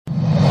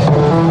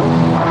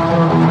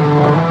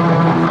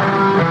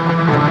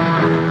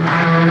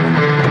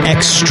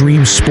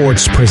Extreme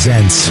Sports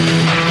presents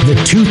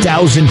the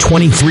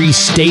 2023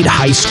 State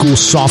High School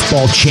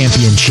Softball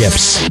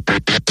Championships.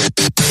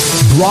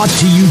 Brought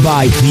to you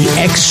by the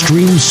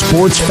Extreme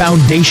Sports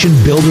Foundation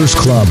Builders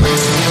Club.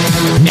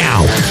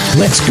 Now,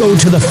 let's go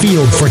to the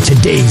field for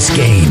today's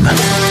game.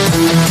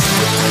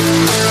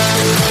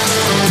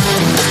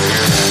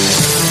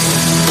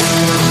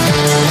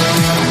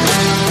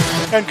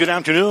 And good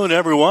afternoon,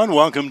 everyone.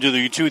 Welcome to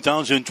the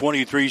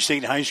 2023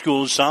 State High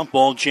School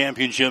Softball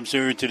Championships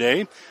here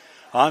today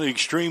on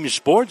Extreme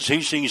Sports.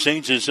 Hastings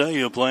St.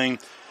 Cecilia playing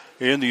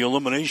in the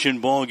elimination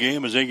ball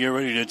game as they get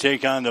ready to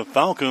take on the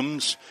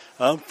Falcons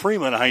of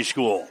Freeman High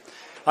School.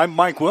 I'm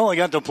Mike Will. I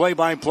got the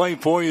play-by-play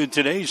for you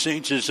today.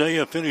 St.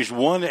 Cecilia finished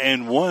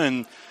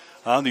 1-1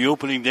 on the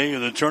opening day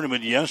of the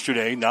tournament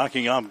yesterday,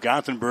 knocking off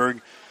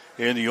Gothenburg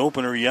in the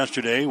opener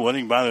yesterday,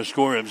 winning by the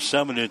score of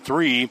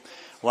 7-3.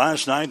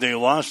 Last night they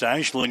lost to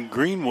Ashland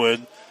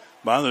Greenwood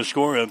by the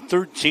score of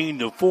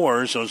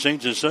 13-4. So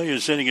St. Cecilia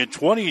is sitting at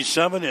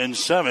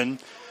 27-7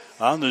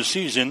 on the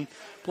season,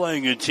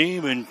 playing a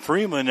team in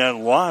Freeman that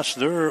lost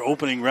their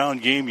opening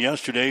round game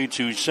yesterday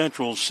to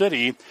Central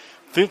City,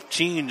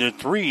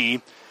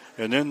 15-3.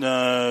 And then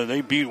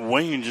they beat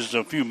Wayne just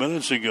a few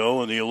minutes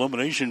ago in the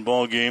elimination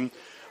ball game,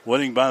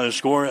 winning by the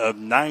score of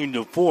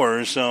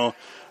 9-4. So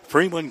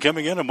Freeman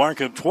coming in a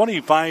mark of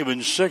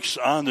 25-6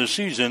 on the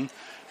season.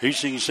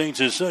 Hastings St.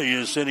 Cecilia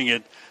is sitting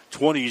at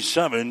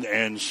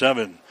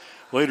 27-7.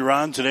 Later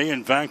on today,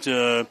 in fact,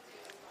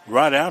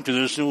 right after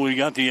this, we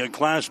got the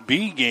Class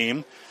B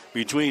game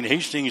between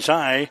Hastings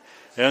High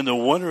and the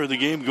winner of the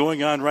game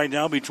going on right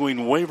now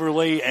between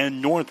Waverly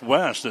and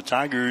Northwest. The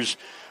Tigers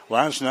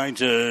last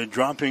night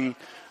dropping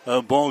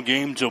a ball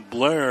game to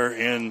Blair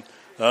in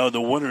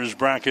the winner's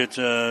bracket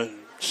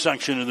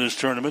section of this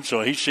tournament.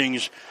 So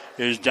Hastings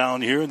is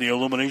down here in the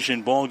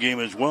elimination ball game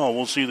as well.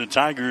 We'll see the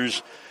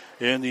Tigers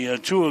in the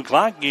 2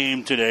 o'clock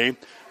game today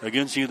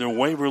against either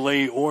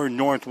Waverly or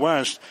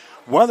Northwest.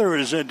 Weather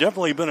has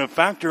definitely been a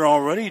factor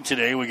already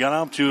today. We got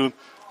off to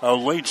a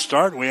late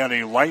start. We had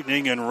a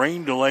lightning and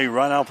rain delay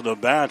right off of the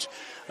bat.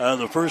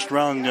 The first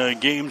round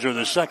games, or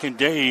the second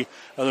day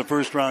of the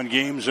first round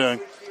games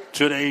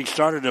today,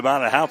 started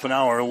about a half an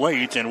hour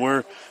late, and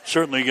we're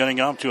certainly getting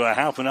off to a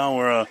half an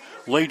hour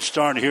late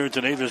start here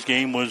today. This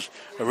game was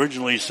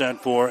originally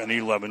set for an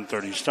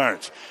 11:30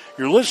 start.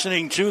 You're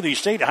listening to the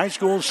State High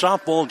School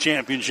Softball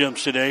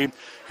Championships today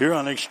here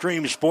on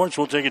Extreme Sports.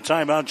 We'll take a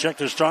timeout, check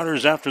the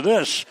starters after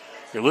this.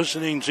 You're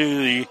listening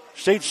to the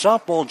State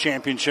Softball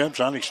Championships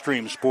on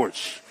Extreme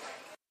Sports.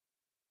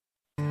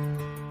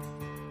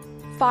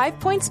 5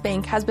 Points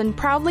Bank has been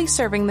proudly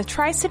serving the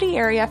Tri-City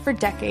area for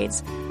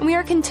decades, and we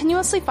are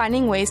continuously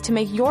finding ways to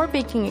make your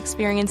banking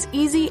experience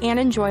easy and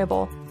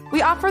enjoyable.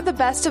 We offer the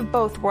best of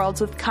both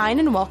worlds with kind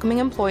and welcoming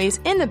employees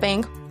in the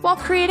bank while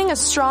creating a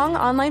strong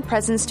online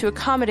presence to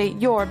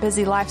accommodate your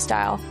busy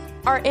lifestyle.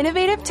 Our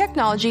innovative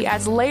technology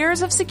adds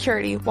layers of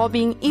security while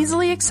being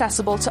easily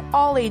accessible to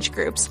all age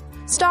groups.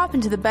 Stop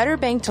into the Better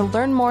Bank to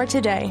learn more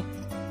today.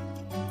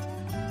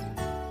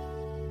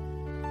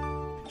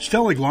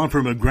 Stellig Law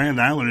Firm of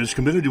Grand Island is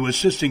committed to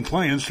assisting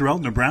clients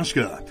throughout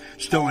Nebraska.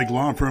 Stellig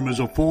Law Firm is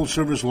a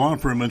full-service law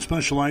firm and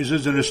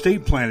specializes in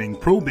estate planning,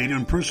 probate,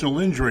 and personal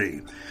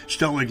injury.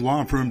 Stellig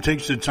Law Firm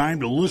takes the time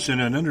to listen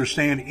and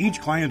understand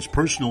each client's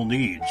personal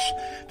needs.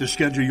 To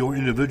schedule your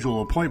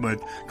individual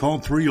appointment, call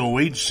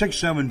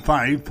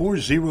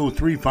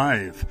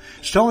 308-675-4035.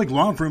 Stellig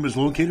Law Firm is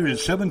located at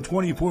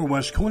 724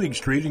 West Koenig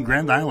Street in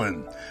Grand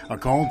Island. A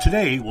call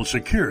today will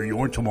secure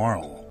your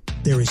tomorrow.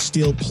 There is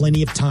still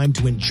plenty of time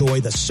to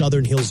enjoy the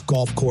Southern Hills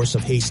Golf Course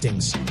of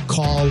Hastings.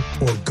 Call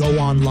or go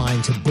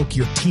online to book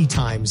your tee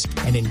times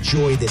and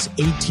enjoy this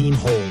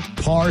 18-hole,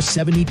 par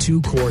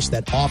 72 course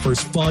that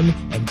offers fun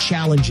and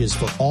challenges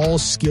for all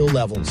skill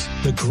levels.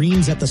 The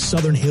greens at the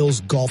Southern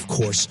Hills Golf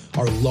Course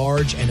are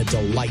large and a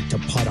delight to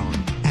putt on.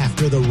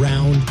 After the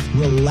round,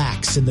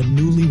 relax in the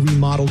newly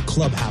remodeled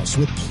clubhouse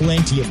with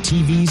plenty of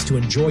TVs to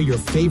enjoy your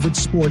favorite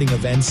sporting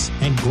events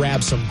and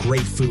grab some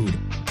great food,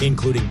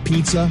 including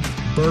pizza,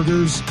 burgers,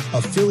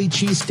 a Philly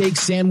cheesesteak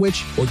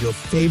sandwich, or your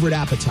favorite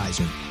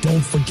appetizer.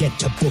 Don't forget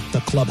to book the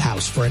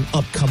clubhouse for an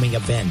upcoming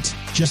event.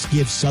 Just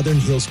give Southern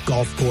Hills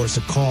Golf Course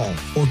a call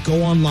or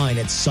go online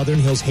at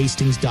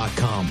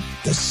southernhillshastings.com.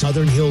 The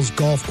Southern Hills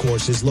Golf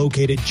Course is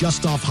located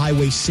just off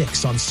Highway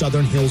 6 on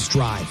Southern Hills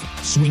Drive.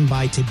 Swing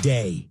by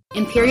today.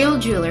 Imperial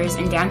Jewelers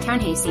in downtown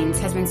Hastings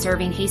has been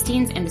serving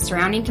Hastings and the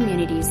surrounding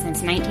communities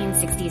since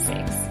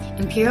 1966.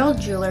 Imperial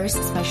Jewelers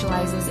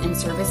specializes in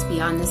service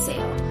beyond the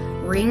sale.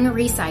 Ring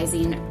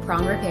resizing,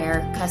 prong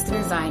repair,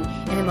 custom design,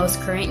 and the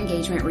most current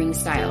engagement ring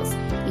styles,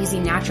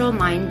 using natural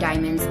mined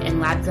diamonds and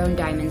lab-grown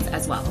diamonds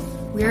as well.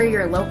 We are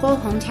your local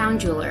hometown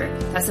jeweler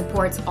that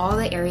supports all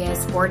the area's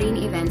sporting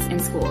events and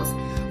schools,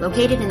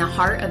 located in the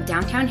heart of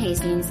downtown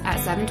Hastings at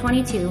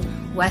 722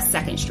 West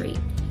 2nd Street.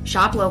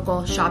 Shop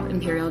local, shop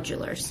Imperial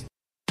Jewelers.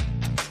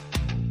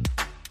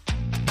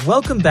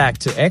 Welcome back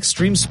to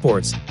Extreme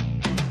Sports.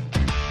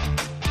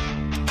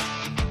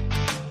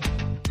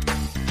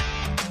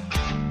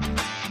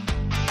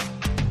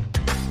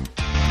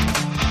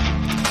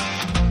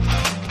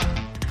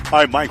 All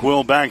right, Mike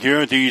Will back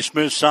here at the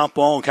Smith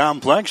Softball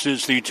Complex.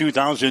 It's the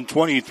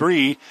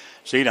 2023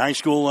 State High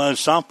School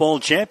Softball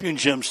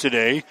Championships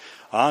today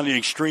on the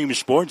Extreme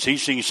Sports.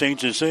 Hastings St.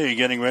 Cecilia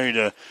getting ready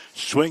to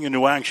swing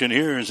into action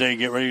here as they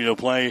get ready to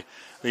play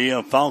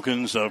the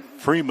Falcons of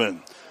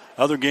Freeman.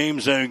 Other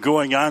games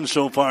going on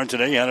so far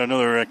today. Had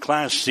another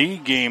Class C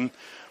game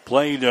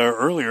played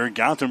earlier.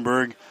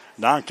 Gothenburg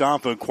knocked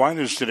off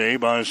Aquinas today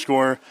by a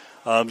score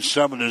of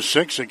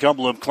 7-6. A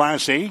couple of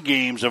Class A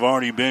games have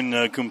already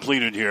been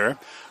completed here.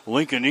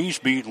 Lincoln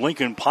East beat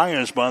Lincoln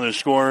Pius by the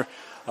score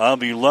of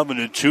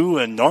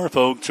 11-2, and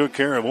Norfolk took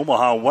care of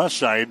Omaha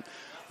Westside,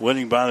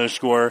 winning by the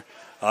score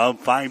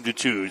of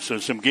 5-2. So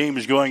some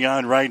games going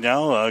on right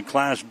now.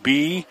 Class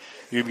B,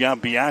 you've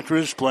got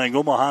Beatrice playing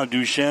Omaha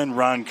Duchesne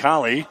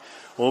Roncalli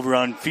over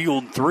on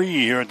Field 3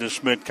 here at the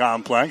Smith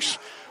Complex.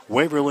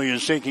 Waverly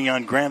is taking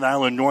on Grand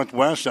Island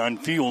Northwest on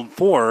Field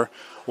 4.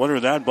 Winner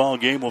of that ball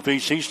game will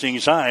face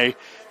Hastings High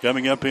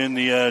coming up in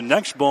the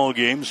next ball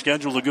game,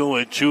 scheduled to go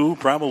at 2,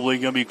 probably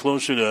going to be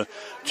closer to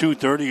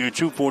 2:30 or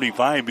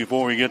 2:45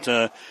 before we get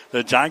to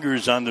the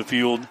Tigers on the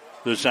field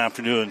this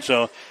afternoon.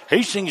 So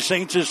Hastings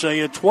St.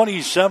 Cecilia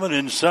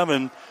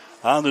 27-7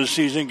 on the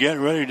season,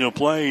 getting ready to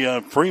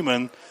play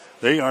Freeman.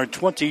 They are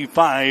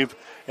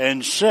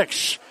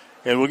 25-6.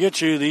 And we'll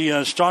get you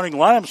the starting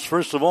lineups,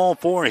 first of all,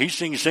 for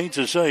Hastings St.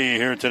 Cecilia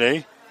here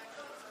today.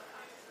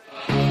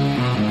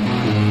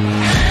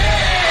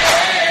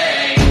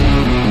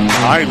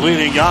 All right,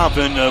 leading off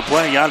and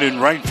playing out in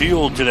right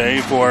field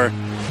today for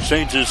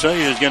St.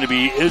 Cecilia is going to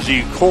be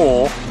Izzy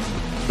Cole.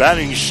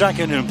 Batting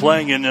second and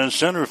playing in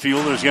center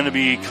field is going to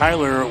be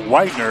Kyler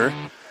Widener.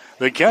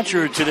 The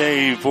catcher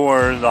today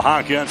for the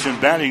Hawkettes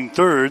and batting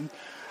third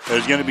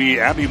is going to be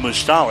Abby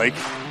Mustalik.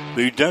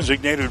 The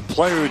designated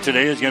player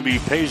today is going to be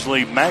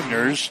Paisley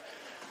Magners.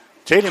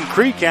 Tatum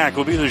Kreekak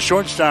will be the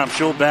shortstop.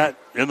 She'll bat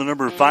in the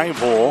number 5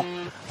 hole.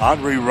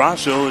 Audrey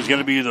Rosso is going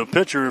to be the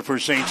pitcher for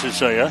St.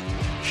 Cecilia.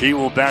 She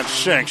will bat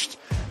 6th.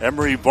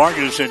 Emery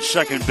Vargas at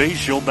second base.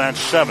 She'll bat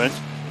 7th.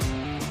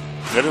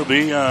 It'll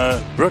be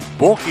Brooke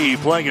Bulkey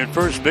playing at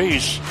first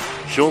base.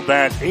 She'll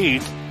bat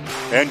 8th.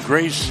 And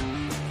Grace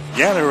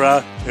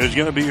Ganera is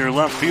going to be your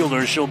left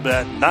fielder. She'll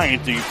bat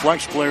 9th. The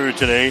flex player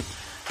today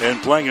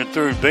and playing at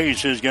third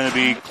base is going to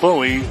be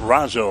Chloe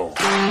Razzo.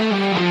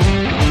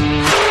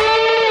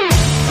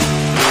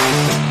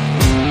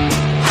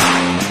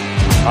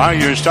 All right,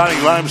 your starting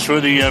lineups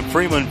for the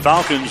Freeman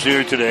Falcons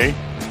here today.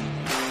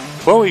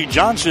 Chloe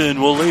Johnson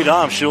will lead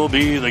off. She'll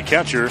be the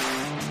catcher.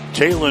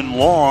 Taylon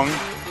Long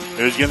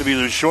is going to be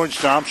the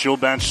shortstop. She'll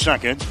bat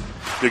second.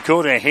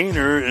 Dakota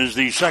Hayner is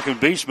the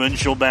second baseman.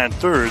 She'll bat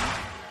third.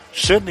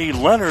 Sydney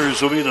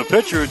Lenners will be the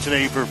pitcher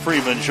today for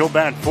Freeman. She'll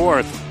bat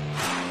fourth.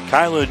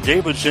 Kyla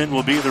Davidson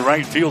will be the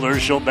right fielder.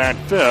 She'll bat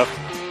fifth.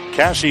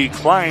 Cassie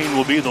Klein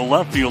will be the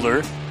left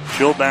fielder.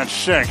 She'll bat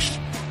sixth.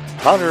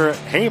 Hunter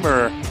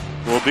Hamer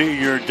will be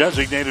your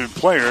designated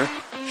player.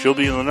 She'll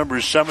be in the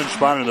number 7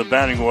 spot in the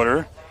batting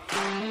order.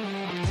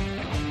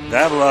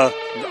 Navla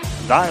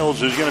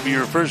Niles is going to be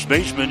your first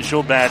baseman.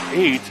 She'll bat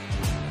 8th.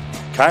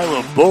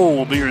 Kyla Bowe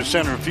will be your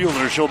center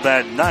fielder. She'll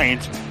bat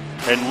 9th.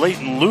 And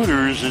Leighton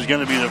Luders is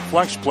going to be the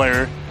flex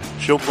player.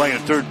 She'll play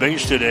at third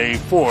base today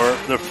for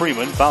the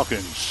Freeman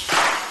Falcons.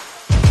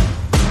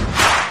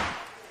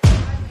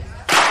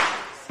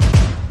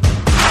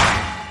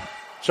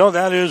 So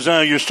that is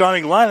your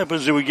starting lineup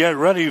as we get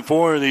ready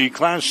for the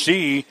Class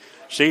C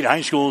State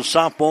High School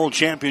Softball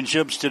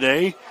Championships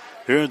today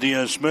here at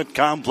the Smith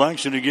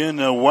Complex. And again,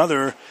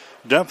 weather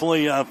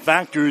definitely a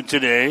factor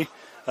today.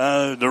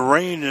 The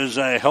rain is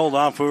held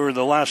off for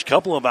the last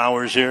couple of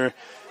hours here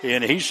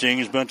in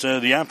Hastings, but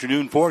the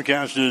afternoon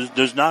forecast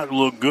does not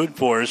look good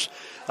for us.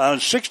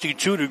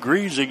 62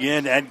 degrees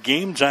again at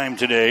game time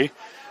today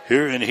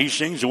here in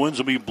Hastings. The winds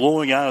will be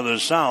blowing out of the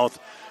south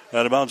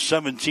at about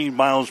 17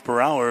 miles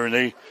per hour. And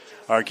they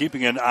are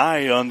keeping an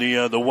eye on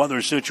the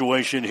weather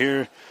situation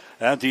here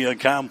at the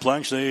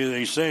complex.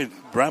 They say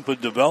rapid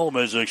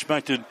development is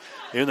expected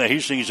in the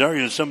Hastings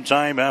area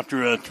sometime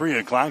after 3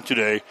 o'clock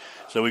today.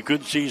 So we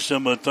could see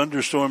some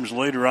thunderstorms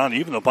later on,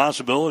 even the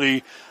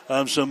possibility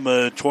of some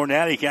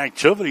tornadic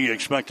activity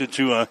expected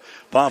to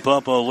pop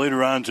up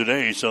later on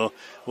today. So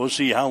we'll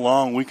see how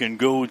long we can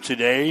go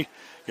today.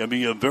 Going to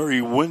be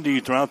very windy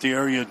throughout the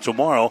area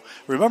tomorrow.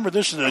 Remember,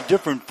 this is a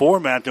different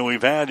format than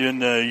we've had in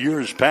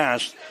years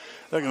past.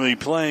 They're going to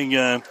be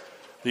playing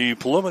the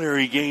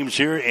preliminary games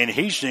here in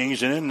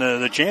Hastings, and then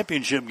the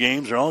championship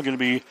games are all going to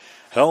be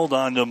held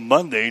on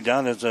Monday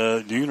down at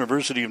the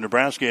University of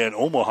Nebraska at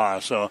Omaha.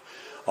 So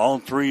all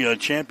 3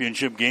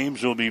 championship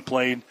games will be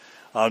played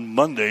on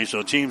Monday.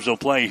 So teams will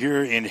play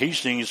here in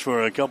Hastings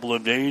for a couple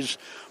of days.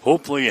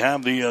 Hopefully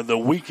have the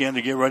weekend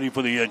to get ready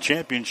for the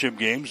championship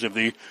games if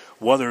the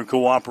weather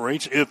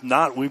cooperates. If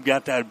not, we've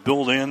got that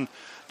built in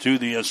to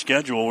the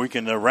schedule. We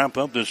can wrap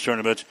up this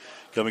tournament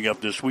coming up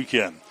this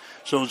weekend.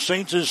 So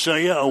St.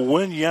 Cecilia, a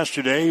win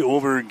yesterday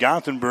over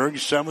Gothenburg,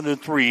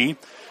 7-3,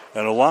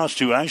 and a loss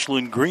to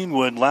Ashland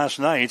Greenwood last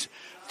night,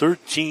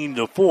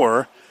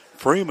 13-4.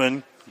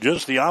 Freeman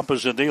just the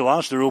opposite. They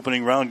lost their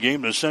opening round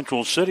game to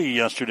Central City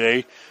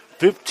yesterday,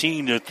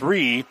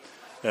 15-3.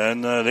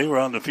 And they were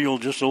on the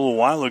field just a little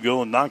while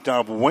ago and knocked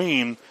off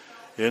Wayne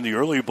in the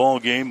early ball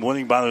game,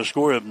 winning by the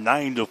score of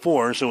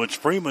 9-4. So it's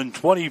Freeman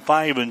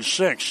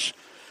 25-6,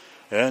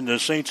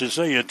 and St.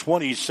 Cecilia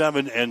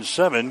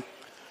 27-7.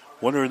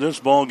 Winner of this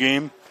ball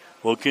game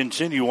will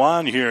continue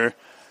on here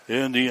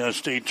in the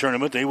state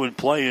tournament. They would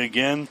play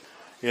again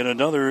in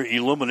another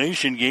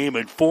elimination game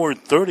at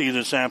 4:30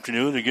 this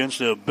afternoon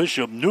against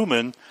Bishop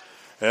Newman,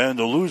 and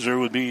the loser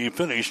would be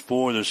finished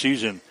for the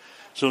season.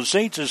 So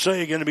St.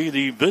 Cecilia going to be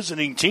the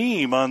visiting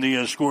team on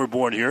the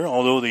scoreboard here,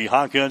 although the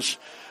Hawkettes,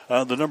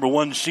 the number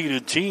one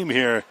seeded team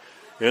here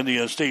in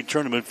the state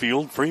tournament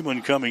field.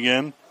 Freeman coming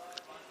in.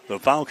 The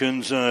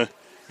Falcons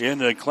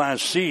in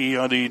Class C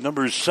are the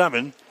number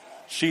 7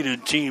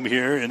 seeded team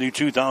here in the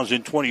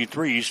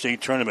 2023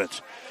 state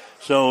tournament.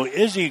 So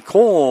Izzy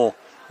Cole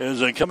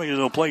is coming to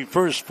the plate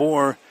first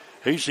for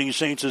Hastings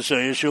St.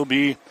 Cecilia. She'll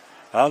be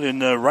out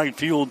in right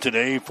field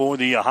today for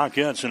the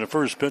Hawkettes, and the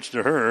first pitch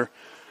to her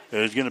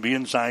is going to be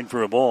inside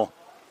for a ball.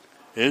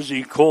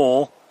 Izzy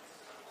Cole,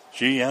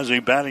 she has a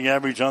batting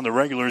average on the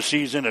regular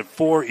season at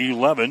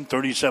 .411,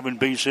 37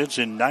 base hits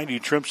and 90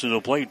 trips to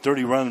the plate,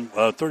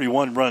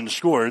 31 runs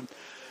scored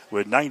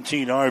with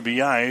 19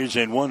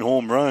 RBIs and 1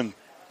 home run.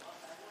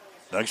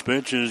 Next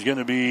pitch is going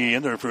to be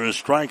in there for a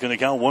strike, and the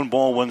count 1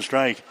 ball, 1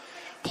 strike.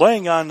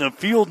 Playing on the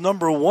field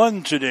number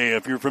 1 today,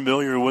 if you're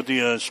familiar with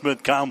the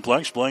Smith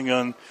Complex, playing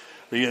on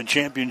the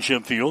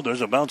championship field.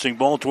 There's a bouncing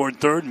ball toward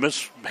third,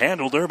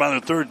 mishandled there by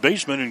the third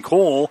baseman, and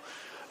Cole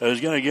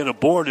is going to get a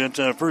board at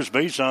first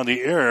base on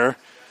the air.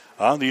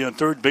 On the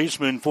third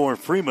baseman for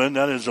Freeman,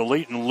 that is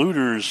Leighton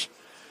Luters.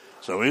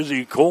 So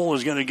Izzy Cole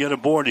is going to get a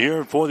board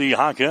here for the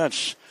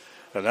Hawkettes,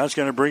 and that's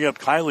going to bring up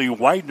Kylie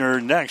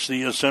Widener next,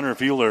 the center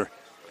fielder.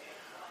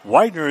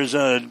 Widener's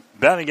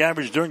batting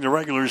average during the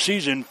regular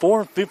season,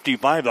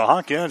 .455. The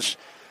Hawkettes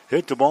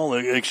hit the ball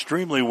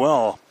extremely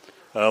well.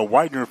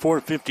 Widener,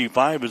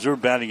 .455 is her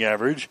batting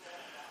average.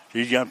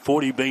 She's got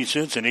 40 base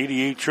hits and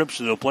 88 trips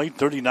to the plate,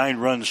 39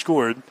 runs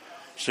scored,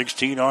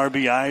 16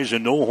 RBIs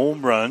and no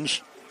home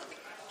runs.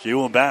 She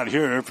will bat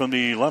here from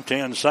the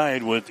left-hand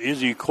side with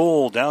Izzy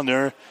Cole down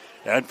there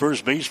at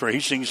first base for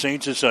Hastings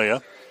St.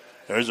 Cecilia.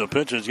 There's a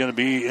pitch that's going to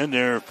be in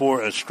there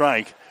for a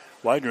strike.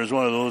 Widener is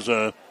one of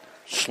those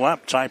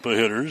slap type of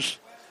hitters.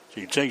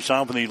 She takes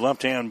off in the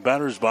left-hand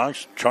batter's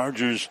box,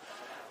 charges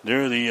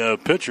near the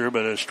pitcher,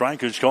 but a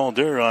strike is called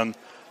there on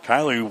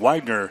Kylie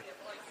Widener.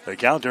 The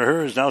count to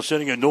her is now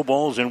sitting at no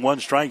balls and 1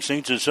 strike.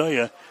 St.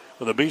 Cecilia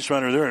with a base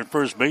runner there at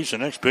first base. The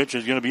next pitch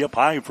is going to be up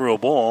high for a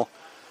ball,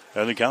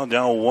 and the count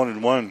down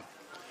 1-1.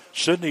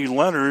 Sydney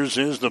Leonard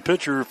is the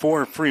pitcher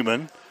for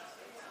Freeman.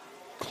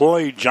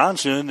 Chloe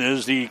Johnson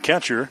is the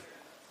catcher.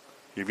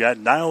 You've got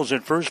Niles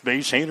at first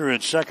base, Hayner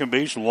at second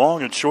base,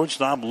 Long at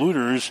shortstop,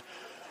 Luters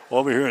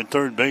over here at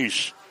third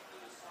base.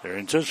 They're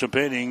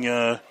anticipating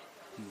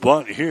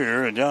bunt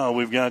here, and now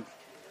we've got,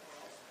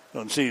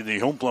 let's see, the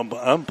home plump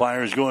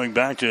umpires going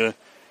back to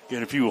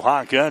get a few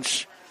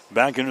Hawkettes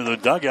back into the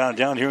dugout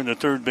down here in the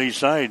third base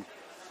side.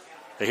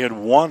 They had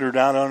wandered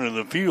out onto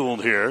the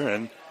field here,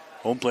 and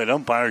home plate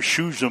umpire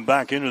shoos them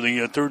back into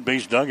the third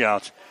base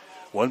dugout.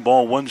 1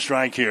 ball, 1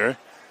 strike here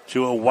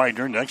to a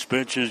Widener. Next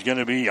pitch is going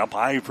to be up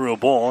high for a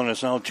ball, and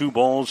it's now 2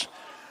 balls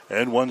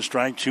and 1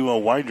 strike to a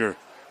Widener.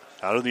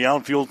 Out of the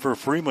outfield for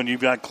Freeman,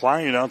 you've got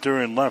Klein out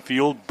there in left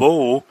field.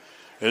 Bowe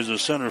is the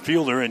center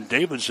fielder, and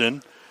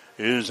Davidson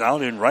is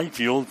out in right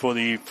field for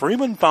the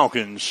Freeman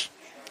Falcons.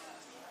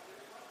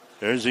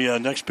 There's the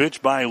next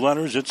pitch by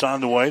Leonard. It's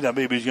on the way. That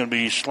baby's going to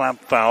be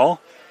slapped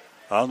foul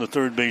on the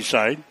third base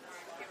side.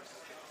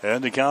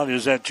 And the count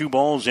is at 2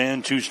 balls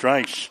and 2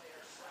 strikes.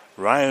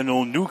 Ryan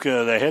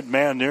Onuka, the head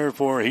man there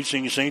for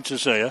Hastings St.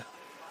 Cecilia.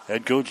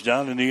 Head coach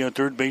down in the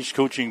third base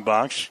coaching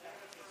box.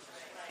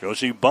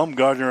 Josie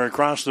Bumgardner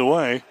across the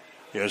way.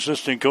 The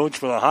assistant coach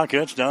for the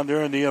Hawkettes down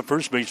there in the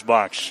first base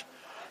box.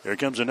 Here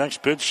comes the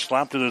next pitch,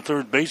 slap to the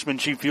third baseman.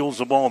 She fields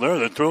the ball there.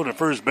 The throw to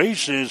first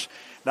base is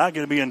not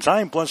going to be in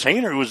time. Plus,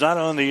 Hayner was not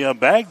on the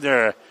bag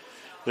there.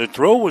 The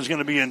throw was going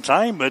to be in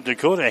time, but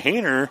Dakota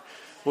Hayner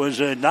was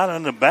not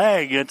on the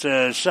bag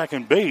at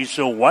second base.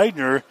 So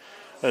Widener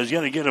is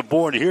going to get a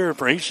board here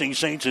for Hastings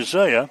St.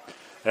 Cecilia.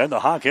 And the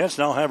Hawkettes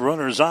now have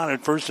runners on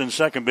at first and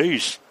second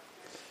base.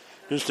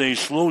 Just a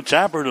slow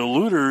tapper to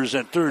Luters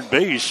at third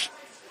base.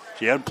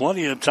 She had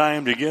plenty of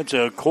time to get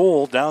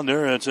Cole down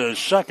there at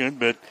second,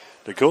 but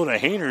Dakota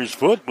Hayner's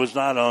foot was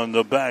not on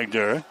the bag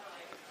there.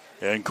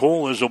 And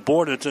Cole is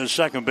aboard at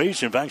second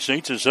base. In fact,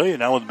 St. Cecilia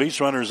now with base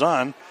runners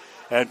on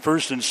at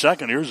first and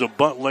second. Here's a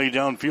bunt laid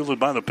down, fielded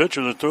by the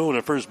pitcher. The throw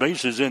to first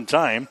base is in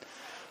time.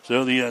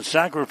 So the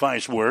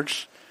sacrifice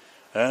works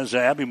as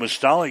Abby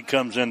Mustalik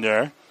comes in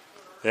there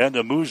and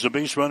moves the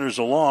base runners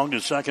along to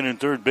second and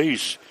third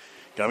base.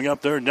 Coming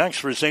up there next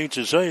for St.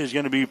 Cecilia is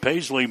going to be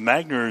Paisley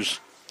Magners.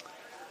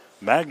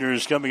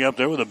 Magners coming up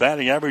there with a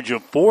batting average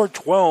of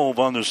 .412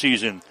 on the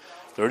season.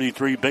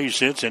 33 base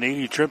hits and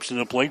 80 trips to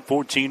the plate,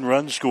 14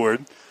 runs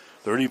scored,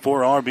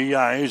 34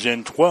 RBIs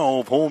and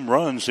 12 home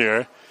runs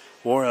there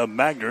for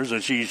Magners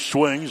as she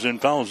swings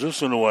and fouls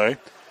this one away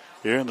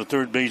here in the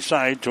third base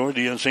side toward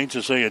the St.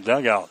 Cecilia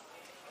dugout.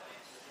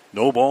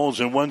 No balls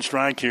and one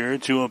strike here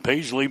to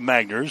Paisley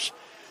Magners.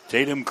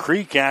 Tatum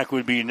Kreekak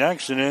would be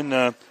next, and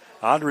then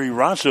Audrey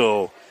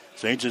Rosso.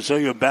 St.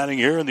 Cecilia batting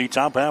here in the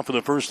top half of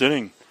the first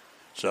inning.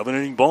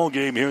 7-inning ball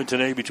game here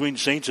today between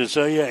St.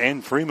 Cecilia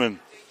and Freeman.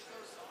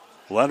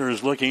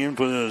 Leonard's looking in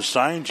for the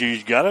sign.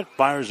 She's got it.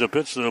 Fires a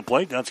pitch to the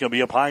plate. That's going to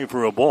be up high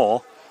for a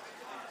ball.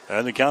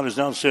 And the count is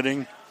now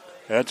sitting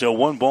at a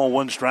 1 ball,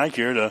 1 strike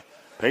here to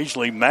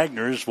Paisley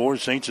Magners for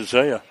St.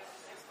 Cecilia.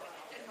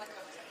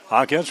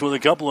 Hawkins with a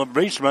couple of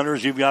base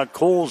runners. You've got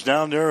Coles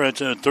down there at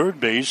third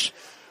base.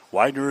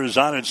 Widener is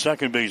on at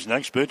second base.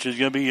 Next pitch is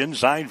going to be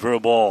inside for a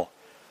ball.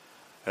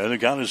 And the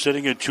count is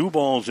sitting at 2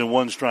 balls and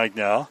 1 strike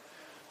now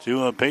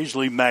to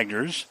Paisley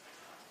Magners.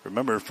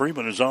 Remember,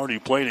 Freeman has already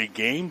played a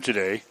game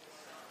today.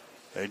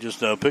 They just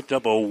picked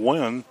up a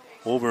win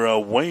over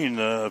Wayne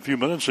a few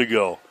minutes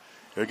ago.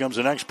 Here comes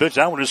the next pitch.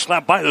 That one is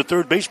slapped by the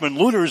third baseman.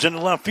 Luter's in the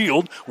left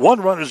field.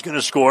 1 run is going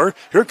to score.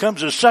 Here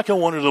comes the second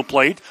one to the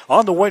plate.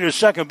 On the way to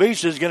second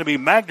base is going to be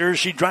Magners.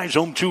 She drives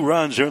home 2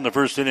 runs here in the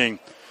first inning.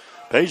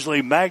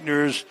 Paisley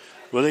Magners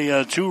with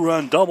a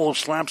 2-run double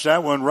slaps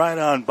that one right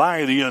on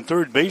by the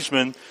third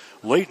baseman.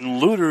 Leighton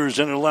Luter's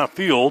in the left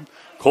field.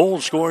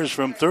 Cole scores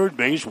from third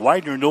base.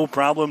 Widener no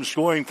problem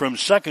scoring from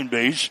second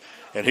base.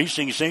 And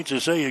Hastings St.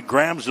 Cecilia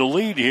grabs the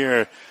lead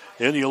here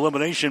in the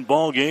elimination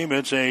ball game.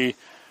 It's a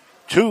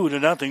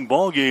 2-0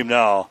 ball game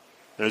now,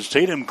 as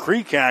Tatum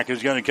Kreekak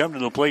is going to come to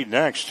the plate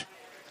next.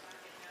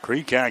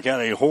 Kreekak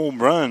had a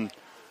home run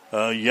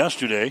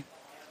yesterday,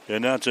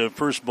 and that's a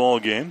first ball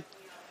game.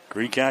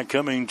 Kreekak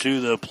coming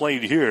to the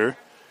plate here.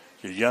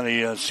 She's got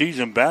a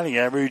season batting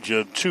average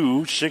of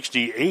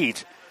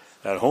 .268.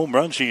 That home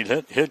run she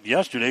hit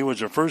yesterday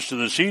was her first of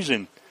the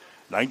season.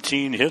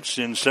 19 hits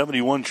and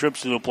 71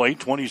 trips to the plate,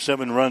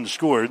 27 runs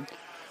scored,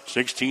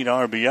 16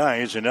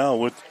 RBIs, and now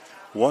with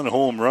 1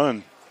 home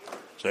run.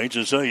 St.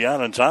 Cecilia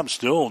out on top,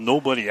 still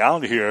nobody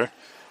out here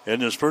in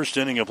this first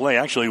inning of play.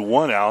 Actually,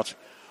 1 out.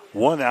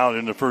 1 out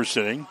in the first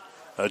inning.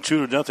 A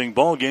 2-0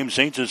 ball game.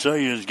 St.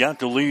 Cecilia has got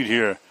the lead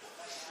here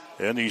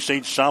in the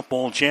state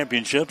softball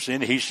championships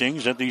in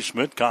Hastings at the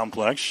Smith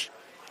Complex.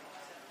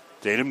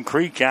 Tatum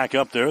Kreekak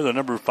up there, the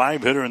number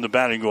 5 hitter in the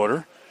batting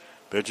order.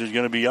 Pitch is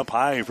going to be up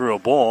high for a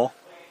ball.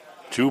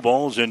 2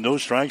 balls and no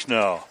strikes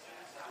now.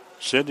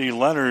 Sydney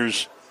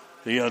Leonard's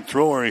the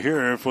thrower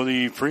here for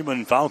the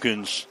Freeman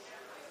Falcons.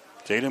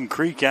 Tatum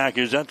Kreekak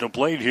is at the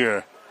plate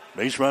here.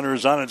 Base runner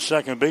is on at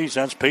second base.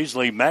 That's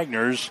Paisley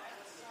Magners.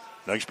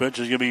 Next pitch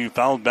is going to be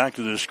fouled back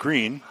to the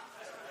screen.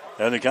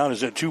 And the count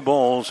is at 2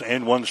 balls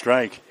and 1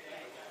 strike.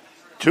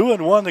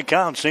 2-1 the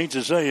count. St.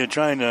 Cecilia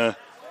trying to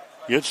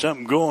get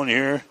something going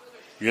here.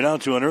 Get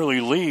out to an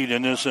early lead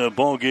in this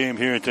ball game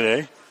here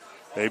today.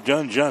 They've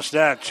done just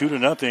that.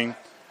 2-0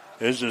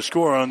 is the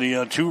score on the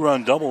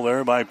 2-run double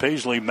there by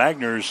Paisley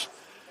Magners.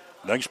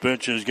 Next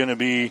pitch is going to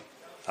be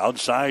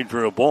outside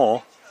for a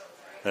ball.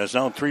 That's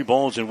now 3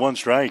 balls and 1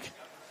 strike.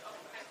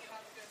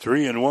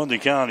 3-1 the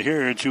count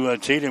here to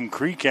Tatum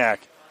Kreekak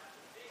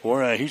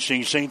for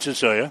Hastings St.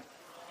 Cecilia.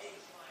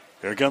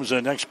 Here comes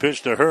the next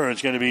pitch to her.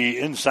 It's going to be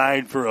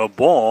inside for a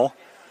ball.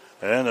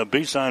 And a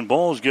base on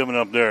ball is given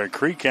up there.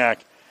 Kreekak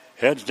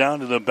heads down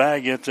to the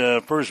bag at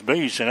first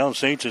base. And now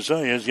St.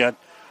 Cecilia's got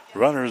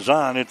runners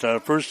on at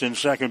first and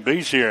second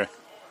base here.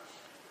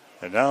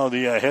 And now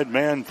the head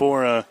man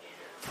for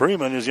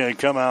Freeman is going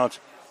to come out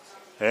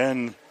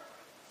and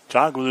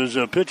talk with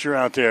his pitcher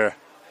out there.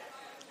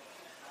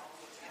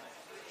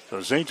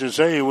 So St.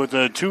 Cecilia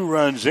with 2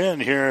 runs in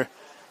here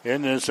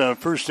in this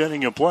first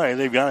inning of play.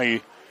 They've got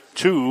a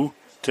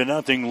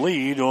 2-0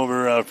 lead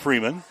over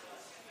Freeman.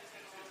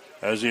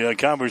 As the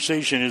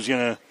conversation is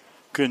going to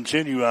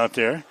continue out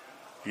there.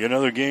 You got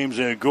other games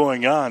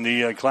going on.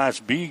 The Class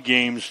B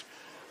games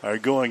are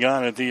going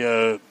on at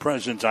the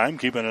present time.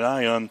 Keeping an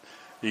eye on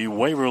the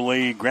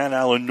Waverly Grand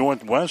Island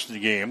Northwest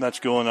game.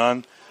 That's going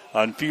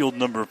on field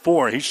number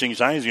 4. Hastings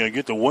High is going to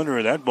get the winner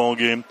of that ball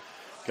game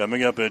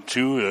coming up at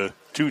 2:30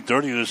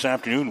 this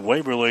afternoon.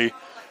 Waverly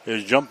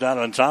has jumped out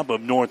on top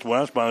of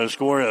Northwest by the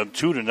score of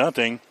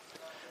 2-0.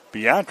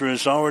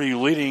 Beatrice already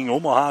leading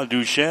Omaha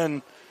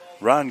Duchesne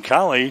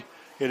Roncalli.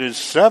 It is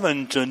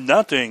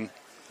 7-0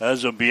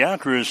 as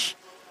Beatrice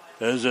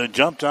has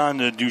jumped on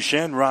the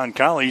Duchesne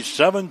Roncalli.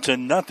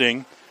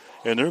 7-0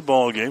 in their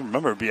ball game.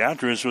 Remember,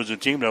 Beatrice was a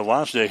team that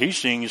lost to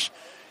Hastings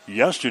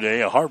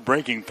yesterday, a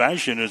heartbreaking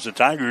fashion, as the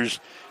Tigers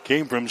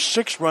came from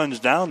 6 runs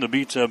down to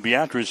beat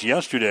Beatrice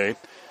yesterday.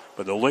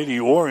 But the Lady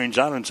Orange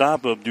out on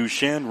top of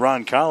Duchesne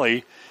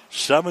Roncalli,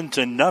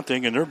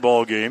 7-0 in their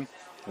ball game.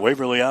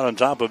 Waverly out on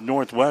top of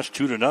Northwest,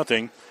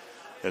 2-0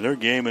 in their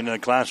game in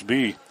Class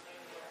B.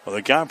 Well,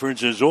 the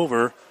conference is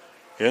over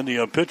in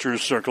the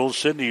pitcher's circle.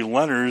 Sydney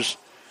Leonard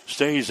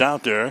stays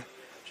out there.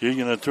 She's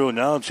going to throw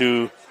now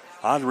to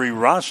Audrey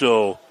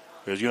Rosso,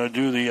 who's going to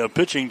do the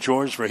pitching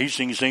chores for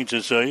Hastings St.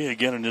 Cecilia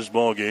again in this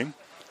ball game.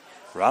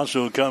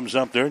 Rosso comes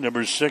up there,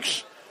 number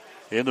 6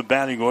 in the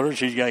batting order.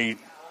 She's got a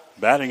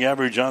Batting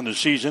average on the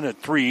season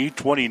at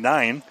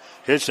 .329.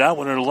 Hits that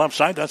one to the left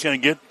side. That's going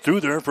to get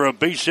through there for a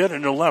base hit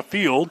into left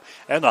field.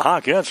 And the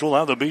Hawkettes will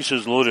have the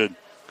bases loaded.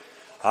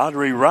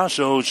 Audrey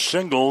Rosso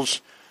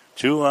singles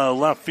to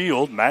left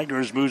field.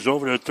 Magners moves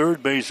over to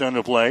third base on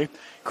the play.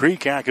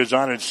 Kreekak is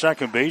on at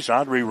second base.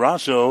 Audrey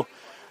Rosso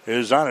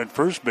is on at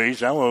first base.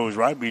 That one was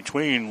right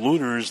between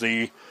Luders,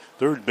 the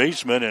third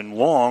baseman, and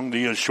Long,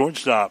 the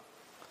shortstop.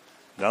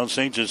 Now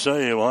St.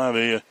 Cecilia will have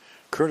a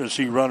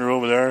courtesy runner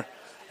over there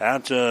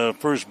at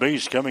first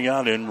base coming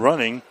out and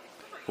running.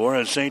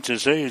 For St.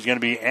 Cecilia is going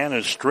to be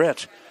Anna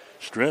Stritt.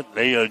 Stritt,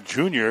 a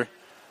junior,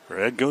 for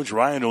head coach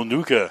Ryan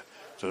Onuka.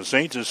 So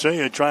St.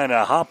 Cecilia trying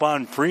to hop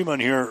on Freeman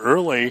here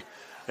early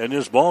in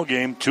this ball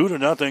game.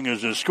 2-0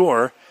 is the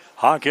score.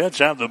 Hawkettes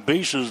have the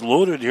bases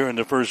loaded here in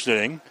the first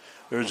inning.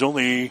 There's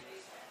only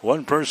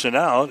one person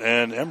out,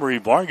 and Emery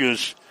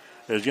Vargas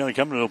is going to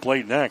come to the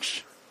plate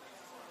next.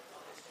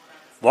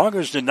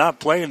 Vargas did not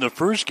play in the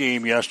first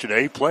game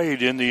yesterday.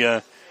 Played in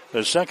the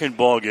second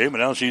ball game,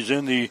 and now she's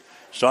in the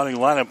starting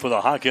lineup for the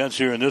Hawkettes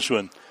here in this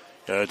one.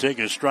 Take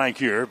a strike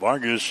here.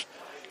 Vargas,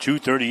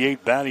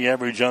 .238 batting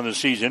average on the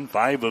season,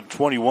 5 of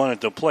 21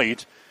 at the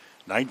plate,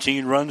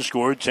 19 runs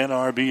scored, 10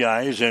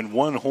 RBIs, and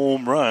 1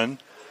 home run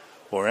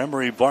for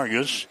Emery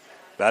Vargas.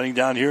 Batting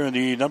down here in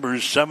the number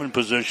 7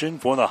 position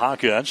for the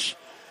Hawkettes.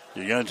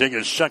 You're going to take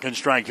a second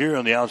strike here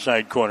on the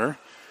outside corner.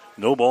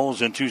 No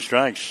balls and 2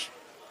 strikes.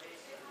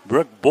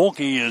 Brooke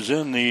Bolke is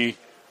in the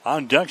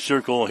on-deck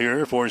circle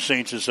here for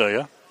St.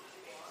 Cecilia.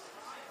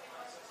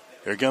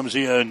 Here comes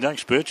the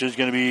next pitch. It's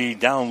going to be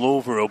down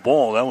low for a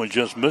ball. That one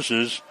just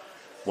misses.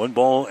 1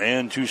 ball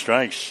and 2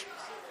 strikes.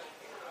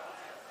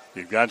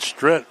 You've got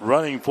Stritt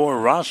running for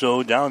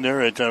Rosso down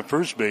there at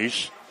first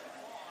base.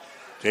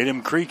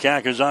 Tatum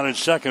Kreekak is on at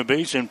second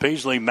base, and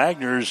Paisley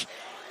Magners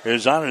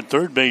is on at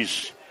third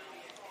base.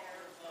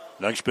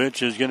 Next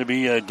pitch is going to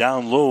be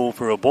down low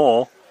for a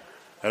ball.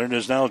 And it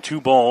is now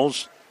 2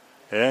 balls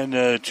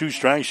and 2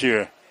 strikes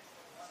here.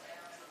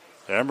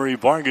 Emery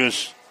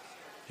Vargas,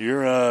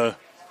 your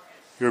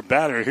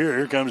batter here.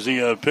 Here comes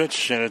the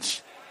pitch, and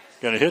it's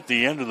going to hit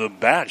the end of the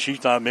bat. She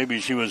thought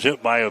maybe she was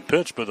hit by a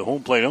pitch, but the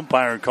home plate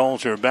umpire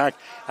calls her back.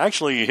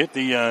 Actually hit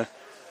the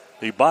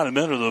bottom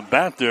end of the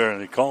bat there,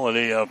 and they call it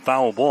a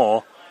foul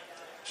ball.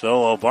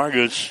 So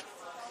Vargas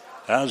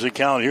has a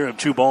count here of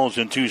 2 balls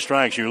and 2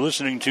 strikes. You're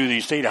listening to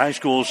the State High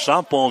School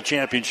Softball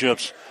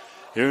Championships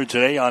here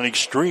today on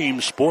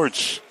Extreme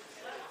Sports.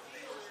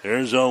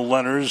 There's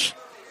Lenners.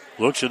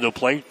 Looks at the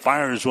plate,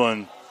 fires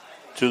one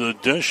to the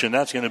dish, and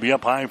that's going to be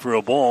up high for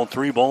a ball.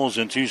 3 balls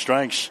and 2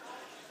 strikes.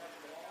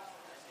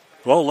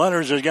 Well,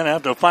 Lenners is going to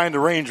have to find the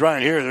range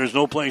right here. There's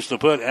no place to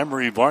put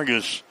Emery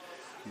Vargas.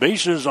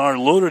 Bases are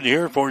loaded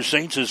here for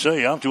St.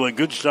 Cecilia. Off to a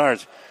good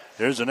start.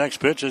 There's the next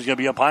pitch. It's going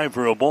to be up high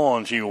for a ball,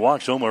 and she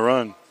walks home a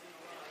run.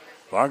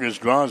 Vargas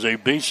draws a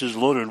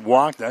bases-loaded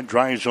walk. That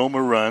drives home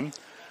a run.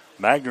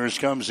 Magners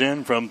comes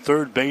in from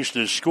third base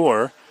to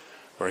score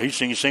for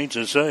Hastings St.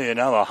 Cecilia.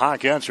 Now the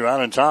Hawkettes are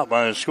out on top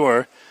by a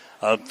score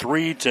of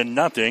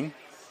 3-0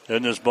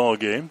 in this ball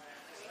game.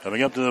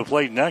 Coming up to the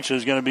plate next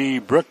is going to be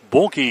Brooke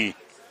Bolke.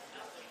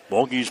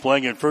 Bolke's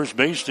playing at first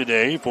base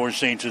today for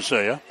St.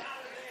 Cecilia.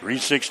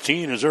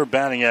 .316 is her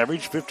batting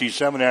average,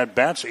 57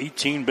 at-bats,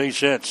 18 base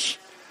hits.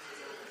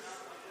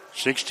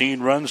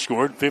 16 runs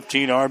scored,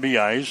 15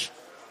 RBIs,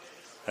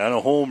 and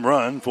a home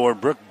run for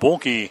Brooke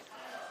Bolke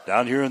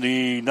down here in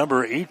the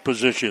number 8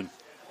 position.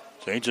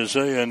 St.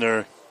 Cecilia in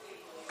their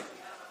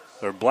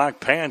black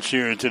pants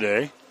here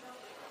today,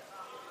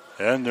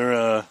 and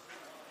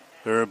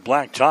their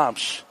black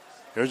tops.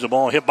 Here's the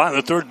ball hit by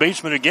the third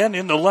baseman again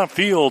in the left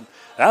field.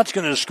 That's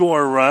going to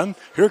score a run.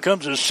 Here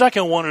comes the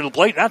second one to the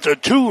plate. That's a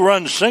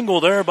 2-run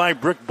single there by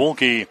Brooke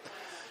Bolke.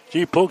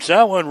 She pokes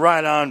that one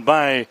right on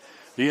by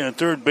the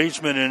third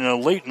baseman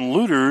in Leighton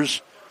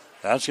Luders.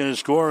 That's going to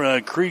score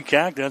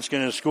Kreekak. That's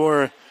going to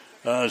score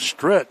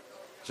Stritt.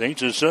 St.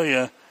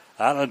 Cecilia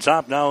out on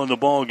top now in the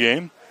ball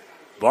game.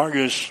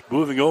 Vargas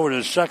moving over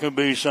to second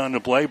base on the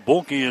play.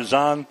 Bolke is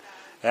on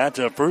at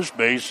first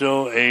base.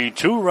 So a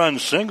 2-run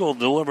single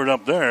delivered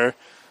up there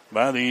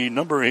by the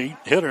number 8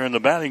 hitter in the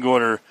batting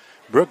order,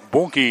 Brooke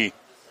Bolke.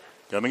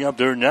 Coming up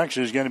there next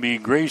is going to be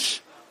Grace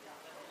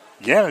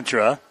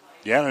Yanitra.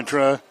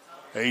 Yanitra,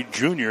 a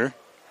junior,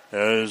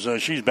 as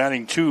she's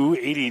batting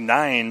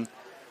 .289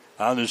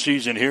 on the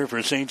season here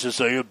for St.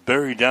 Cecilia.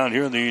 Buried down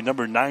here in the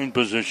number 9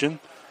 position.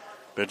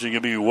 Pitching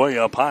going to be way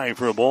up high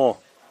for a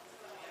ball.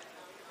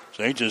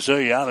 St.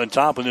 Cecilia out on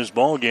top in this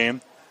ball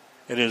game.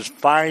 It is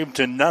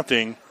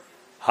 5-0.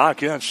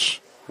 Hawkettes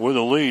with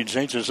the lead.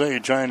 St. Cecilia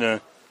trying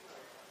to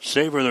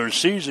savor their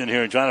season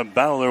here, trying to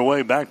battle their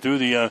way back through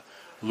the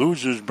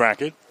losers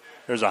bracket.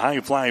 There's a high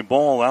fly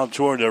ball out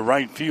toward the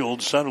right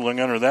field. Settling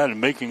under that and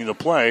making the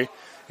play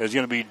is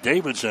going to be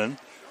Davidson.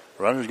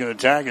 Runner's going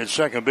to tag at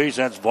second base.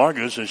 That's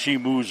Vargas as she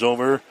moves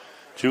over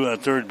to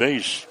third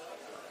base.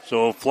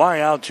 So a fly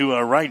out to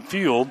right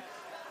field,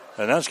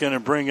 and that's going to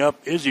bring up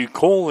Izzy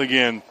Cole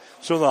again.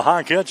 So the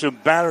Hawkettes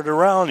have battered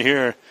around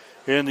here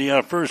in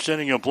the first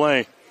inning of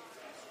play.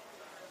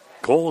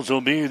 Coles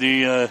will be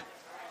the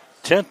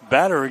 10th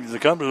batter to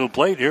come to the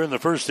plate here in the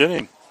first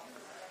inning.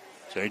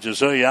 St.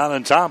 Cecilia out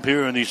on top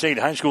here in the state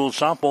high school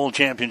softball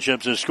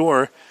championships. The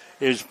score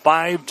is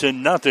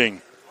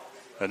 5-0.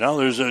 And now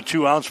there's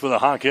 2 outs for the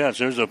Hawkettes.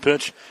 There's a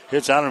pitch.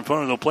 Hits out in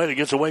front of the plate. It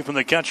gets away from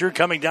the catcher.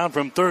 Coming down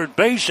from third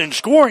base and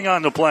scoring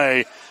on the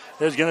play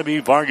is going to be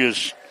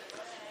Vargas.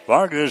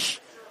 Vargas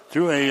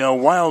threw a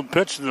wild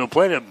pitch to the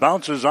plate. It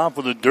bounces off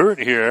of the dirt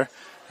here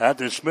at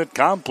the Smith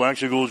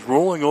Complex. It goes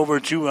rolling over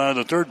to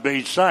the third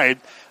base side.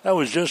 That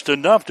was just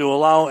enough to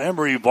allow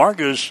Emery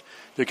Vargas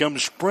to come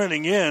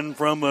sprinting in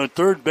from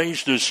third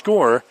base to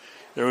score.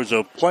 There was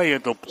a play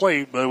at the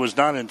plate, but it was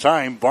not in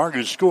time.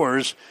 Vargas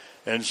scores.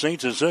 And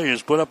St.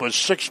 Cecilia's put up a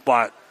 6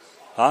 spot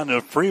on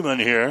the Freeman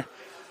here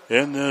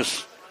in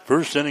this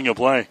first inning of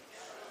play.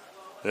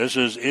 This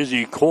is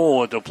Izzy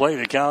Cole at the plate.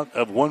 A count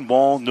of 1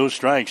 ball, no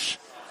strikes.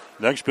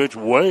 Next pitch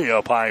way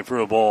up high for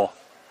a ball.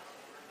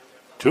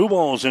 2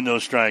 balls and no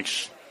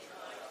strikes.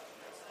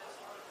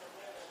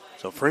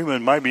 So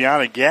Freeman might be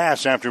out of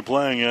gas after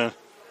playing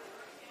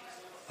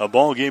a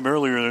ball game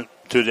earlier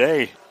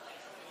today.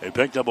 They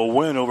picked up a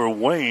win over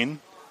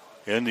Wayne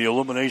in the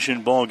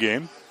elimination ball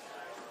game.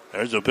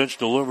 There's a pitch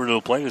delivered to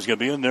the plate. It's going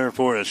to be in there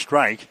for a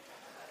strike.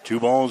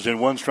 2 balls and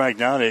 1 strike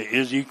now to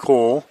Izzy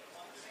Cole.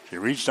 She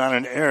reached on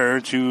an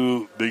error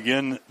to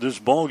begin this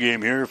ball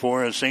game here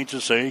for St.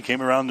 Cecilia.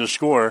 Came around to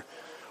score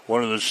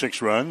one of the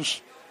 6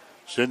 runs.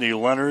 Sydney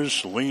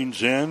Lenners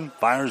leans in,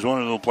 fires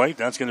one to the plate.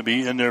 That's going to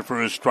be in there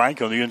for a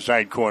strike on the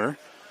inside corner.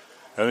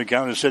 And the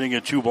count is sitting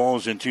at 2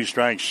 balls and 2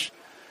 strikes.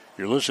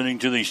 You're listening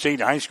to the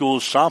State High School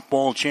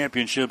Softball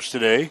Championships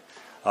today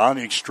on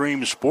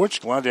Extreme Sports.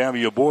 Glad to have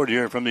you aboard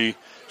here from the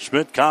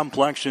Smith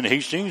Complex in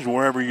Hastings,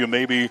 wherever you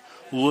may be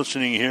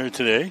listening here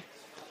today.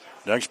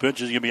 Next pitch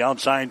is going to be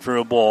outside for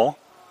a ball.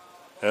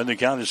 And the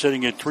count is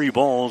sitting at 3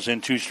 balls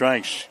and 2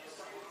 strikes.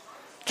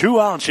 2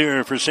 outs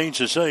here for St.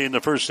 Cecilia in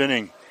the first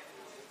inning.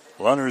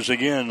 Lenners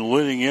again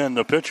leading in.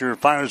 The pitcher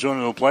fires one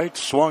to the plate.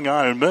 Swung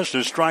on and missed. A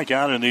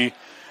strikeout, and the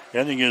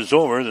inning is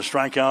over. The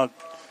strikeout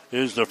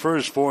is the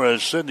first for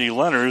Sydney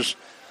Lenners.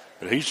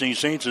 But Hastings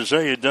St.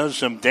 Cecilia does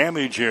some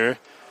damage here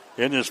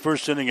in this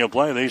first inning of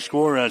play. They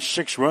score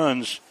 6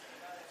 runs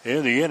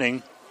in the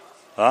inning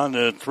on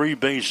the 3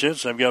 base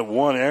hits. I've got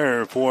 1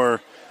 error for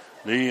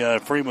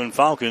the Freeman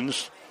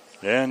Falcons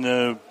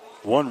and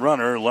 1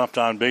 runner left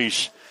on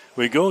base.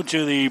 We go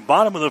to the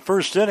bottom of the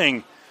first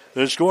inning.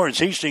 The score is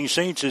Hastings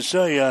St.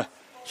 Cecilia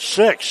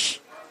 6,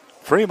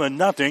 Freeman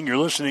nothing. You're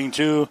listening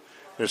to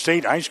the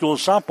State High School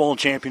Softball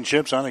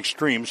Championships on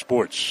Extreme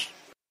Sports.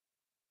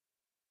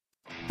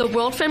 The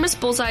world-famous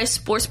Bullseye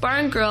Sports Bar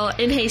and Grill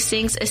in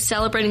Hastings is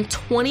celebrating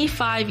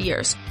 25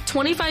 years.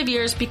 25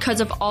 years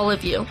because of all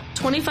of you.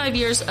 25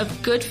 years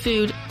of good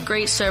food,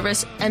 great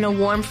service, and a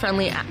warm,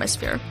 friendly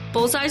atmosphere.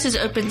 Bullseye's is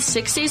open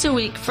 6 days a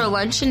week for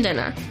lunch and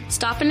dinner.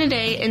 Stop in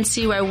today and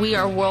see why we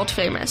are world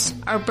famous.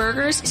 Our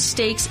burgers,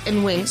 steaks,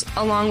 and wings,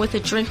 along with a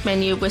drink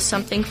menu with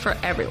something for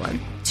everyone.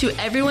 To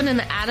everyone in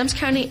the Adams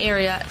County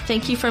area,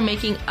 thank you for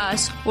making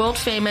us world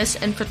famous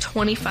and for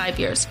 25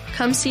 years.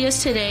 Come see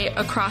us today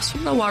across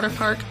from the water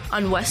park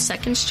on West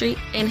 2nd Street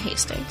in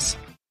Hastings.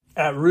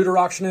 At Reuter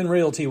Auction and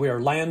Realty, we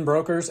are land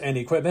brokers and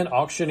equipment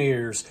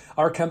auctioneers.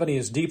 Our company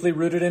is deeply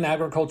rooted in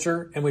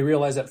agriculture, and we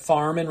realize that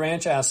farm and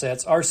ranch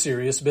assets are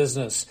serious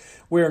business.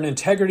 We are an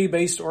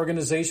integrity-based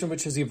organization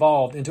which has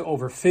evolved into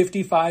over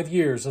 55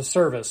 years of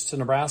service to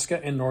Nebraska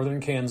and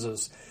northern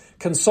Kansas.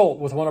 Consult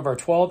with one of our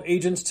 12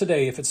 agents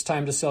today if it's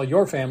time to sell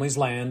your family's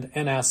land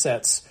and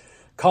assets.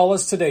 Call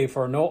us today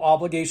for a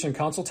no-obligation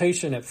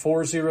consultation at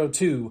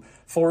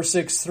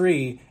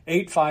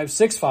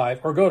 402-463-8565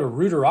 or go to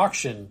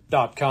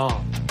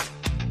reuterauction.com.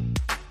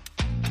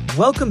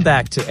 Welcome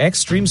back to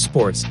Extreme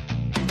Sports.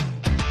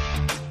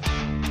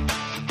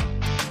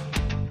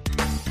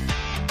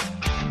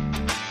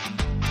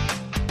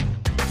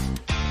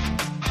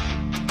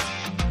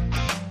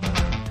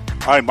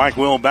 All right, Mike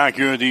Will back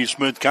here at the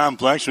Smith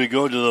Complex. We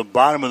go to the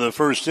bottom of the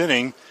first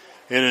inning.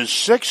 It is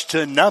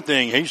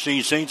 6-0.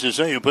 Hastings St.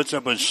 Cecilia puts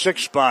up a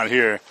 6 spot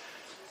here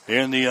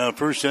in the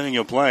first inning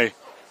of play.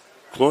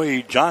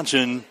 Chloe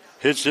Johnson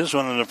hits this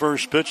one on the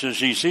first pitch that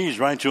she sees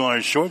right to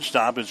our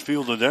shortstop. It's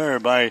fielded there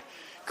by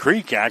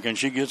Kreekak, and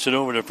she gets it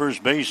over to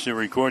first base to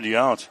record the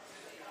out.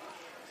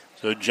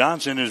 So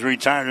Johnson is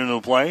retired into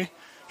the play.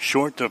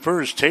 Short to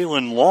first.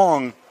 Taylon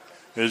Long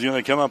is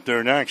going to come up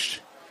there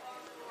next.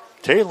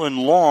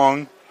 Taylon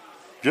Long,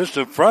 just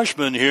a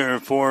freshman here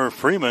for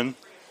Freeman.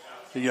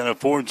 He got a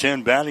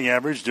 .410 batting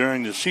average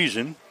during the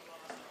season.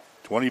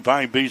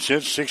 25 base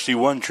hits,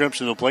 61 trips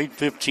to the plate,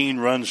 15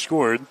 runs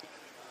scored.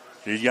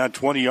 He's got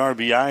 20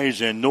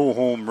 RBIs and no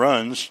home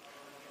runs.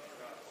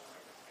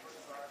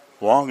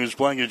 Long is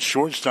playing at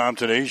shortstop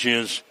today. She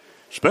has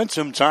spent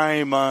some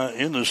time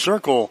in the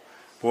circle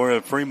for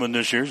Freeman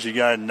this year. She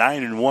got a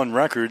 9-1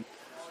 record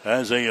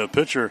as a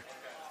pitcher.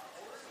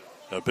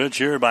 The pitch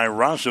here by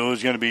Rosso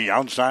is going to be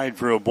outside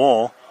for a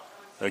ball.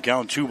 They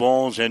count 2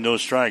 balls and no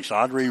strikes.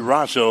 Audrey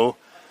Rosso,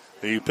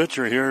 the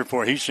pitcher here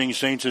for Hastings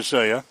St.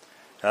 Cecilia.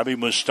 Abby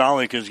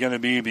Mustalik is going to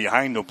be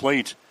behind the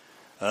plate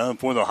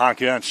for the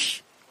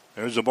Hawkettes.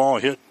 There's the ball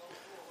hit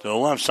to the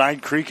left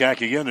side.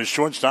 Kreekak again, the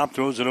shortstop,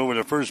 throws it over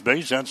to first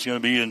base. That's going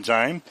to be in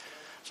time.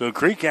 So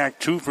Kreekak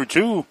 2 for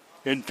 2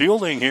 in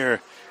fielding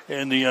here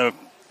in the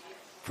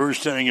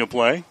first inning of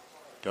play.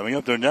 Coming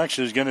up there next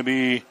is going to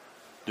be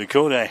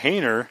Dakota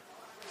Hayner.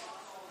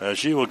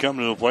 She will come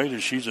to the plate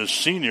as she's a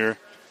senior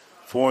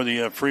for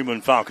the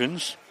Freeman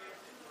Falcons.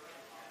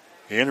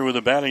 Hayner with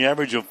a batting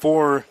average of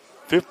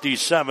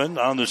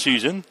 .457 on the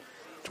season.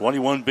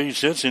 21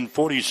 base hits in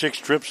 46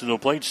 trips to the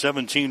plate,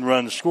 17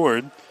 runs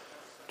scored,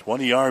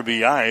 20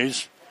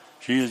 RBIs.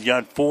 She has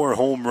got 4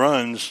 home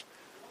runs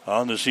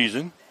on the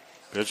season.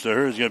 Pitch to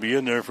her is going to be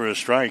in there for a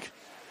strike.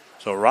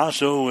 So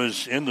Rosso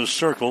is in the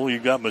circle.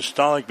 You've got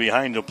Mostalik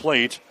behind the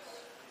plate.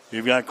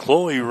 You've got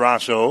Chloe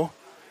Rosso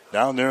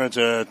down there at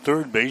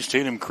third base.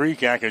 Tatum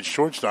Kreekak at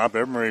shortstop.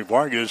 Emery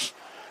Vargas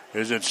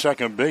is at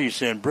second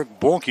base. And Brooke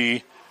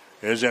Bulkey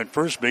is at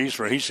first base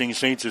for Hastings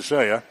St.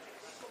 Cecilia.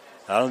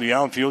 Out of the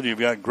outfield, you've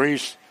got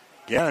Grace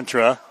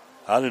Gantra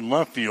out in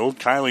left field.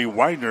 Kylie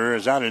Widener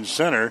is out in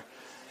center.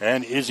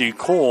 And Izzy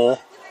Cole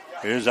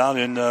is out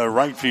in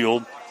right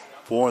field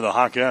for the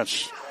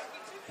Hawkettes.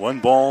 1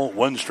 ball,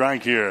 1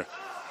 strike here.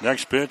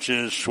 Next pitch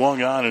is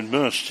swung on and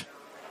missed.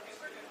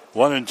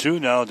 1-2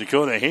 now.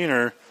 Dakota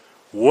Hayner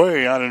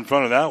way out in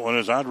front of that one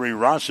as Audrey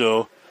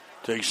Rosso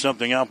takes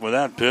something out with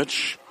that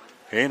pitch.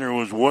 Hayner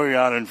was way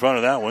out in front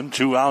of that one.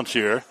 2 outs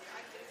here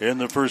in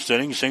the first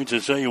inning. St.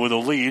 Cecilia with a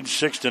lead,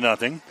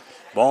 6-0.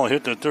 Ball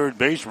hit to third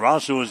base.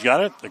 Rosso has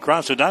got it.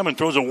 Across the diamond,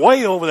 throws it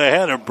way over the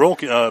head of Brooke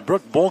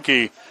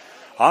Bulkey.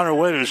 On her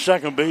way to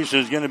second base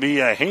is going to be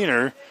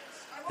Hayner.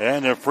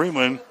 And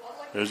Freeman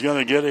is going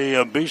to get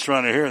a base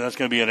runner here. That's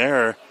going to be an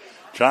error.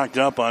 Chalked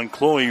up on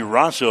Chloe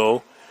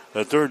Rosso.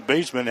 The third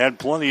baseman had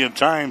plenty of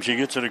time. She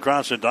gets it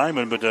across the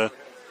diamond, but the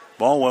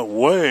ball went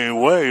way,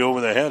 way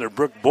over the head of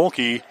Brooke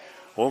Bulkey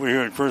over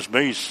here at first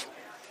base.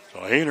 So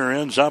Hayner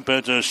ends up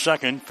at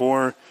second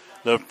for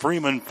the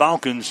Freeman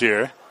Falcons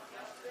here.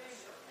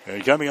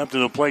 And coming up to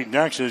the plate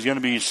next is going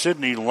to be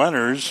Sydney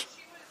Lenners.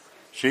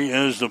 She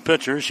is the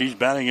pitcher. She's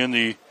batting in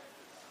the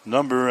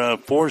number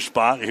 4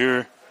 spot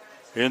here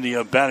in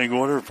the batting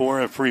order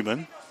for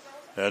Freeman.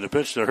 The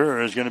pitch to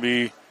her is going to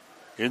be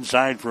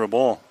inside for a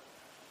ball.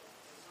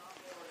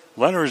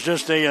 Leonard is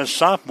just a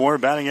sophomore,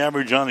 batting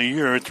average on the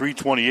year,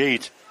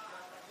 .328.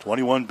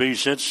 21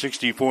 base hits,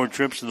 64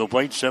 trips to the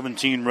plate,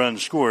 17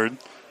 runs scored,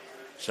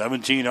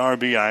 17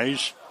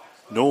 RBIs,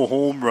 no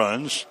home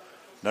runs.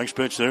 Next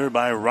pitch there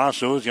by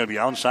Rosso is going to be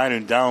outside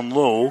and down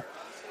low.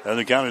 And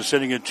the count is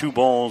sitting at 2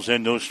 balls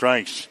and no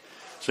strikes.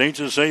 St.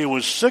 Cecilia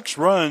was 6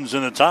 runs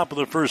in the top of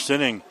the first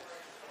inning.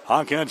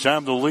 Hawkins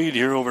have the lead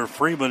here over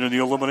Freeman in the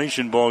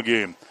elimination ball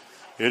game.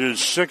 It is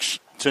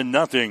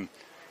 6-0.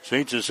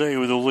 St. Cecilia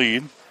with the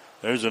lead.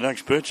 There's the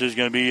next pitch. Is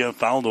going to be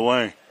fouled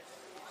away.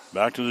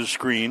 Back to the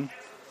screen.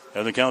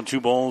 And the count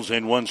 2 balls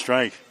and 1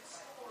 strike.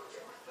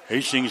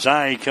 Hastings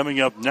High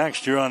coming up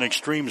next here on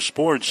Extreme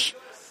Sports.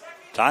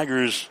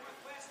 Tigers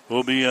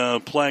will be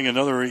playing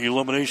another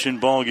elimination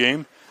ball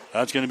game.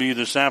 That's going to be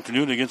this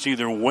afternoon against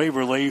either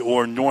Waverly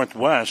or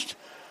Northwest.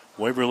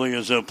 Waverly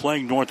is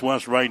playing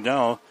Northwest right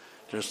now,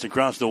 just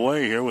across the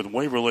way here with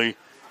Waverly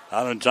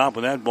out on top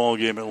of that ball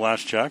game at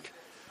last check.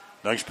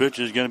 Next pitch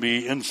is going to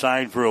be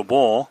inside for a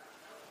ball.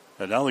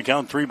 And now they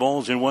count 3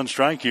 balls and 1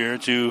 strike here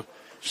to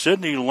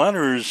Sydney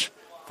Lenners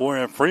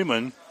for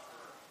Freeman.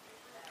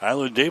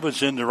 Isla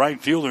Davidson, the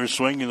right fielder,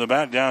 swinging the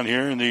bat down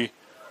here in the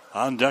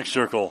on-deck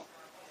circle.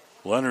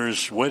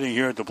 Lenners waiting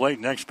here at the plate.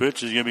 Next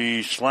pitch is going to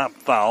be slap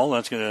foul.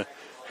 That's going to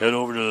head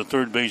over to the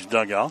third base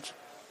dugout.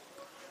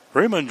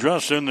 Freeman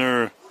dressed in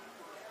their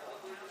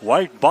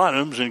white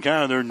bottoms and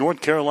kind of their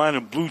North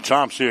Carolina blue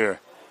tops here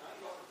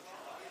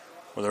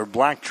with their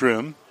black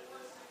trim.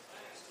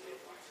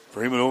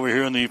 Freeman over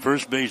here in the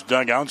first base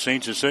dugout.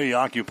 St. Cecilia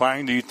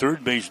occupying the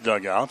third base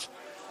dugout.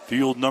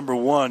 Field number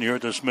 1 here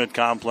at the Smith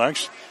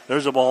Complex.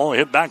 There's a ball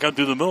hit back up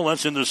to the middle.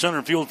 That's in the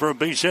center field for a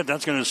base hit.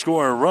 That's going to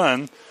score a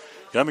run.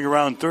 Coming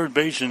around third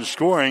base and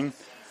scoring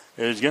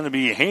is going to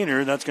be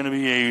Hayner. That's going to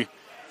be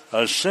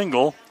a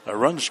single, a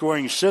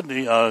run-scoring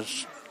single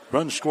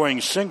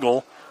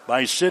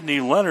by Sydney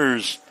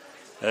Lenners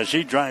as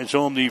she drives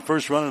home the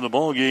first run of the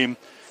ball game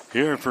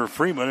here for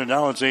Freeman. And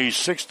now it's a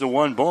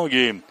 6-1 ball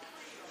game.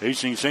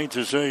 Hastings St.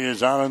 Cecilia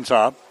is out on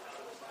top.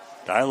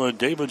 Kyla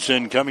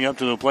Davidson coming up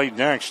to the plate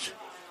next.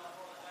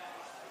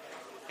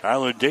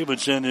 Kyla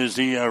Davidson is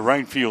the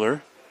right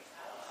fielder.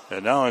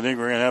 And now I think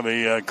we're going to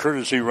have a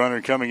courtesy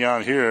runner coming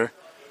out here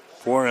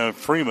for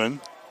Freeman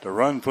to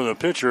run for the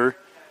pitcher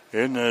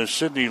in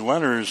Sydney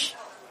Lenners.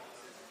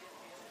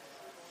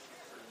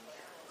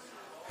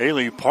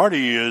 Haley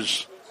Party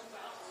is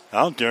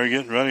out there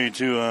getting ready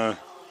to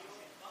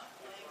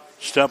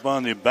step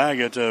on the bag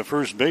at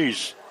first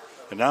base.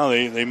 And now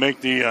they make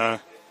the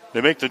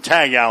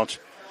tag out.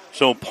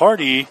 So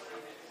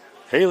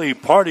Haley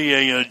Party,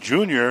 a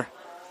junior,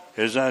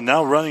 is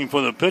now running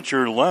for the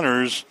pitcher,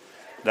 Lenners,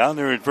 down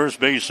there at first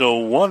base. So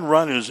 1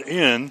 run is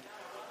in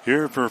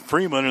here for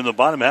Freeman in the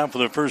bottom half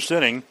of the first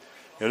inning.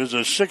 It is a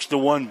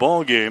 6-1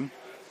 ball game.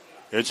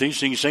 It's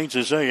Hastings St.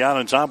 Cecilia out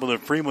on top of the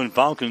Freeman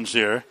Falcons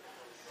here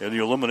in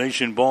the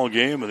elimination ball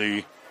game of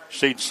the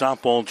state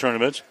softball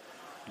tournament.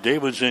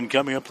 Davidson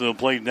coming up to the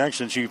plate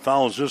next, and she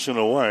fouls this one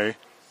away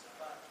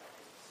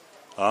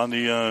on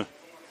the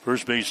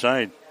first base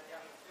side.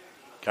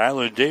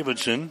 Kyla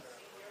Davidson,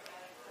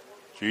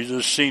 she's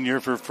a senior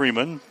for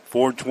Freeman,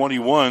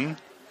 .421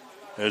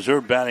 as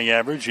her batting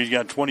average. She's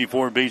got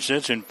 24 base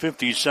hits and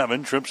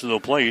 57 trips to the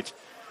plate.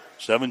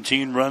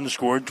 17 runs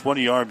scored,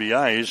 20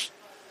 RBIs.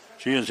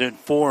 She has hit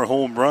 4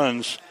 home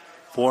runs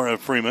for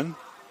Freeman.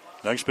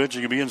 Next pitch is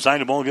going to be inside.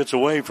 The ball gets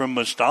away from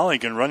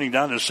Mostalik, and running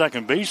down to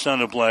second base on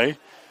the play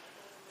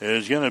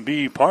is going to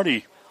be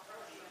Party.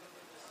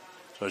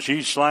 So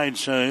she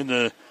slides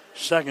into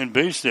second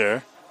base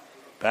there.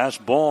 Pass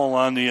ball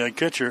on the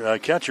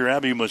catcher,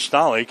 Abby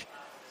Mostalik.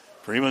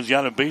 Freeman's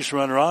got a base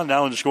runner on,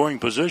 now in scoring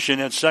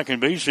position at second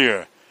base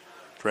here.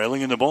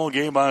 Trailing in the ball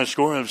game by a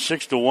score of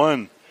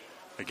 6-1.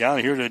 The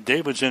count here to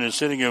Davidson is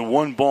sitting at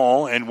 1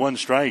 ball and 1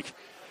 strike.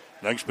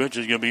 Next pitch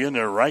is going to be in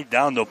there right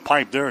down the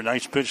pipe there.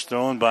 Nice pitch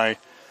thrown by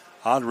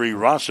Audrey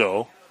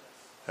Rosso.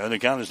 And the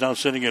count is now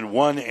sitting at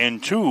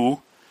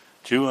 1-2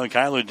 to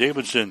Kyla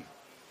Davidson.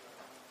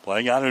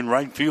 Playing out in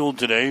right field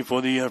today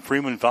for the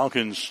Freeman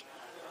Falcons.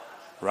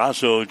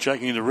 Rosso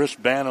checking the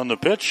wristband on the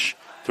pitch.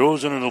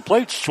 Throws into the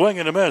plate, swing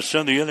and a miss,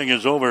 and the inning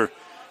is over.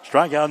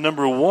 Strikeout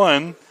number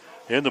 1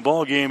 in the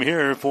ball game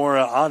here for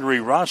Audrey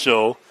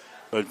Rosso.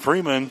 But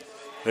Freeman,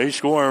 they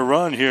score a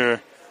run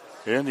here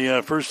in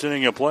the first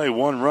inning of play.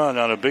 1 run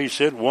on a base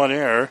hit, 1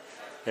 error,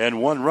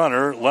 and 1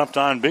 runner left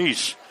on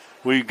base.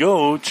 We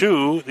go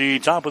to the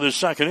top of the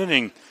second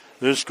inning.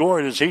 The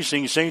score is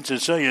Hastings St.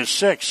 Cecilia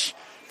 6,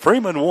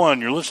 Freeman 1.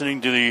 You're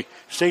listening to the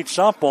State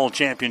Softball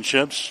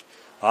Championships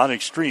on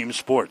Extreme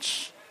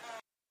Sports.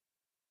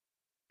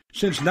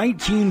 Since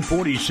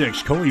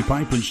 1946, Cully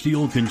Pipe and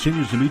Steel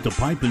continues to meet the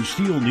pipe and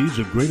steel needs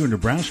of greater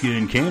Nebraska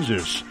and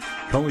Kansas.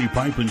 Cully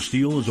Pipe and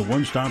Steel is a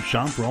one-stop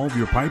shop for all of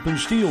your pipe and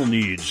steel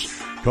needs.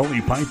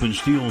 Cully Pipe and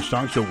Steel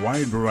stocks a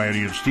wide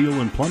variety of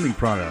steel and plumbing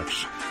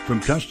products.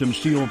 From custom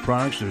steel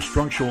products to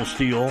structural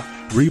steel,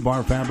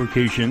 rebar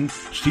fabrication,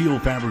 steel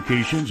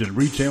fabrications, and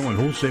retail and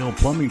wholesale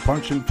plumbing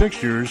parts and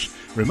fixtures,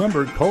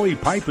 remember Cully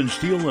Pipe and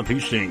Steel of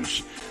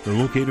Hastings. They're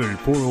located at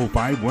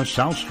 405 West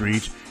South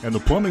Street and the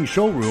plumbing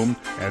showroom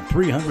at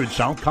 300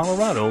 South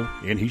Colorado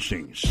in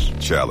Hastings.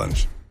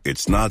 Challenge.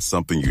 It's not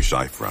something you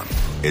shy from.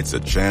 It's a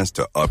chance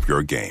to up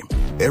your game.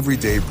 Every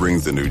day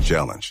brings a new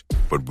challenge.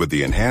 But with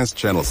the enhanced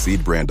Channel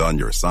Seed brand on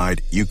your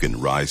side, you can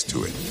rise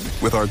to it.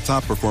 With our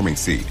top-performing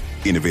seed,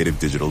 innovative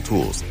digital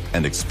tools,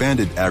 and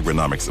expanded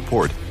agronomic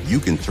support, you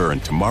can turn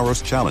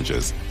tomorrow's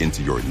challenges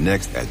into your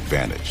next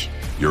advantage.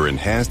 Your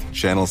enhanced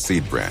Channel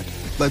Seed brand.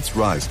 Let's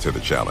rise to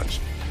the challenge.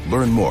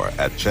 Learn more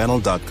at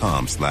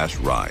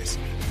channel.com/rise.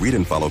 Read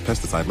and follow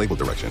pesticide label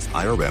directions,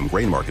 IRM,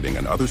 grain marketing,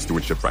 and other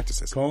stewardship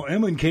practices. Call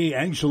M&K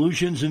Ag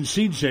Solutions and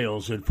Seed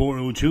Sales at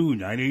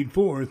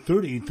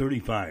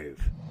 402-984-3035.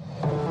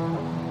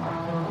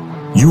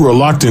 You are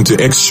locked into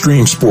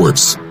Extreme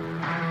Sports.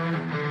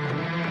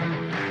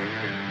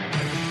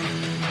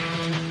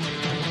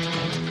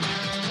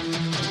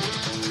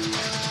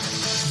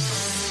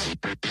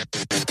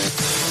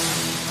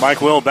 Mike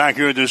Will back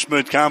here at the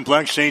Smith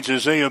Complex. St.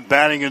 Cecilia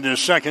batting in the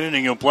second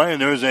inning of play,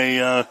 and there's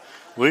a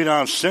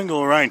leadoff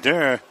single right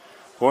there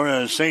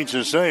for St.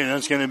 Cecilia.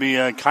 That's going to be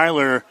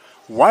Kyler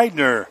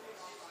Widener.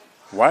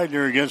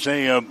 Widener gets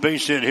a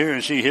base hit here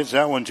as he hits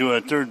that one to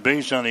a third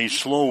base on a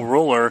slow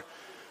roller.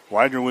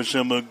 Widener with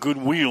some good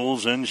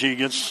wheels, and she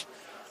gets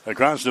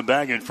across the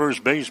bag at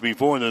first base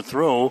before the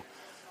throw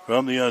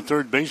from the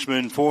third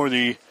baseman for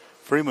the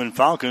Freeman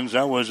Falcons.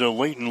 That was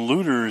Leighton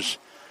Luders.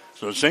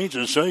 So St.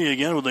 Cecilia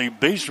again with a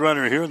base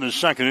runner here in the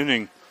second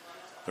inning.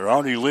 They're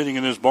already leading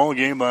in this ball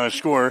game by a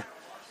score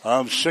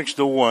of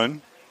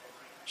 6-1.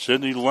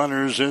 Sydney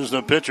Lenners is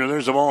the pitcher.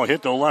 There's the ball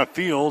hit to left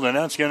field, and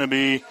that's going to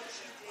be,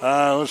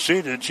 let's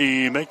see, did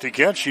she make the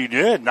catch? She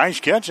did.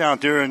 Nice catch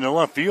out there in the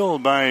left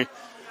field by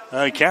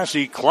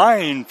Cassie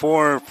Klein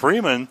for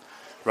Freeman,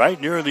 right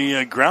near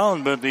the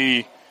ground, but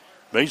the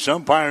base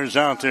umpires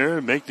out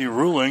there make the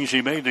ruling.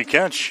 She made the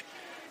catch.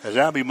 As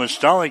Abby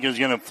Mostalik is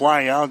going to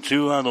fly out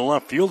to the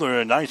left fielder.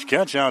 A nice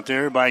catch out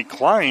there by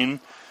Klein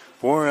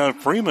for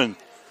Freeman.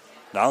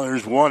 Now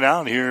there's one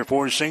out here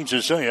for St.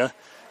 Cecilia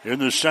in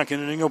the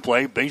second inning of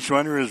play. Base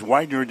runner is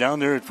Widener down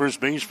there at first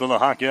base for the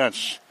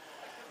Hawkettes.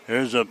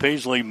 There's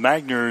Paisley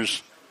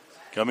Magners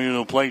coming to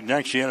the plate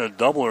next. She had a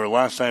doubler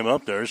last time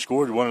up there.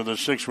 Scored one of the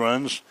 6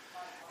 runs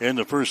in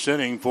the first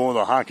inning for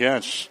the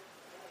Hawkettes.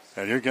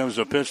 And here comes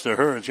the pitch to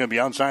her. It's going to be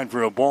outside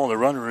for a ball. The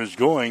runner is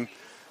going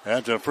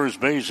at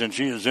first base, and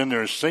she is in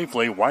there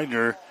safely.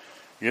 Widener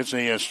gets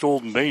a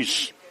stolen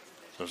base.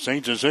 So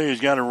St. Cecilia's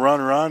got a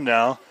runner on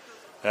now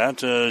at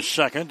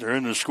second. They're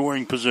in the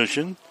scoring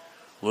position,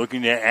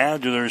 looking to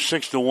add to their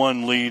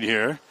 6-1 lead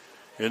here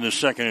in the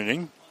second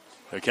inning.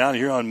 The count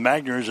here on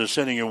Magners is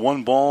sitting at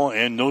 1 ball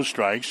and no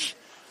strikes.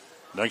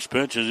 Next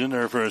pitch is in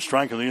there for a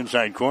strike on the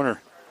inside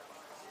corner.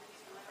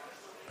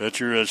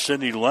 Pitcher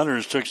Sydney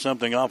Lenners took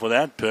something off of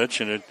that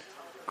pitch, and it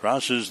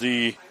crosses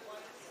the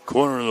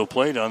corner of the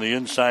plate on the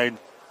inside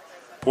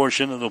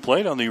portion of the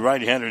plate on the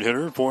right-handed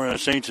hitter for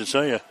St.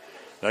 Cecilia.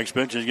 Next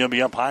pitch is going to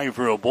be up high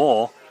for a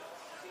ball.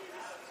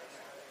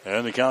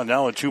 And the count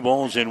now at 2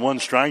 balls and 1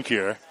 strike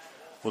here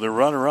with a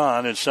runner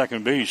on at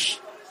second base.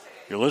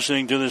 You're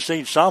listening to the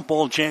state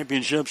softball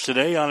championships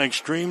today on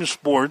Extreme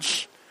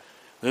Sports.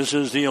 This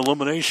is the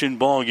elimination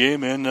ball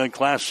game in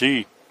Class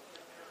C.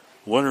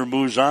 Winner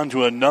moves on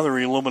to another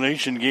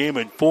elimination game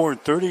at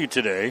 4:30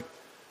 today.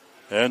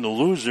 And the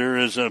loser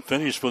is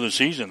finished for the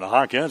season. The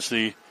Hawkettes,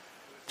 the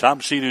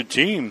top-seeded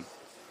team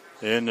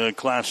in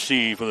Class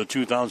C for the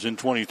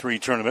 2023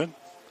 tournament.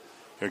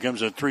 Here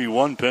comes a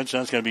 3-1 pitch.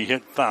 That's going to be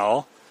hit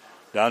foul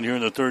down here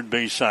in the third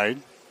base side.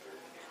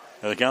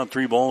 And the count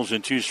 3 balls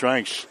and 2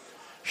 strikes.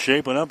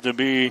 Shaping up to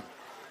be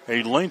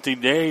a lengthy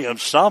day of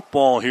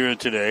softball here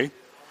today.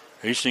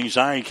 Hastings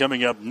High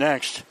coming up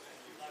next.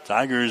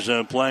 Tigers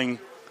playing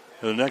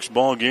the next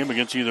ball game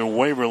against either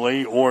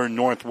Waverly or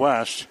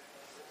Northwest.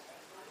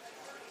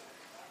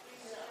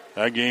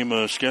 That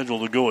game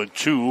scheduled to go at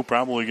 2,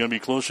 probably going to be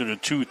closer to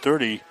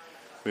 2:30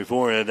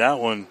 before that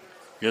one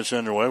gets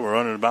underway. We're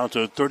running about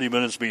 30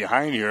 minutes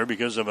behind here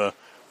because of a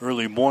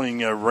early morning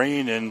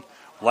rain and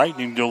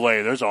lightning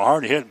delay. There's a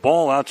hard hit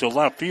ball out to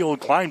left field.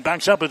 Klein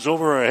backs up. It's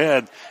over her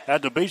head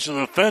at the base of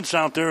the fence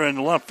out there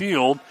in left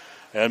field.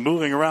 And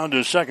moving around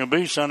to second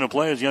base on the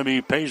play is going to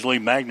be Paisley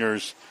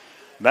Magners.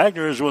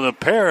 Magners with a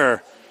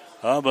pair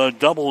of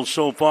doubles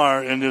so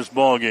far in this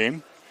ball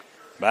game.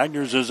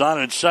 Magners is on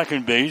at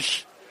second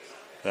base.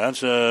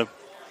 That's going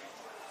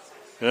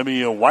to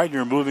be a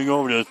Widener moving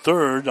over to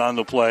third on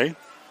the play.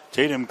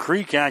 Tatum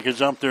Kreekak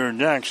is up there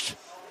next.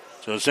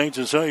 So St.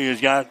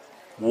 Cecilia's got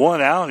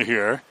 1 out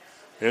here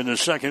in the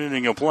second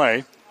inning of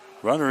play.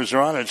 Runners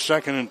are on at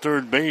second and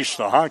third base.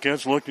 The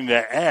Hawkettes looking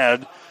to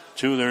add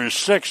to their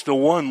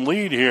 6-1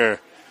 lead here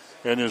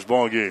in this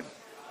ball game.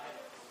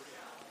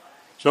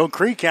 So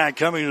Kreekak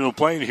coming to the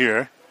plate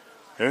here.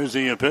 There's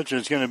the pitch.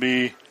 It's going to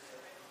be,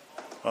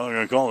 I'm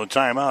going to call it a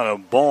timeout. A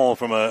ball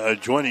from a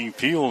adjoining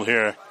field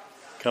here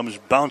comes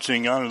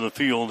bouncing onto the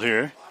field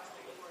here.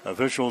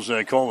 Officials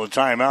call a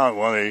timeout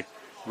while they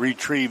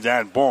retrieve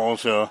that ball.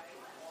 So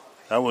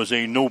that was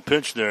a no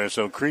pitch there.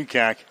 So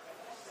Kreekak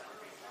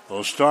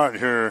will start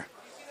her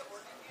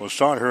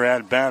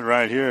at bat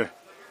right here.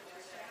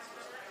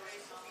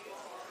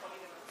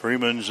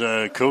 Freeman's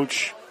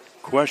coach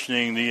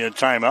questioning the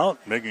timeout,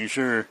 making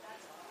sure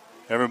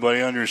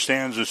everybody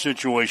understands the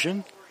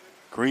situation.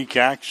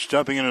 Kreekak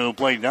stepping into the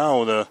plate now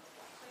with the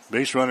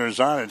base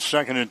runners on at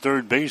second and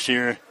third base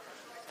here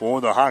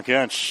for the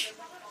Hawkettes.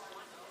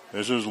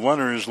 This is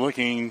Leonard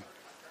looking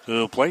to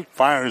the plate,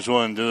 fires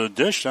one to the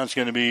dish. That's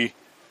going to be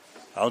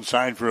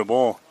outside for a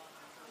ball.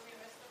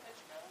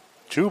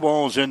 2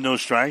 balls and no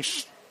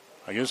strikes.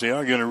 I guess they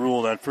are going to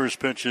rule that first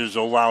pitch is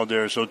allowed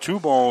there. So 2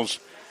 balls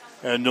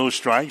and no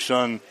strikes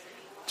on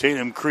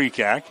Tatum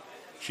Kreekak.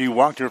 She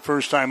walked her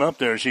first time up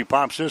there. She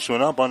pops this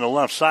one up on the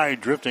left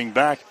side. Drifting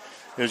back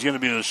is going to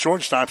be the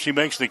shortstop. She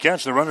makes the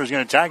catch. The runner's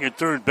going to tag at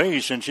third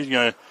base, and she's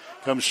going to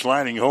come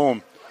sliding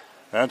home.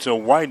 That's a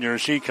Widener.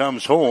 She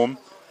comes home.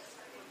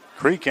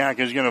 Kreekak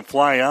is going to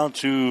fly out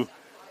to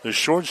the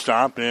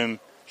shortstop in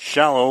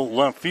shallow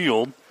left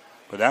field.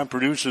 But that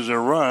produces a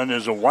run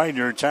as a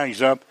Widener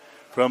tags up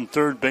from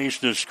third base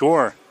to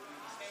score.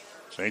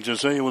 St.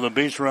 Cecilia with a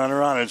base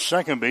runner on at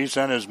second base.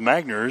 That is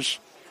Magners.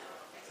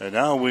 And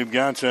now we've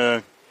got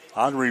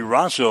Audrey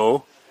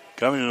Rosso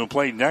coming to the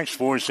plate next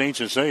for St.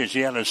 Cecilia.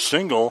 She had a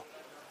single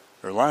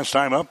her last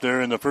time up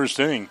there in the first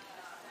inning.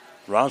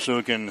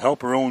 Rosso can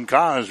help her own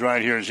cause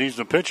right here. She's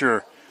the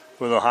pitcher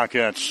for the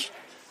Hawkettes.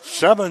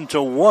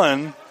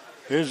 7-1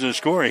 is the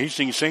score.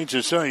 Hastings St.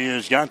 Cecilia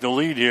has got the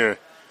lead here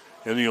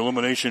in the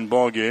elimination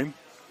ball game.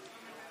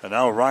 And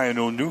now Ryan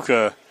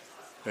Onuka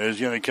is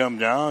going to come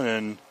down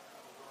and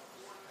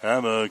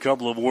have a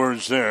couple of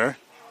words there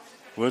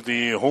with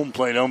the home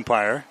plate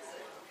umpire.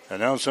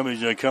 And now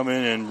somebody's going to come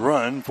in and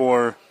run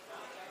for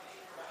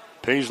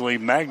Paisley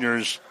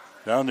Magners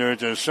down there at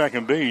the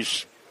second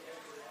base.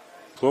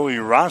 Chloe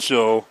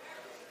Rosso,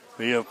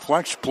 the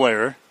flex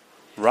player.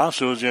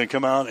 Rosso is going to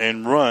come out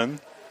and run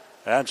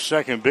at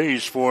second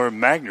base for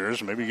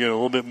Magners. Maybe get a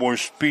little bit more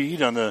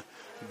speed on the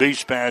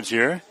base pads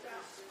here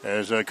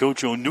as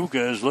Coach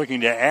Onuka is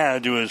looking to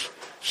add to his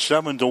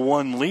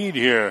 7-1 lead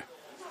here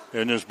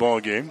in this ball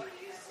game.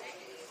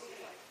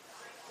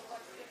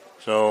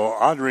 So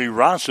Audrey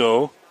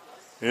Rosso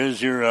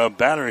is your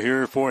batter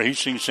here for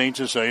Hastings St.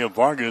 Cecilia.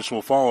 Vargas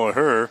will follow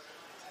her.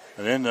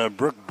 And then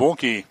Brooke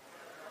Bulkey.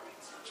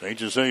 St.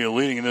 Cecilia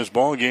leading in this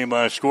ball game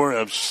by a score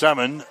of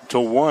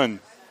 7-1.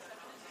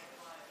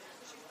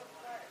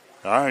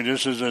 All right,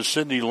 this is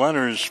Sydney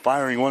Leonard's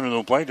firing one to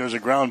the plate. There's a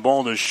ground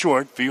ball to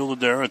short. Fielded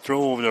there, a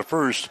throw over to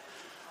first.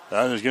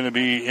 That is going to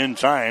be in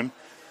time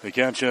to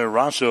catch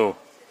Rosso.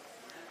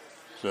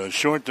 So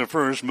short to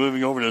first,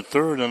 moving over to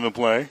third on the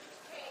play.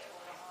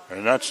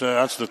 And that's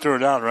the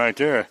third out right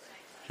there.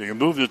 So you can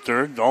move to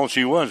third, all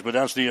she was, but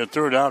that's the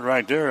third out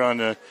right there on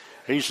the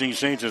Hastings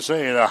St.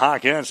 Cecilia. The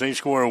Hawkettes, they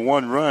score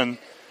 1 run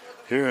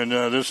here in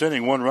this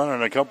inning. One runner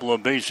and a couple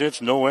of base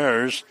hits, no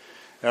errors,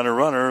 and a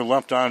runner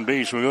left on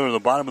base. We go to the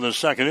bottom of the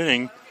second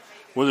inning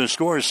with a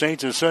score of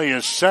St.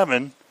 Cecilia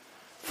 7,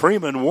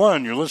 Freeman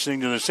 1. You're listening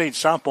to the State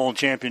Softball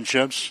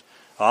Championships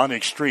on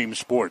Extreme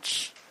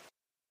Sports.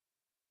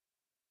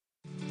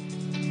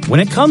 When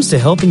it comes to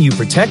helping you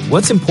protect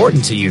what's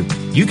important to you,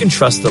 you can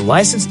trust the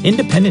licensed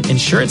independent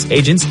insurance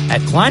agents at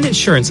Klein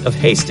Insurance of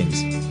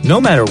Hastings. No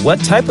matter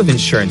what type of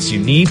insurance you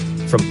need,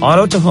 from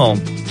auto to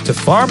home to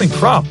farm and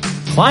crop,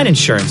 Klein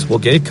Insurance will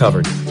get it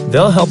covered.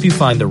 They'll help you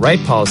find the right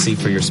policy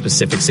for your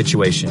specific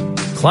situation.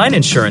 Klein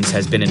Insurance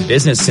has been in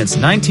business since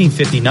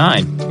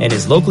 1959 and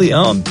is locally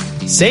owned.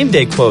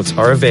 Same-day quotes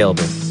are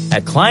available.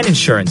 At Klein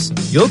Insurance,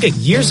 you'll get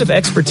years of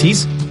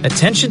expertise,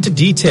 attention to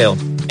detail,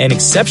 and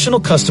exceptional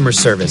customer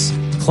service.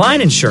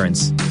 Klein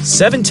Insurance,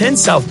 710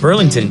 South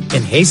Burlington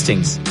in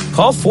Hastings.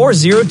 Call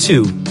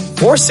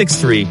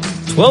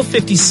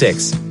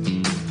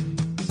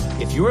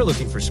 402-463-1256. If you are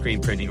looking for screen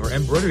printing or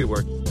embroidery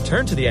work,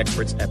 turn to the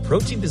experts at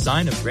Protein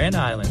Design of Grand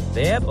Island.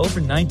 They have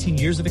over 19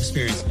 years of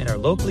experience and are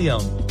locally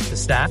owned. The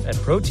staff at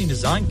Protein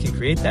Design can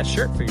create that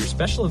shirt for your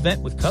special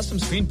event with custom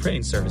screen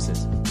printing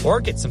services. Or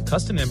get some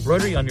custom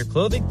embroidery on your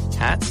clothing,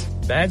 hats,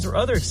 bags, or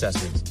other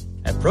accessories.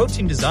 At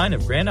Protein Design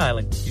of Grand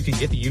Island, you can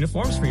get the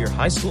uniforms for your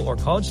high school or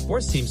college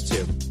sports teams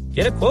too.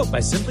 Get a quote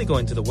by simply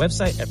going to the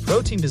website at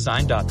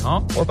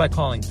proteindesign.com or by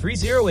calling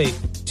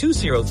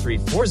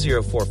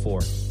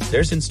 308-203-4044.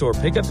 There's in-store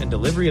pickup and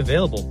delivery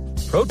available.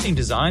 Protein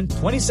Design,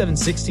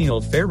 2716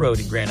 Old Fair Road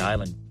in Grand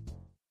Island.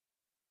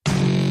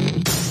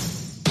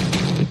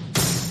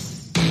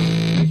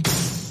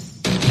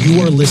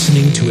 You are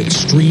listening to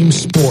Extreme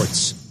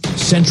Sports,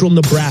 Central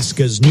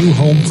Nebraska's new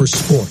home for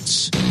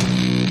sports.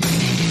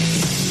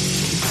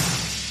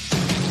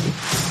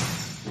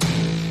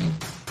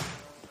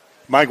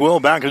 Mike Will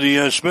back at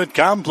the Smith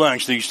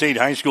Complex, the State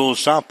High School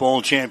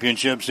Softball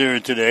Championships here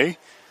today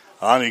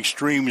on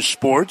Extreme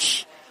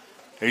Sports.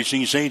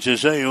 Hastings St.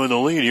 Cecilia with the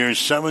lead here,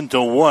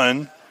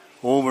 7-1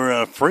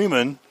 over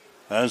Freeman,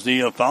 as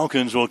the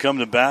Falcons will come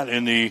to bat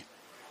in the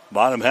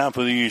bottom half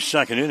of the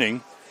second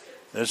inning.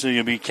 This is going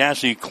to be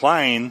Cassie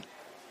Klein,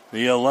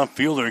 the left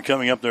fielder,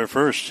 coming up there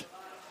first.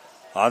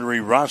 Audrey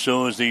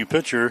Rosso is the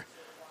pitcher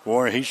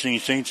for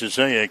Hastings St.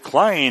 Cecilia.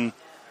 Klein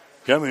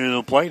coming to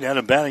the plate, had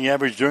a batting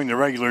average during the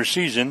regular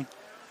season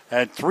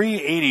at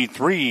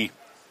 .383,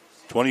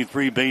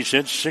 23 base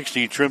hits,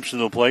 60 trips to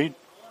the plate.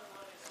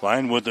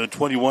 Klein with the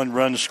 21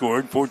 runs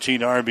scored,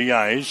 14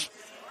 RBIs,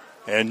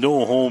 and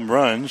no home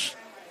runs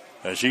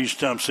as she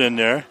stumps in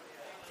there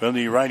from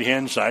the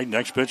right-hand side.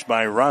 Next pitch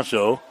by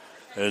Rosso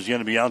is going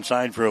to be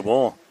outside for a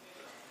ball.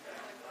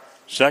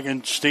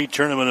 Second state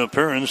tournament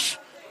appearance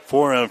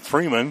for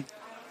Freeman.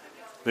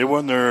 They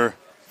won their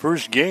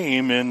first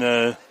game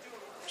in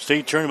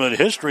state tournament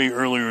history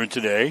earlier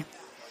today,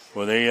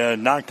 where they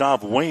knocked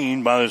off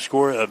Wayne by the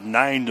score of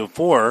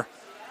 9-4.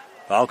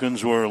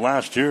 Falcons were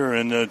last year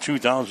in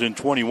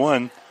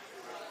 2021. In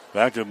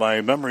fact, if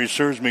my memory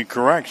serves me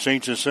correct,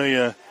 St.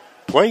 Cecilia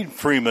played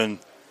Freeman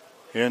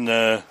in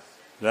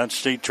that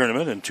state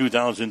tournament in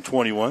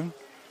 2021.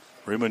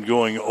 Freeman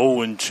going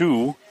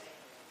 0-2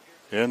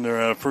 in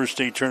their first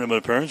state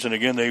tournament appearance. And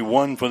again, they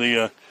won for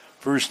the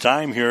first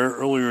time here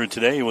earlier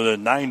today with a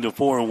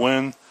 9-4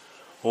 win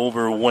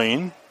over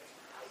Wayne.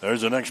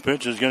 There's the next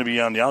pitch. Is going to be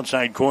on the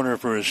outside corner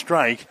for a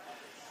strike.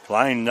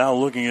 Klein now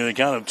looking at a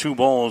count of 2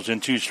 balls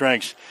and 2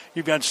 strikes.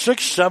 You've got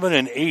 6, 7,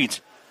 and 8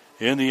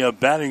 in the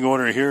batting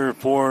order here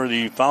for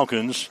the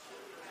Falcons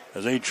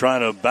as they try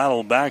to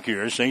battle back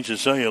here. St.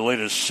 Cecilia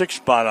laid a 6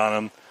 spot on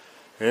them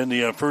in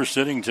the first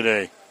inning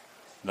today.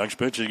 Next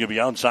pitch is going to be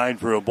outside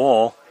for a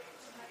ball.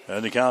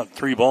 And the count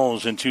 3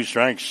 balls and 2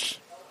 strikes.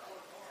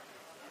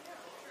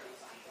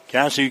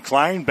 Cassie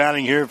Klein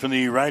batting here from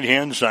the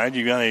right-hand side.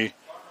 You got a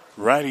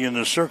righty in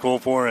the circle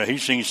for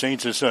Hastings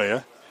St.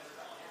 Cecilia.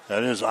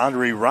 That is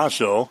Audrey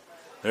Rosso.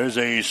 There's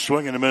a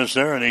swing and a miss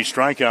there and a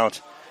strikeout.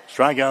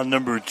 Strikeout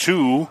number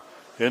 2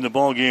 in the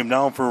ball game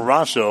now for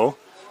Rosso.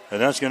 And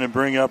that's going to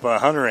bring up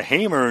Hunter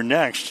Hamer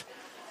next.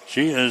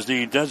 She is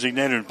the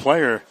designated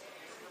player.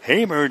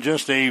 Hamer,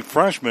 just a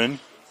freshman.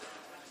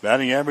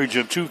 Batting average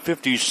of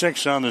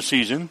 .256 on the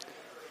season.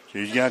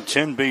 She's got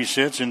 10 base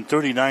hits and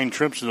 39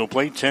 trips to the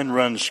plate, 10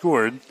 runs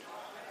scored.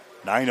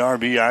 9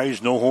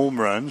 RBIs, no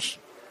home runs.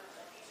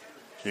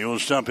 She will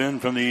step in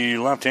from the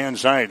left-hand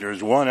side.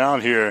 There's one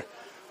out here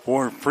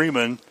for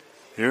Freeman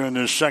here in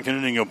the second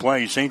inning of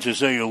play. St.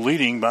 Cecilia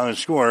leading by the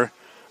score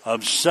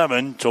of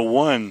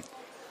 7-1.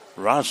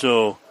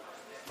 Rosso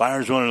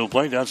fires one to the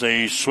plate. That's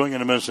a swing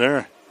and a miss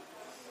there.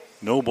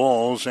 No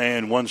balls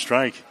and 1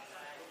 strike.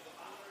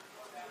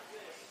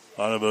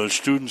 Out of a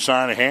student's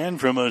on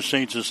hand from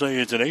St.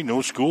 Cecilia today.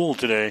 No school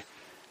today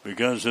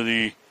because of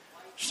the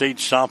state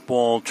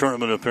softball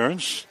tournament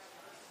appearance.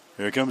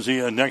 Here comes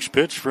the next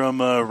pitch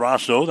from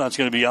Rosso. That's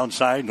going to be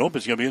outside. Nope,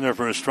 it's going to be in there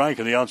for a strike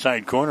in the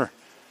outside corner.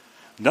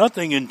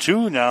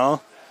 0-2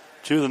 now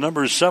to the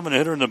number 7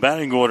 hitter in the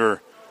batting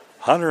order,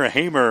 Hunter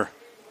Hamer.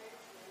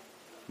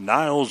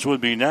 Niles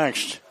would be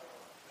next.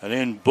 And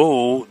then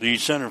Bowe, the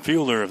center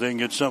fielder, if they can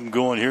get something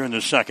going here in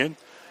the second.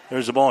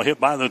 There's the ball hit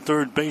by the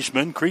third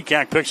baseman.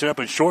 Kreekak picks it up.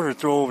 A shorter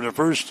throw over to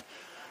first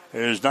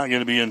is not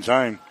going to be in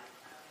time.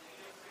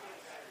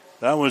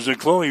 That was a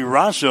Chloe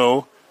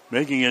Rosso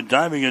making a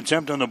diving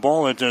attempt on the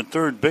ball at the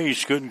third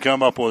base. Couldn't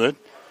come up with it.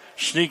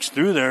 Sneaks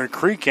through there.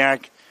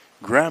 Kreekak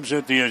grabs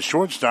it, the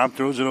shortstop,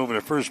 throws it over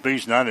to first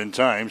base, not in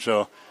time.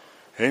 So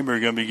Hamer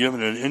going to be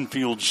given an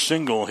infield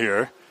single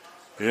here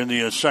in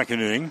the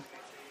second inning.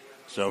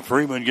 So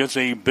Freeman gets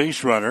a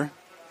base runner.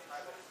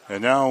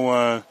 And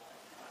now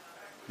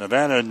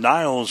Nevada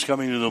Niles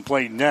coming to the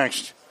plate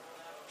next.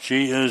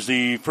 She is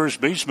the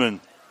first baseman.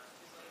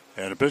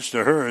 And a pitch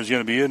to her is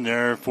going to be in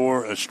there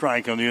for a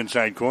strike on the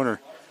inside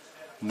corner.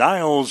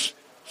 Niles,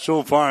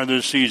 so far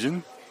this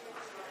season,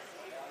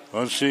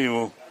 let's see,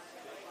 we'll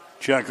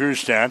check her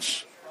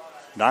stats.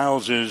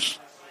 Niles is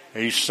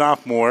a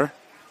sophomore.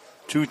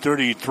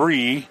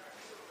 233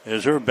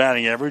 is her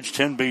batting average.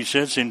 10 base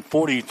hits in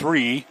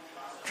 43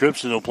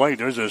 trips to the plate.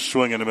 There's a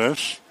swing and a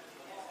miss.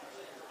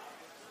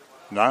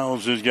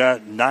 Niles has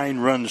got 9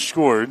 runs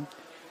scored,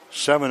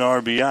 7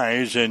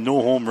 RBIs, and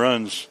no home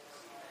runs.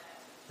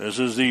 This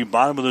is the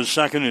bottom of the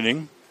second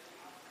inning.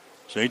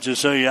 St.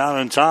 Cecilia out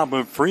on top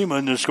of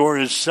Freeman. The score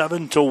is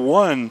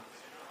 7-1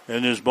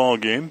 in this ball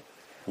game.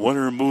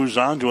 Winner moves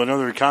on to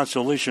another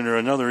consolation or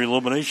another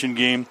elimination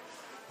game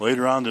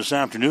later on this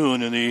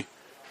afternoon, and the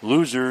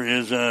loser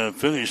is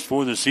finished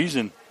for the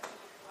season.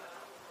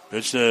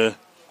 It's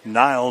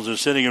Niles is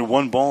sitting at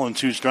 1 ball and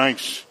 2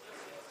 strikes.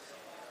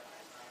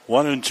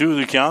 1-2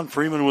 the count.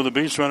 Freeman with a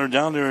base runner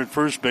down there at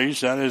first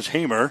base. That is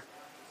Hamer.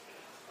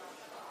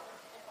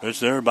 It's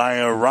there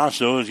by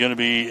Rosso. Is going to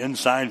be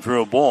inside for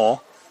a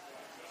ball.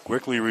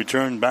 Quickly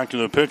returned back to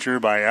the pitcher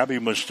by Abby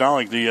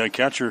Mustalik, the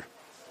catcher.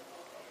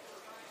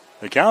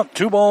 The count,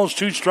 2 balls,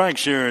 2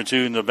 strikes here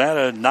to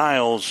Nevada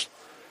Niles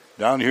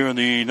down here in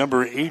the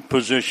number 8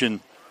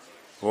 position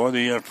for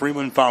the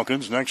Freeman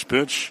Falcons. Next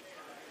pitch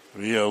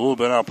will be a little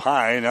bit up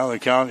high. Now the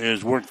count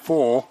is worked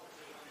full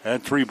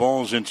at 3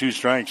 balls and 2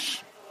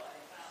 strikes.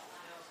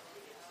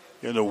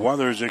 And the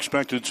weather is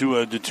expected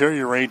to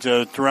deteriorate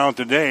throughout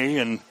the day,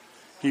 and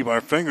keep our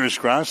fingers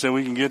crossed that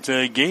we can get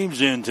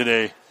games in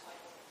today.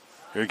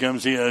 Here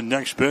comes the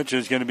next pitch.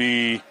 It's going to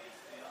be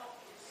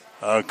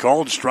a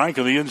called strike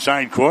of the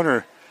inside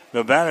corner.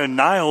 Nevada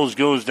Niles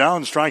goes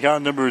down,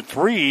 strikeout number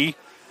 3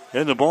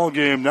 in the ball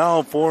game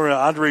now for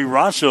Audrey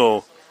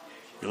Rosso.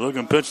 Good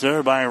looking pitch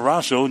there by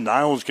Rosso.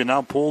 Niles can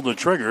now pull the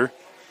trigger.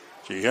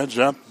 She heads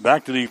up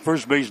back to the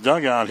first base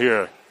dugout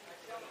here.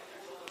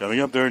 Coming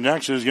up there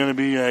next is going to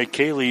be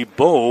Kaylee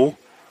Bowe.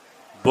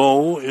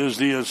 Bowe is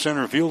the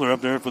center fielder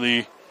up there for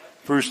the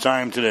first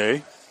time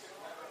today.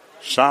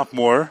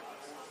 Sophomore,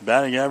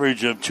 batting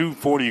average of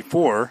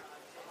 .244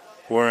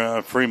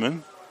 for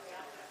Freeman.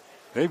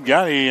 They've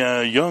got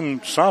a young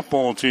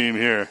softball team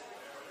here.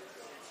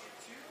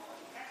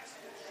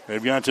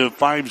 They've got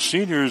 5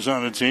 seniors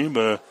on the team,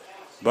 but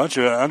a bunch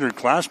of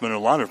underclassmen, a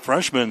lot of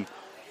freshmen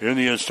in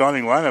the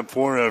starting lineup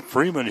for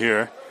Freeman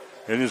here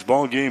in this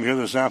ball game here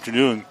this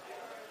afternoon.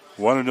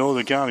 1-0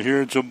 the count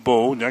here to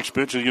Bowe. Next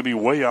pitch is going to be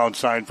way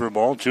outside for a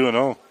ball,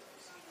 2-0.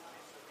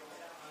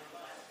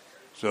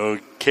 So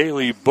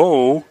Kaylee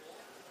Bowe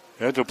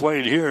at the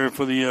plate here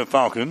for the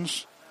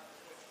Falcons.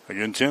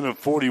 Again, 10 of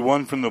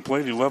 41 from the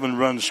plate, 11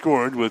 runs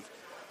scored with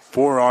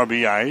 4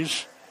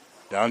 RBIs.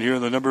 Down here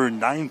in the number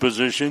 9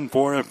 position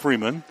for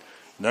Freeman.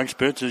 Next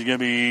pitch is going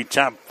to be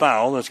tapped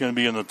foul. That's going to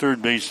be on the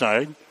third base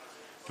side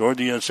toward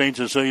the St.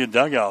 Cecilia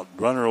dugout.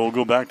 Runner will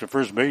go back to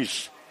first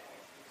base.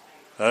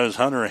 That is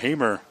Hunter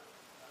Hamer.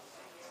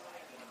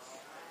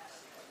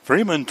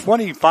 Freeman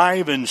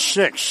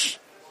 25-6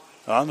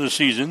 on the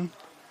season.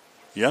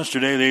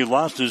 Yesterday they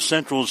lost to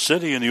Central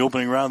City in the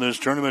opening round of this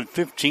tournament,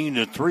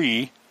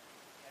 15-3.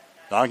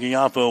 Knocking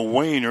off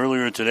Wayne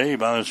earlier today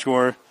by a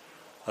score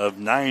of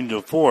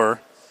 9-4.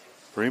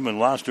 Freeman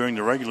lost during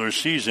the regular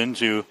season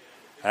to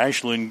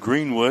Ashland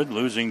Greenwood,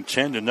 losing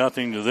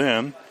 10-0 to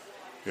them.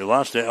 They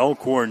lost to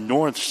Elkhorn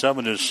North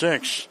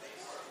 7-6.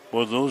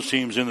 Both those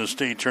teams in the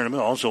state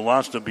tournament. Also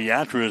lost to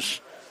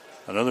Beatrice,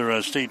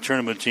 another state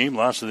tournament team.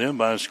 Lost to them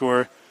by a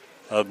score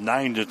of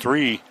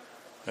 9-3.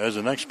 As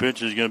the next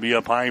pitch is going to be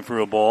up high for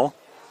a ball.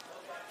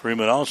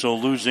 Freeman also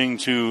losing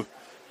to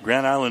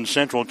Grand Island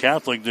Central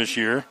Catholic this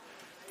year,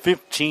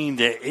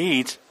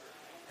 15-8.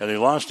 And they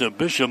lost to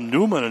Bishop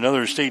Newman,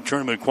 another state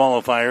tournament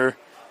qualifier,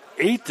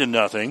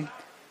 8-0.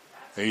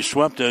 They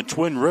swept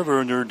Twin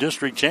River in their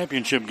district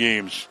championship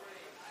games,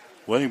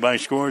 winning by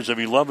scores of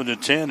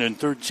 11-10 and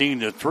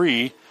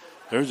 13-3.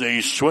 There's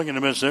a swing and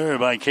a miss there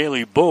by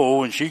Kaylee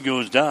Bowe, and she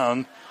goes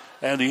down,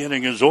 and the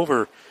inning is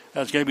over.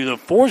 That's going to be the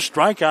 4th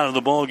strikeout of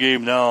the ball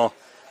game now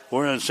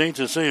for St.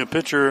 Cecilia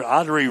pitcher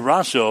Audrey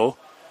Rosso.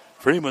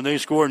 Freeman, they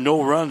scored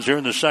no runs here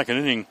in the second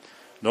inning.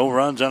 No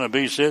runs on a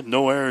base hit,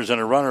 no errors, and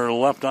a runner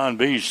left on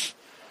base.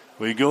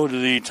 We go to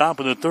the top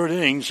of the third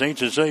inning. St.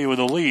 Cecilia with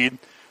the lead.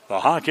 The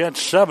Hawkettes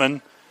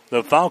 7,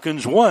 the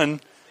Falcons 1.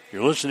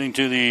 You're listening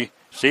to the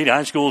State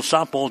High School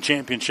Softball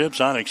Championships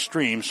on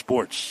Extreme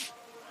Sports.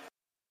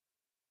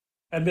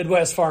 At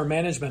Midwest Farm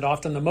Management,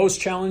 often the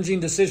most challenging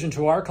decision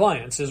to our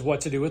clients is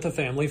what to do with a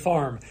family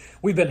farm.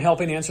 We've been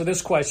helping answer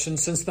this question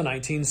since the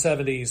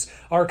 1970s.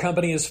 Our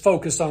company is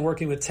focused on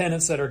working with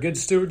tenants that are good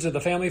stewards of the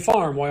family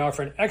farm while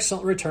offering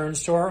excellent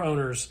returns to our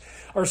owners.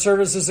 Our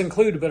services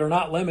include, but are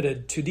not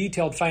limited to,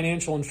 detailed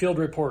financial and field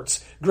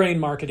reports, grain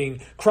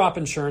marketing, crop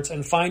insurance,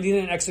 and finding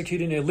and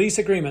executing a lease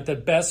agreement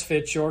that best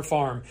fits your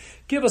farm.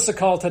 Give us a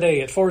call today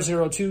at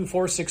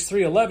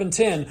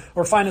 402-463-1110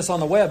 or find us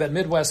on the web at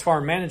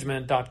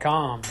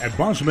MidwestFarmManagement.com. At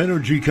Boston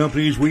Energy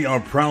Companies, we are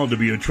proud to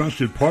be a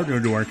trusted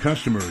partner to our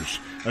customers,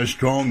 a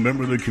strong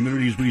member of the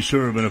communities we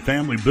serve, and a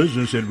family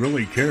business that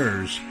really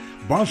cares.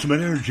 Boston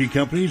Energy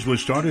Companies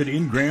was started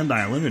in Grand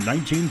Island in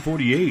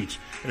 1948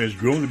 and has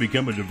grown to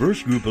become a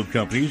diverse group of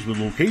companies with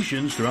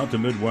locations throughout the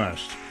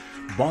Midwest.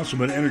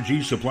 Boston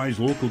Energy supplies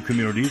local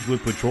communities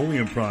with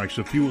petroleum products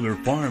to fuel their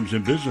farms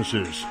and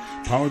businesses,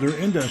 power their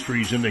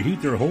industries, and to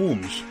heat their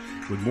homes.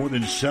 With more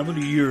than 70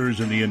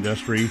 years in the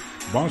industry,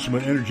 Boston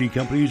Energy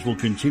Companies will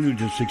continue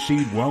to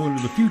succeed well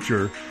into the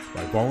future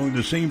by following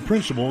the same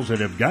principles that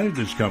have guided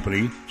this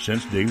company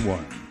since day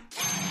one.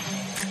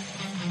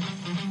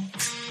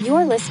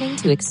 You're listening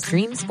to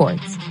Extreme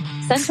Sports,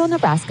 Central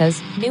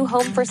Nebraska's new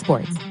home for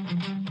sports.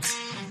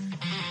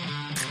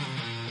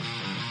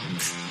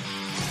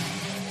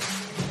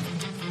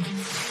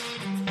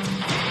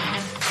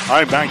 All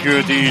right, back here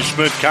at the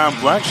Smith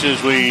Complex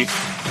as we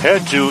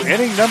head to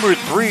inning number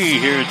 3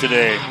 here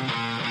today.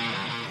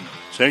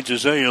 St.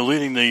 Cecilia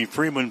leading the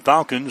Freeman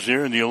Falcons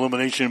here in the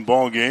elimination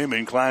ball game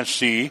in Class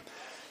C.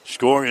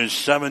 Score is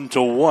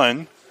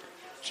 7-1.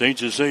 St.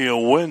 Cecilia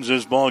wins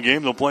this ball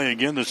game. They'll play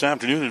again this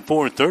afternoon at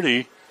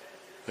 4:30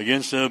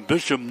 against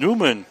Bishop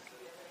Neumann,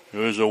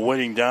 who is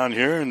waiting down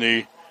here in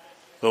the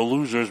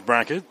losers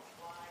bracket.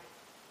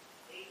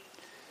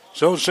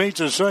 So St.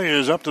 Cecilia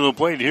is up to the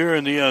plate here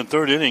in the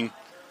third inning.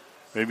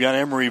 We've got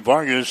Emery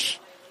Vargas.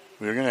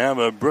 We're going to have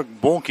a Brooke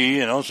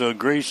Bolke and also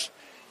Grace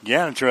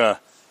Gantra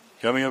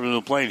coming up to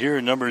the plate here,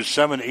 numbers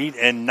 7, 8,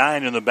 and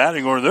 9 in the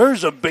batting order.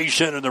 There's a base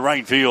hit in the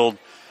right field.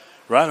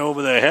 Right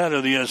over the head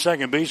of the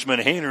second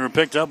baseman, Hayner,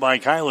 picked up by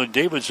Kyler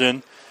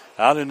Davidson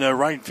out in the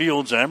right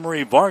field. So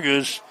Emery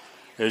Vargas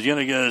is going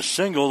to get a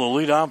single to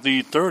lead off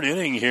the third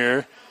inning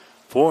here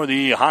for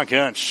the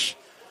Hawkettes.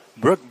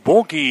 Brooke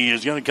Bolke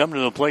is going to come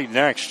to the plate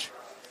next.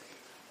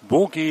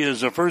 Bolke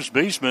is the first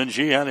baseman.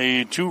 She had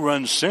a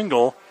 2-run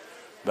single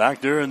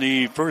back there in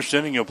the first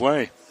inning of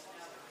play.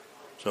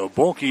 So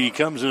Bolke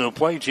comes to the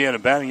plate. She had a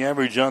batting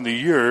average on the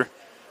year,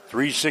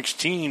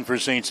 .316 for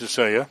St.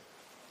 Cecilia.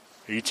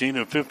 18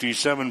 of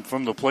 57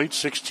 from the plate,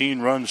 16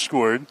 runs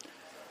scored,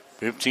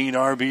 15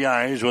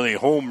 RBIs with a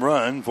home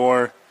run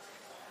for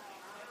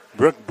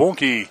Brooke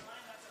Bolke.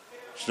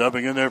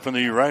 Stepping in there from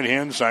the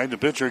right-hand side, the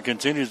pitcher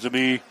continues to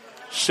be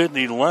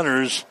Sidney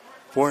Lenners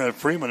for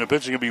Freeman. The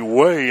pitch is going to be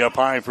way up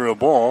high for a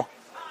ball.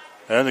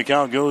 And the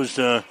count goes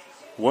to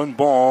 1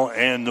 ball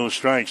and no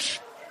strikes.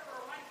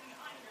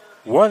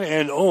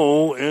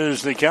 1-0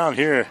 is the count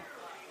here.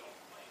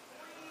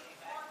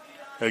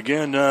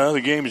 Again,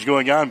 the game is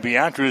going on.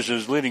 Beatrice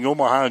is leading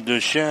Omaha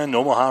Deschênes,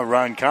 Omaha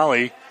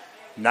Roncalli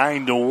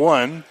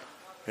 9-1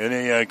 in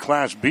a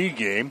Class B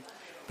game.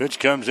 Pitch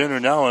comes in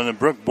now, and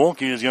Brooke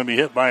Bolke is going to be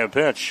hit by a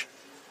pitch.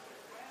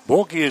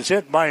 Bolke is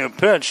hit by a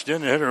pitch,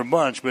 didn't hit her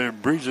much, but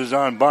it breezes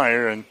on by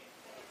her and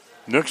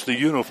nooks the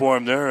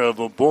uniform there of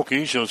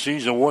Bolke.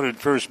 She's awarded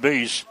first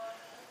base.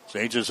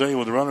 St. Cecilia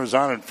with runners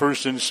on at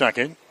first and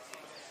second.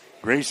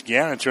 Grace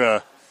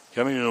Ganatra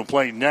coming to the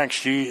plate next.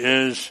 She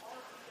is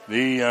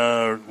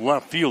the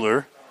left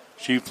fielder.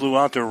 She flew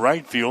out to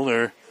right field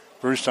her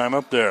first time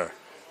up there.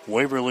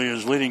 Waverly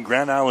is leading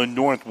Grand Island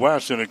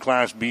Northwest in a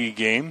Class B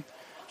game,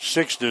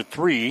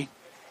 6-3.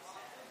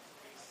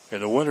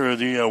 And the winner of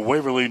the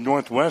Waverly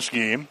Northwest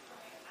game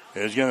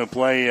is going to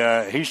play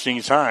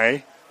Hastings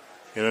High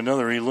in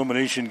another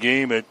elimination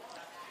game at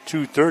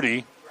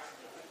 2:30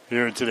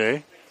 here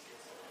today.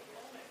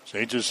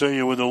 St.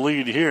 Cecilia with the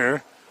lead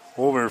here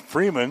over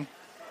Freeman.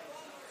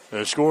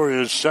 The score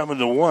is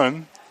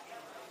 7-1.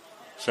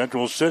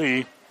 Central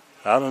City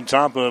out on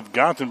top of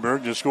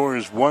Gothenburg. The score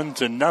is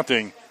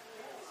 1-0.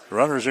 The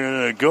runners are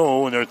going to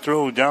go, and they're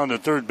thrown down to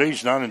third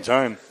base, not in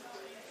time.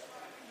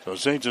 So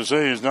St.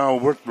 Cecilia has now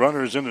worked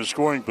runners into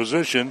scoring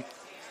position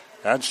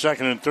at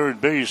second and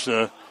third base.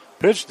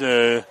 Pitch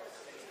to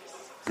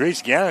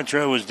Grace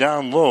Ganatra was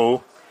down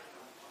low.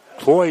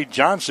 Chloe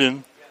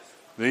Johnson,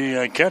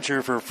 the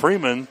catcher for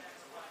Freeman,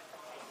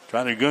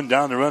 trying to gun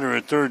down the runner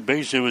at third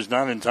base. It was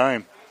not in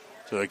time.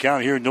 So the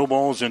count here, no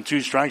balls and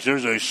 2 strikes.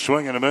 There's a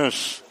swing and a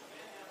miss.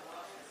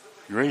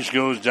 Grace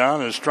goes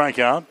down, a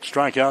strikeout.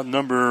 Strikeout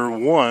number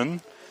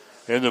 1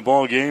 in the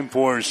ball game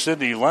for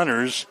Sidney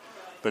Lenners.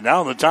 But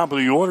now the top of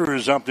the order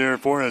is up there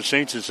for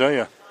St.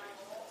 Cecilia.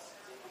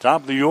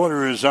 Top of the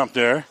order is up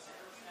there.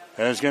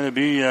 And it's going to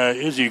be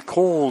Izzy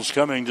Coles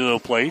coming to the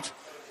plate.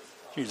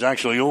 She's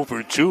actually 0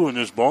 for 2 in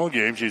this ball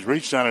game. She's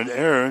reached on an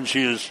error, and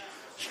she has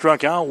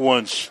struck out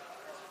once.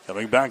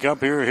 Coming back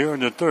up here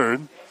in the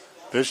third.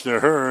 Pitch to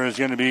her is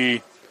going to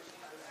be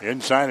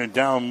inside and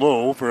down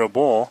low for a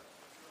ball.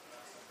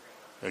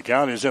 The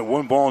count is at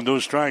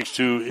 1-2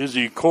 to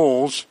Izzy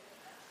Coles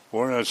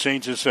for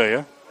St.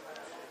 Cecilia.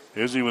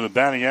 Izzy with a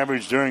batting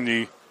average during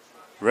the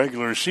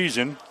regular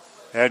season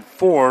at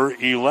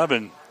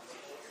 .411.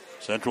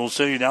 Central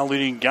City now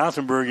leading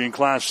Gothenburg in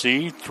Class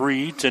C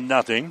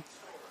 3-0.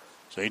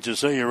 St.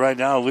 Cecilia right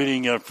now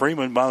leading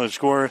Freeman by the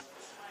score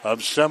of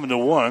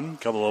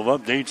 7-1. Couple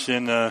of updates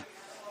in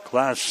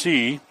Class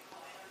C.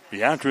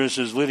 Beatrice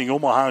is leading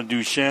Omaha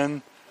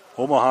Duchesne,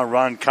 Omaha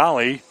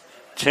Roncalli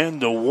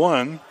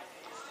 10-1.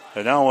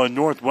 And now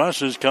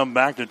Northwest has come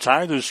back to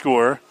tie the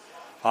score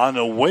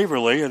on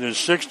Waverly. It is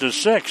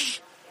 6-6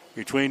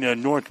 between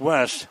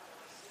Northwest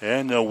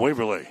and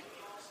Waverly.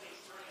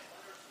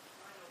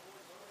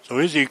 So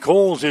Izzy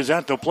Coles is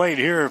at the plate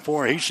here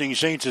for Hastings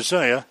St.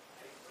 Cecilia.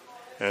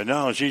 And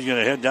now she's going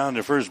to head down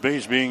to first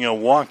base, being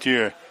walked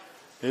here.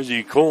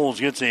 Izzy Coles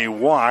gets a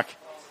walk.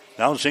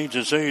 Now St.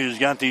 Cecilia's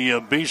got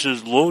the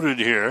bases loaded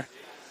here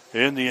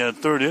in the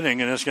third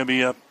inning, and that's going to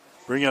be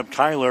bring up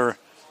Kyler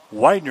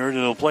Widener to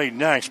the plate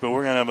next. But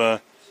we're going to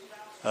have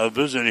a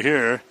visit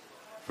here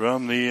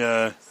from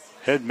the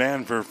head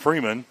man for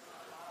Freeman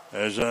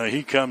as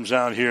he comes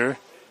out here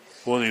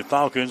for the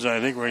Falcons. I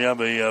think we're going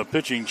to have a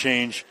pitching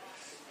change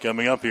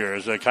coming up here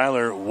as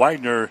Kyler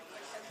Widener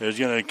is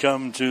going to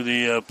come to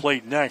the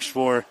plate next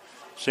for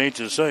St.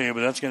 Cecilia,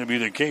 but that's going to be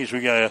the case.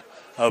 We got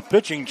a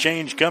pitching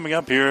change coming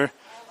up here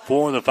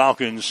for the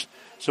Falcons.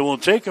 So we'll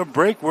take a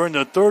break. We're in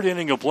the third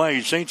inning of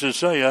play. St.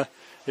 Cecilia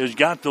has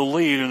got the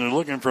lead, and they're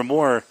looking for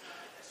more.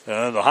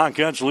 The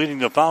Hawkettes leading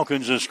the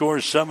Falcons. The score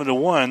is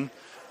 7-1.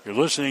 You're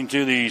listening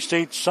to the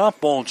State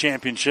Softball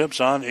Championships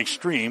on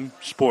Extreme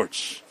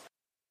Sports.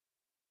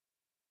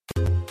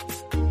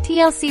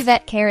 TLC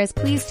Vet Care is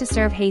pleased to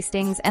serve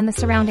Hastings and the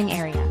surrounding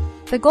area.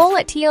 The goal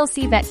at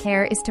TLC Vet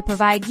Care is to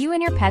provide you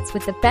and your pets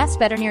with the best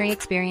veterinary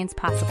experience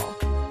possible.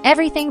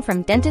 Everything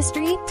from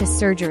dentistry to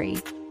surgery.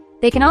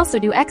 They can also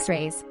do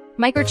x-rays,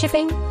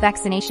 microchipping,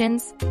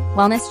 vaccinations,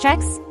 wellness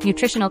checks,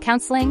 nutritional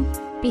counseling,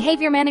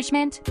 behavior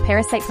management,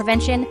 parasite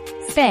prevention,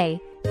 spay,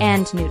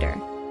 and neuter.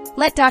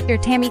 Let Dr.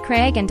 Tammy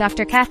Craig and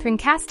Dr. Catherine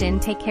Caston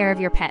take care of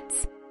your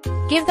pets.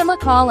 Give them a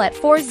call at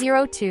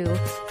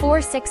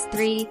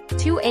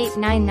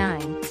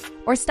 402-463-2899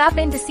 or stop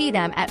in to see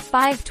them at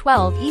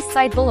 512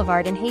 Eastside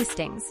Boulevard in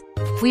Hastings.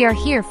 We are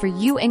here for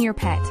you and your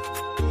pet.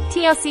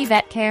 TLC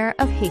Vet Care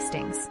of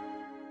Hastings.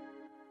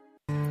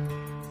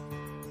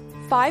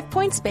 5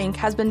 Points Bank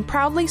has been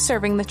proudly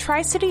serving the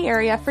Tri-City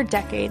area for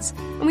decades,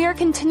 and we are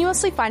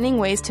continuously finding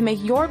ways to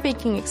make your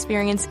banking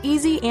experience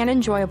easy and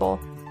enjoyable.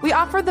 We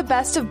offer the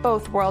best of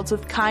both worlds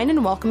with kind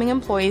and welcoming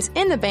employees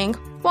in the bank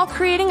while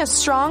creating a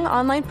strong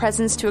online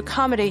presence to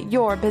accommodate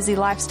your busy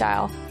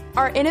lifestyle.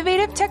 Our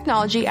innovative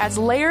technology adds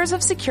layers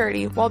of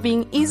security while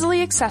being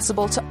easily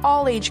accessible to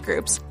all age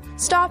groups.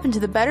 Stop into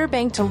the Better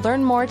Bank to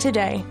learn more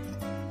today.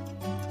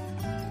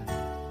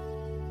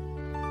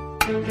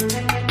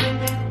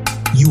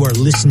 You are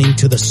listening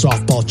to the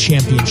Softball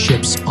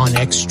Championships on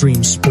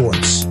Extreme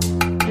Sports.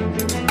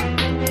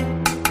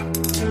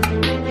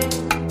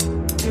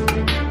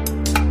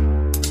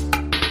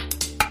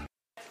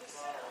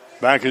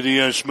 Back at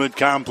the Schmidt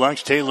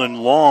Complex,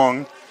 Taylon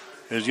Long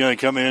is going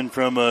to come in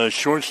from a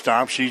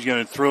shortstop. She's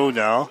going to throw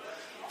now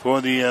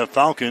for the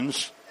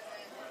Falcons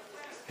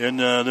in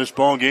this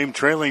ball game,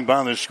 trailing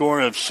by the score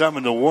of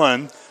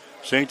 7-1.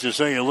 St.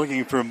 Cecilia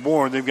looking for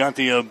more. They've got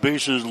the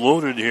bases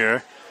loaded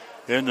here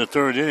in the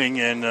third inning,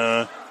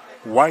 and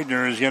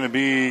Widener is going to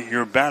be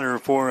your batter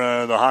for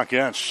the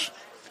Hawkettes.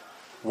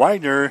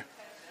 Widener,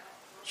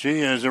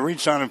 she is a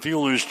reach on a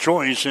fielder's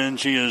choice, and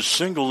she is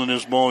singled in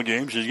this ball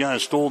game. She's got a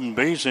stolen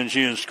base, and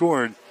she has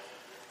scored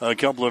a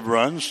couple of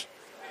runs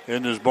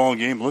in this ball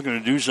game. Looking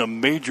to do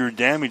some major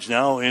damage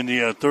now in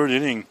the third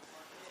inning.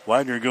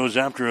 Widener goes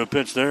after a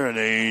pitch there, and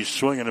a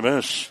swing and a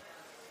miss.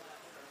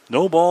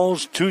 No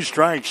balls, 2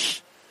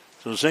 strikes.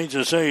 So St.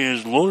 Cecilia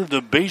has loaded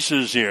the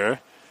bases here.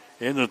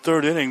 In the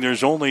third inning,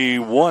 there's only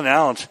 1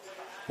 out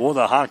for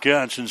the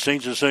Hawkettes, and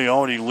St. Cecilia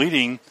already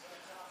leading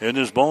in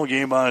this ball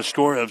game by a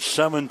score of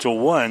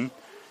 7-1.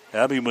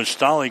 Abby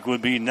Mustalik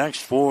would be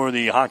next for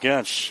the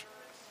Hawkettes.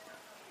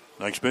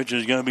 Next pitch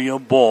is going to be a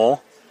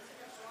ball.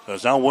 So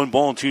it's now 1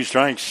 ball, 2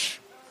 strikes.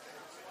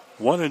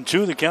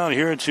 1-2 the count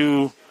here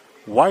to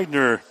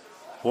Widener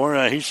for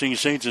Hastings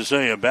St.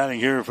 Cecilia. Batting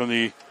here from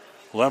the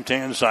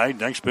left-hand side.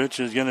 Next pitch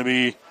is going to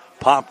be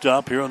popped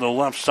up here on the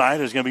left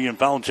side. Is going to be in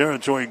foul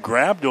territory.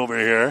 Grabbed over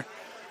here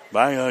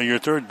by your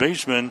third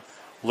baseman,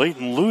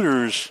 Leighton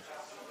Luters.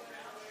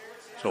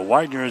 So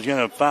Widener is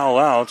going to foul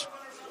out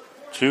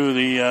to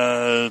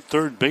the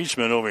third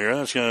baseman over here.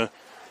 That's going to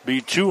be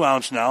 2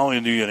 outs now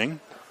in the inning.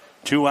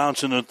 2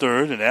 outs in the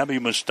third, and Abby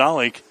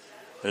Mustalik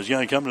is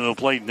going to come to the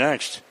plate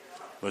next.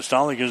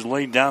 Mustalik has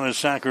laid down a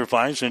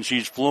sacrifice, and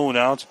she's flown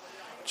out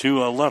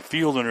to left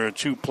field in her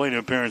 2 plate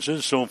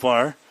appearances so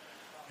far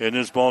in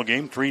this ball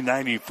game.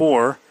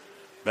 .394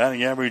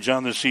 batting average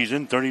on the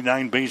season.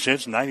 39 base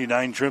hits,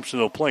 99 trips to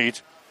the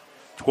plate,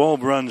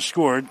 12 runs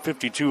scored,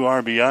 52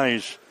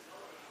 RBIs.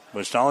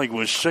 Mustalik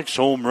with 6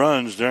 home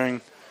runs during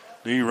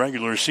the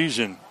regular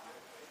season.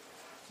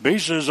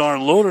 Bases are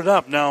loaded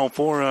up now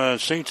for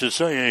St.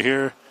 Cecilia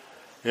here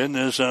in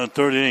this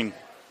third inning.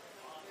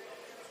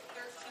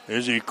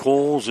 Izzy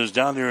Coles is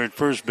down there at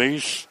first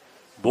base.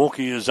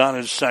 Bulkey is on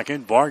at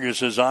second.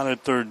 Vargas is on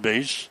at third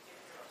base.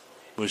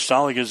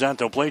 Mustalik is at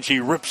the plate. She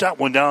rips that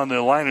one down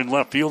the line in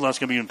left field. That's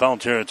going to be in foul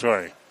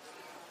territory.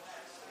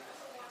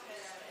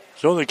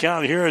 So the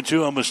count here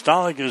to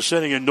Mustalik is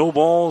sitting at no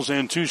balls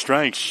and 2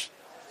 strikes.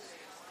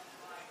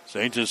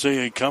 St.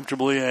 Cecilia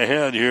comfortably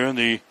ahead here in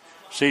the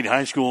State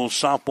High School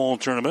softball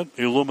tournament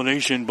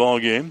elimination ball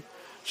game.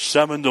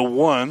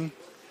 7-1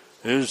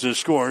 is the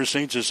score.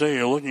 St.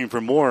 Cecilia looking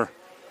for more.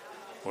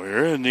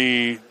 We're in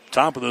the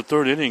top of the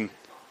third inning.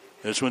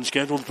 This one's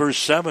scheduled for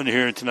 7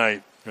 here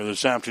tonight or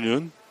this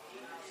afternoon.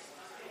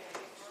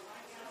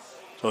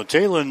 So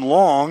Taylon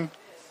Long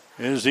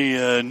is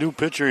the new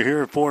pitcher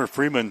here for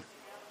Freeman.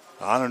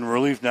 On in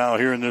relief now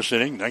here in this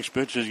inning. Next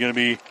pitch is going to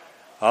be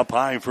up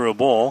high for a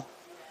ball.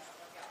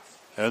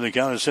 And the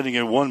count is sitting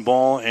at 1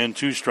 ball and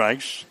 2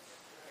 strikes.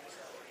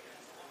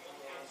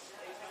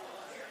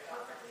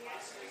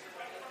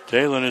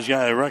 Taylor has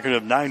got a record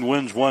of 9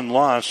 wins, 1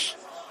 loss.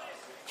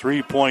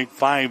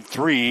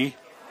 3.53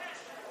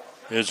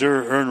 is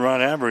her earned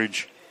run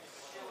average.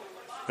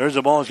 There's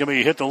the ball. It's going to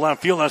be hit to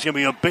left field. That's going to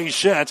be a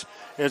base hit.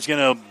 It's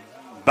going to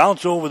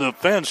bounce over the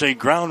fence. A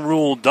ground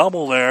rule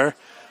double there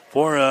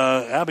for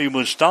Abby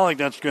Mustalik.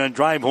 That's going to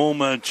drive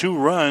home 2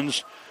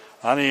 runs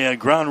on a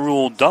ground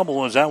rule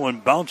double as that one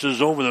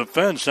bounces over the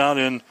fence out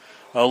in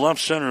left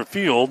center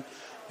field.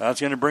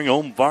 That's going to bring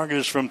home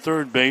Vargas from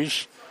third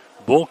base.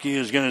 Bulkey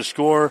is going to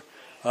score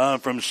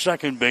from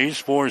second base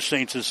for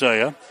St.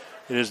 Cecilia.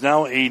 It is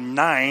now a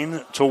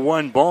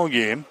 9-1 ball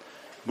game.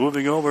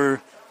 Moving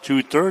over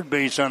to third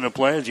base on the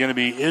play is going to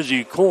be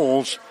Izzy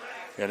Coles.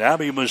 And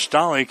Abby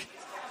Mustalik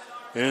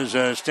is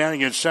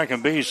standing at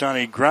second base on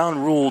a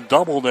ground rule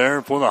double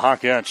there for the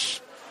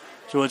Hawkettes.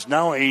 So it's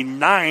now a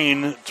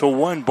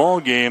 9-1 ball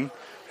game.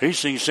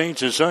 Hastings St.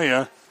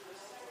 Cecilia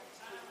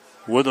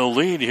with a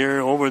lead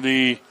here over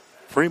the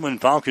Freeman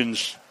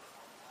Falcons.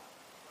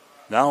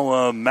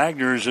 Now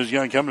Magners is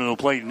going to come to the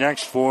plate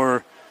next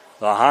for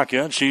the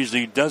Hawkettes. She's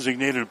the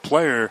designated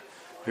player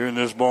here in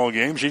this ball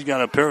game. She's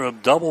got a pair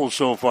of doubles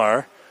so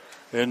far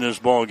in this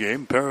ball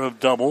game. Pair of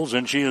doubles,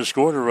 and she has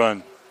scored a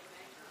run.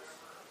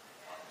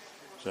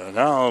 So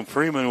now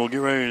Freeman will get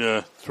ready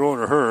to throw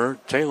to her.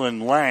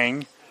 Taylon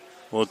Lang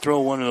will throw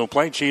one to the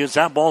plate. She hits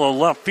that ball to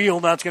left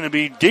field. That's going to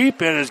be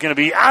deep, and it's going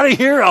to be out of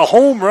here. A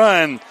home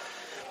run.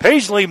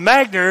 Paisley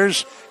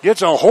Magners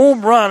gets a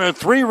home run, a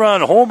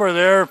 3-run homer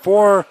there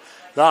for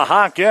the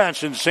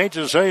Hawkettes. And St.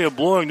 Cecilia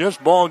blowing this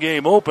ball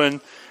game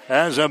open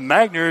as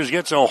Magners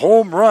gets a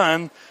home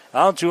run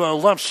out to a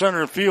left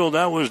center field.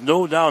 That was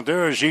no doubt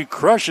there as she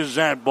crushes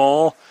that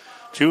ball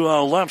to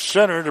left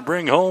center to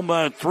bring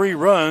home 3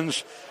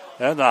 runs.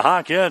 And the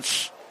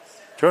Hawkettes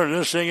turn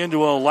this thing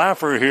into a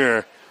laugher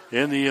here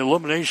in the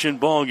elimination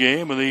ball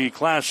game of the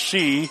Class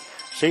C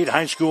State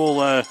High School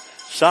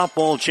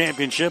softball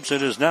championships.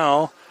 It is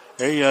now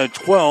a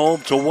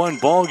 12-1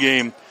 ball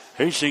game.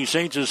 Hastings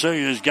St.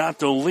 Cecilia has got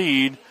the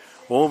lead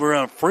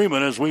over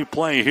Freeman as we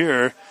play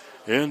here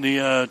in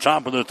the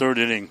top of the third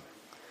inning.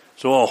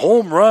 So a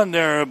home run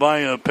there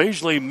by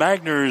Paisley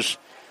Magners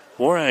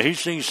for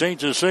Hastings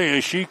St.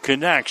 Cecilia. She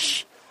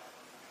connects.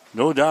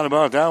 No doubt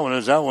about that one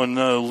as that one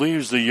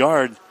leaves the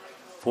yard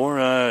for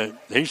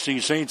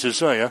Hastings St.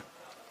 Cecilia.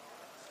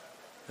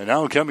 And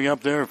now coming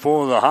up there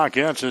for the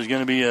Hawkettes is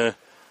going to be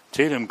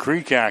Tatum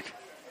Kreekak.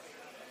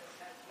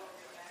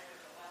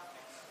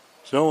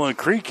 So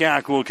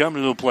Kreekak will come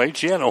to the plate.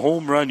 She had a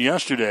home run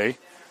yesterday.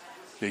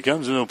 She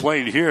comes to the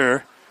plate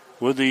here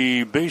with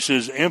the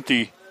bases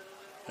empty.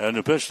 And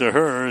the pitch to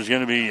her is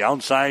going to be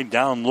outside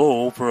down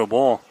low for a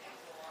ball.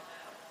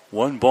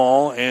 1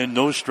 ball and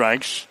no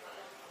strikes.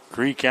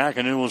 Kreekak,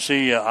 and then we'll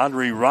see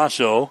Audrey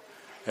Rosso,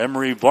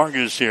 Emery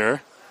Vargas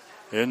here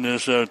in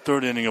this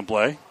third inning of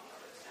play.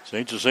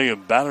 St. Cecilia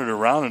batted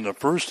around in the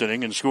first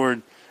inning and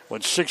scored,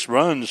 6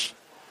 runs.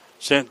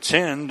 Sent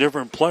 10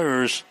 different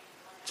players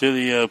to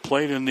the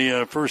plate in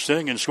the first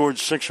inning and scored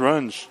 6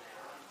 runs.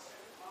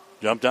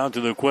 Jumped out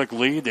to the quick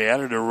lead. They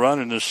added a run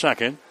in the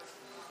second.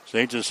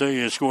 St.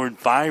 Cecilia scored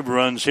 5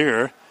 runs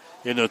here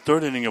in the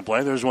third inning of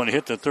play. There's one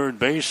hit to third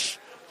base.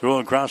 Throw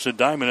across the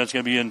diamond. That's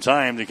going to be in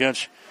time to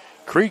catch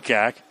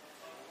Kreekak.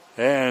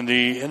 And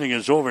the inning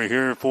is over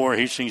here for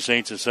Hastings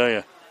St.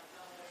 Cecilia.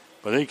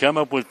 But they come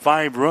up with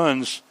 5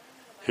 runs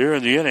here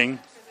in the inning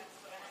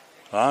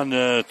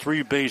on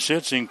 3 base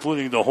hits,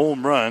 including the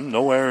home run.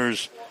 No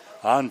errors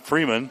on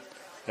Freeman,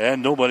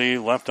 and nobody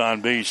left on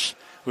base.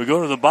 We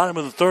go to the bottom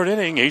of the third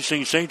inning.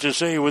 Hastings St.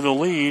 Cecilia with a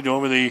lead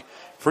over the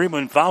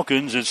Freeman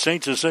Falcons. It's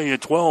St. Cecilia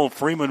 12,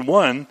 Freeman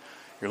 1.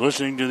 You're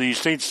listening to the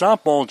State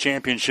Softball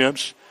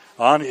Championships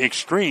on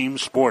Extreme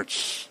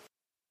Sports.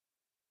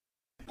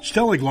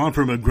 Stellig Law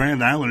Firm of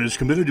Grand Island is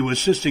committed to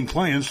assisting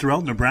clients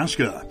throughout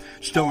Nebraska.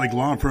 Stellig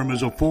Law Firm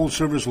is a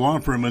full-service law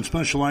firm and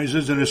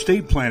specializes in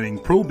estate planning,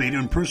 probate,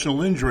 and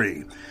personal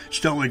injury.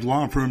 Stellig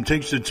Law Firm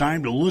takes the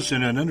time to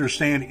listen and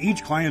understand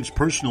each client's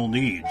personal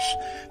needs.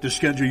 To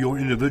schedule your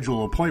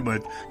individual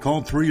appointment,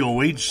 call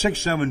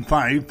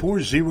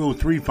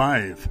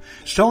 308-675-4035.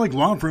 Stellig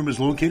Law Firm is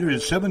located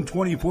at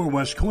 724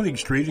 West Koenig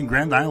Street in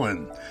Grand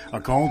Island.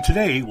 A call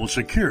today will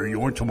secure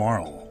your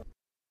tomorrow.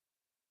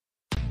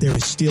 There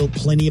is still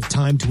plenty of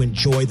time to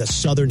enjoy the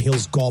Southern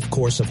Hills Golf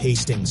Course of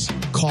Hastings.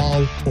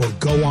 Call or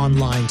go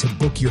online to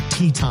book your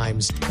tee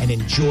times and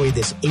enjoy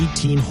this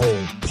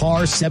 18-hole,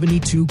 par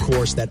 72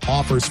 course that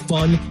offers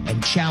fun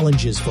and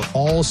challenges for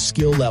all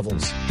skill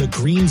levels. The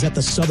greens at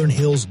the Southern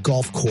Hills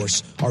Golf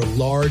Course are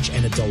large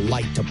and a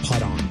delight to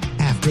putt on.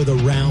 After the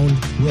round,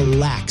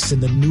 relax in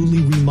the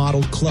newly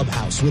remodeled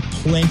clubhouse with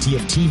plenty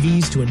of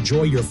TVs to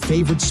enjoy your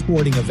favorite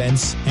sporting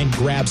events and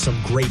grab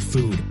some great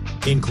food,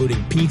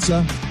 including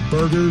pizza,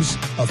 burgers,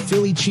 a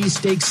Philly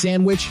cheesesteak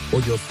sandwich,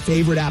 or your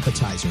favorite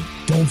appetizer.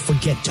 Don't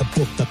forget to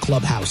book the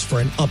clubhouse for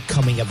an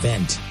upcoming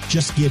event.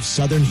 Just give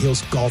Southern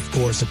Hills Golf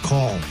Course a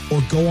call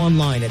or go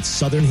online at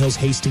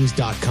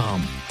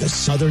southernhillshastings.com. The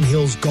Southern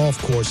Hills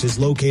Golf Course is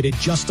located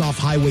just off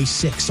Highway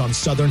 6 on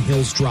Southern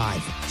Hills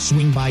Drive.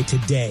 Swing by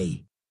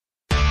today.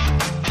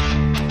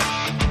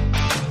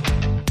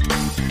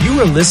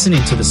 You are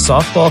listening to the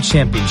Softball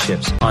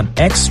Championships on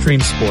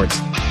Extreme Sports.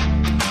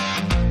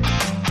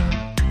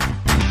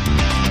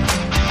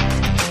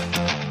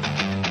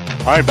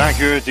 All right, back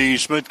here at the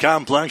Smith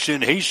Complex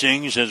in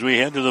Hastings as we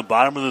head to the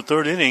bottom of the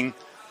third inning.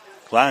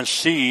 Class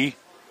C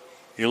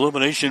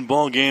elimination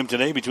ball game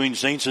today between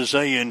St.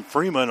 Cecilia and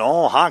Freeman.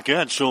 All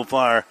Hawkettes so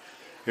far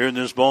here in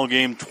this ball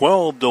game.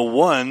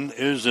 12-1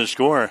 is the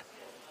score.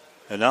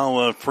 And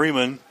now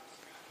Freeman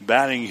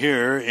batting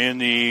here in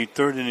the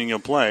third inning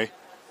of play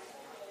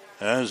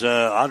as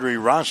Audrey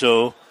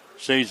Rosso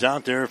stays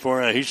out there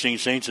for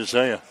Hastings St.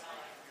 Cecilia.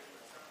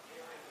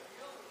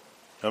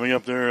 Coming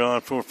up there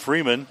for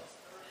Freeman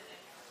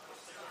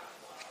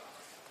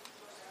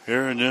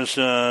here in this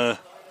third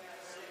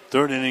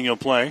inning of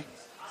play.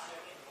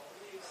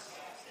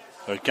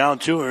 The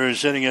count to her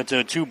is sitting at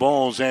 2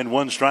 balls and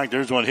 1 strike.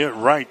 There's one hit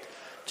right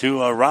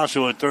to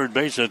Rosso at third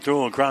base. A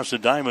throw across the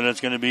diamond.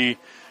 That's going to be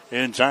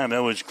in time.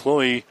 That was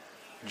Chloe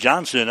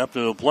Johnson up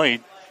to the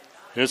plate.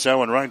 Hits that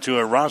one right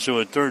to Rosso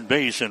at third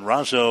base, and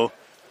Rosso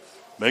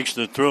makes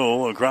the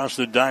throw across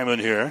the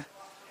diamond here.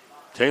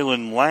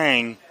 Taylon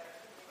Lang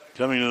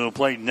coming to the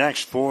plate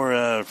next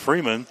for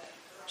Freeman.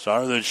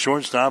 Saw her the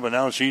shortstop, and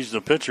now she's the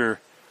pitcher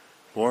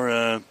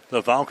for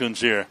the Falcons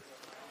here.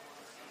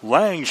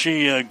 Lang,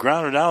 she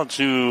grounded out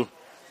to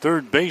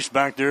third base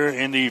back there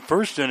in the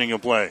first inning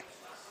of play.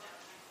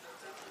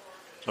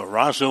 So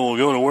Rosso will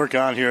go to work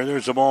on here.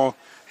 There's the ball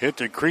hit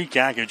to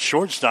Kreekak at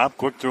shortstop.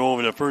 Quick throw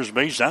over to first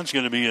base. That's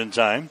going to be in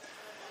time.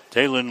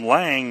 Taylon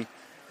Lang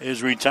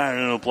is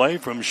retiring to play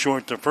from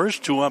short to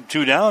first. 2 up,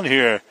 2 down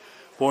here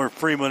for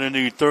Freeman in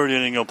the third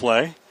inning of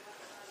play.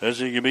 This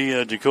is going to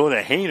be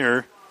Dakota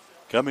Hayner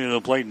coming to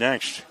the plate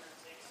next.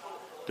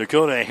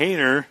 Dakota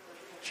Hayner,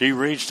 she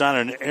reached on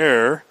an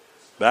error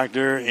back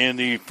there in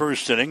the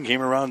first inning.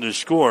 Came around to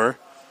score.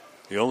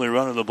 The only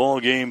run of the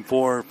ball game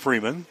for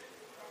Freeman.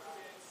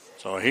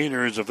 So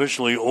Hayner is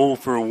officially 0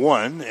 for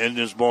 1 in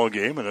this ball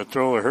game, and a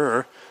throw of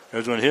her.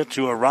 There's one hit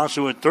to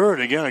Rosso at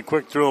third. Again, a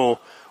quick throw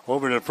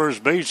over to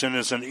first base, and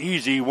it's an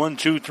easy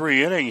 1-2-3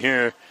 inning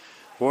here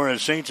for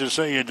St.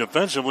 Cecilia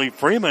defensively.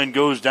 Freeman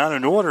goes down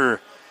in order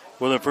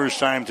for the first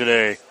time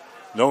today.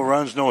 No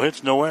runs, no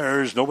hits, no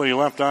errors, nobody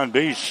left on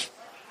base.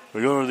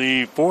 We go to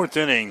the fourth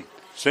inning.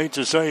 St.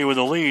 Cecilia with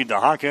the lead. The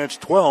Hawkettes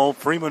 12,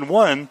 Freeman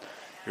 1.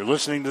 You're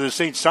listening to the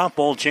State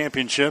Softball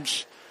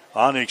Championships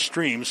on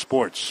Extreme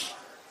Sports.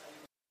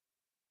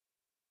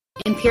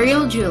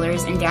 Imperial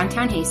Jewelers in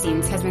downtown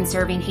Hastings has been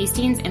serving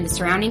Hastings and the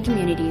surrounding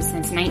communities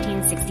since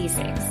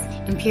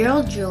 1966.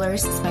 Imperial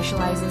Jewelers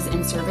specializes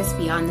in service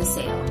beyond the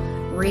sale.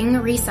 Ring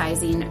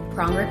resizing,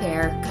 prong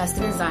repair,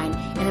 custom design,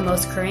 and the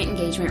most current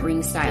engagement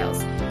ring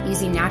styles,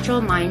 using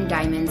natural mined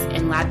diamonds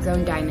and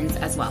lab-grown diamonds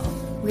as well.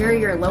 We are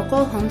your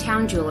local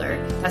hometown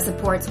jeweler that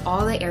supports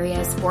all the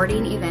area's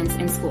sporting events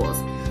and schools,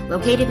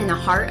 located in the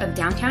heart of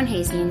downtown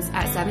Hastings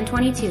at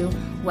 722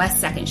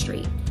 West 2nd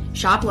Street.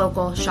 Shop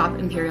local, shop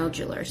Imperial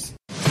Jewelers.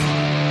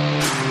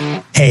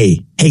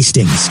 Hey,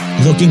 Hastings,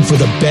 looking for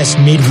the best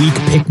midweek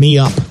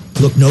pick-me-up?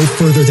 Look no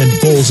further than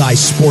Bullseye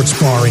Sports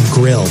Bar and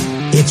Grill.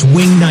 It's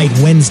Wing Night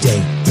Wednesday,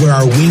 where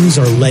our wings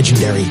are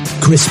legendary,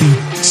 crispy,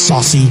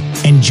 saucy,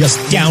 and just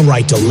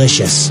downright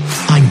delicious.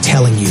 I'm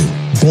telling you,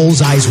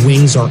 Bullseye's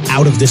wings are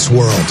out of this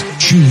world.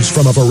 Choose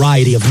from a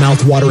variety of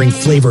mouth-watering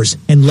flavors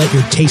and let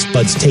your taste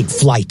buds take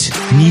flight.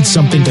 Need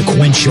something to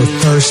quench your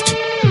thirst?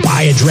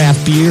 Buy a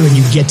draft beer and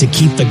you get to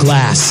keep the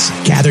glass.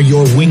 Gather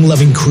your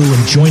wing-loving crew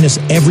and join us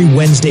every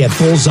Wednesday at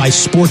Bullseye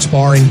Sports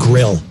Bar and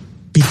Grill.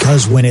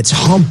 Because when it's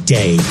hump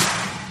day,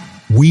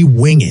 we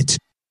wing it.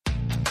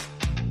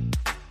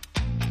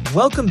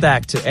 Welcome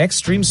back to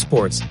Extreme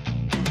Sports.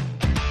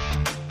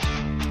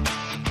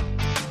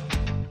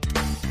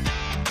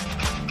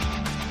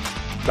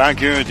 Back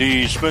here at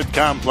the Smith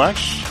Complex,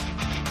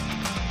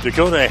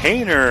 Dakota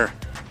Hayner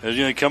is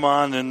going to come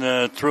on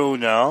and throw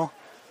now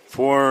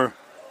for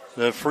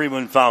the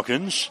Freeman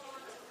Falcons.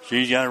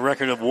 She's got a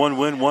record of 1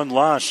 win, 1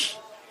 loss.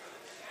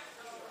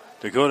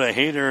 Dakota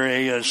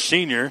Hayner, a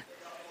senior,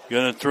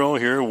 going to throw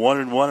here,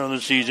 1-1 on the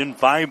season,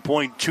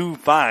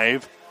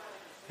 5.25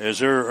 is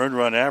her earned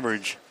run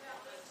average.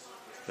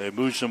 They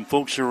moved some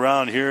folks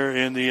around here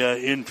in the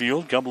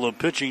infield. Couple of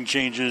pitching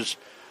changes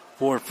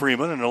for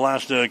Freeman in the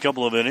last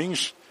couple of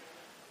innings.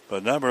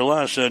 But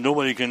nevertheless,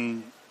 nobody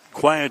can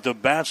quiet the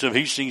bats of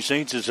Hastings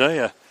St.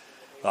 Cecilia.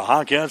 The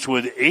Hawkettes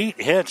with 8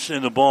 hits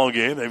in the ball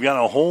game. They've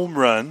got a home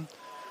run,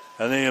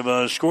 and they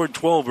have scored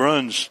 12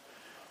 runs.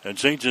 And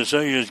St.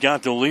 Cecilia has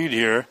got the lead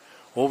here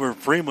over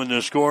Freeman.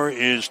 The score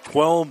is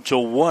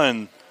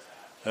 12-1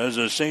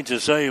 as St.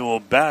 Cecilia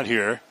will bat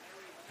here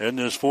in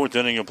this 4th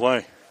inning of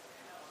play.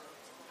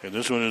 And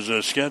this one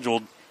is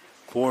scheduled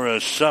for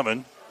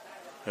 7,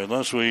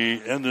 unless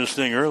we end this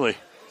thing early.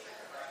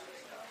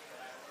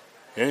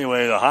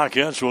 Anyway, the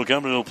Hawkettes will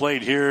come to the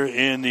plate here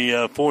in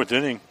the 4th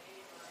inning.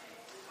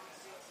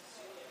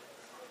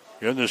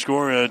 And the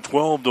score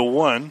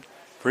 12-1.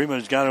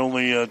 Freeman's got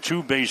only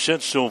 2 base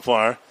hits so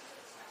far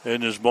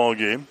in this ball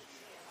game.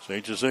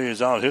 St. Cecilia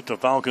has out hit the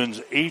Falcons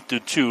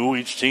 8-2.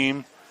 Each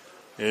team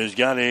has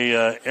got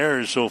a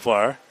error so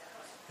far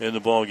in the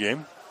ball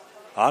game.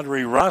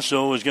 Audrey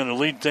Rosso is going to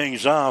lead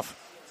things off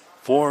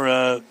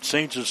for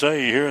St.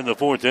 Cecilia here in the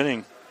 4th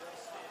inning.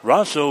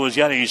 Rosso has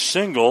got a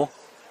single,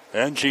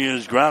 and she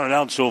is grounded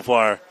out so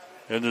far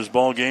in this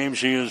ball game.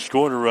 She has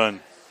scored a run.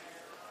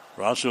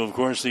 Rosso, of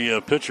course,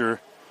 the pitcher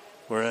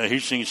for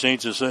Hastings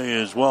St. Cecilia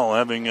as well,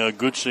 having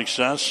good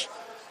success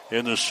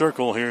in the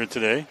circle here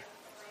today.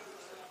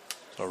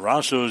 So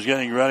Rosso is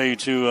getting ready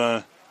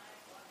to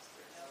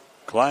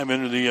climb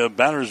into the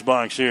batter's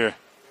box here.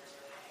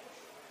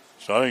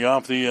 Starting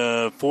off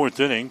the 4th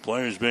inning,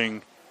 players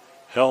being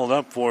held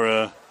up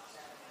for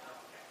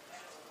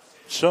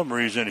some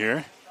reason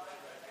here.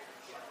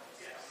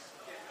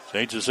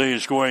 St. Cecilia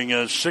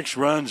scoring 6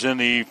 runs in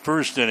the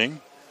 1st inning.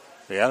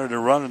 They added a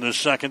run in the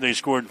 2nd. They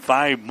scored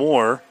 5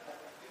 more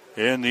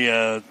in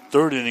the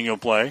 3rd inning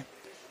of play.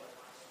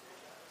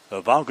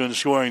 The Falcons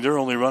scoring their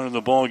only run in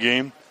the ball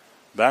game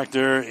back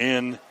there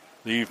in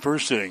the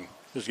 1st inning.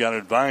 Just got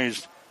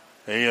advised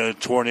a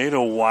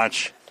tornado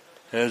watch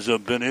has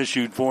been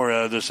issued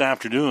for this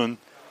afternoon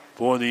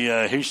for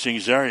the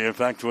Hastings area. In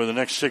fact, for the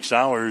next 6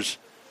 hours,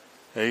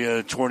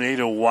 a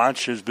tornado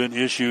watch has been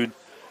issued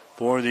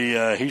for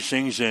the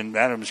Hastings and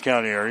Adams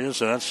County area.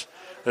 So that's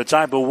the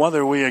type of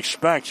weather we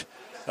expect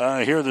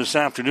here this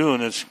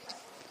afternoon.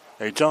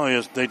 They tell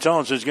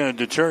us it's going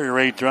to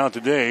deteriorate throughout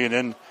the day, and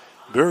then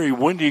very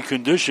windy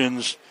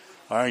conditions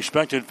are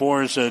expected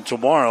for us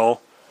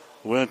tomorrow,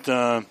 with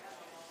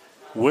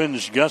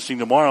winds gusting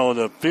tomorrow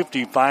to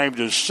 55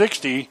 to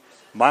 60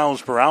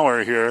 miles per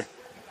hour here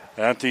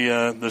at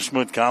the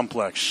Smith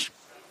Complex.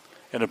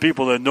 And the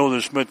people that know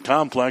the Smith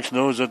Complex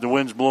knows that the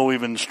winds blow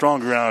even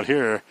stronger out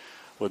here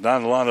with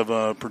not a lot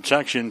of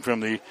protection from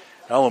the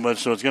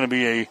elements. So it's going to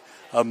be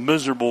a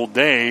miserable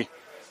day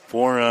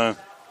for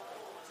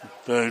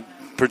the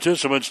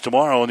participants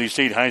tomorrow in the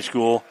state high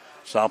school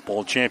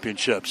softball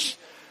championships.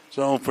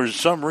 So for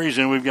some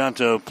reason, we've got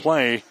to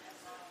play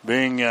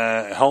being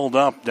held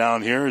up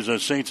down here as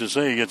St.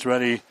 Cecilia gets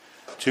ready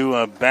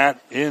to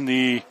bat in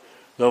the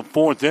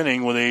 4th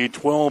inning with a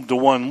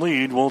 12-1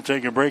 lead. We'll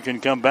take a break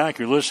and come back.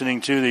 You're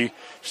listening to the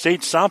state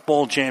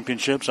softball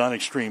championships on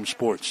Extreme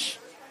Sports.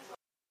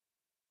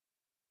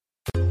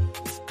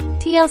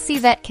 TLC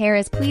Vet Care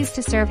is pleased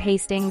to serve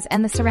Hastings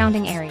and the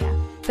surrounding area.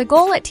 The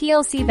goal at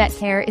TLC Vet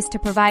Care is to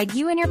provide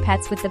you and your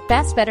pets with the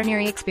best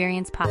veterinary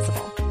experience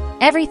possible.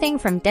 Everything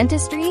from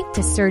dentistry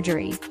to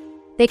surgery.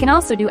 They can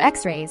also do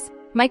x-rays,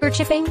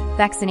 microchipping,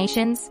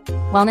 vaccinations,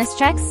 wellness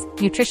checks,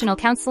 nutritional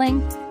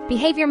counseling,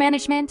 behavior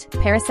management,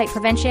 parasite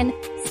prevention,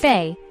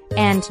 spay,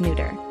 and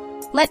neuter.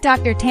 Let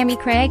Dr. Tammy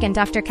Craig and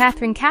Dr.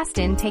 Catherine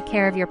Caston take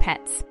care of your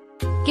pets.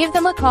 Give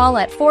them a call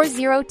at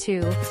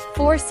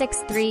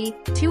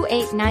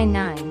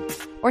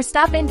 402-463-2899 or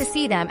stop in to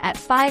see them at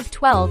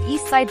 512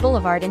 Eastside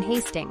Boulevard in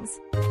Hastings.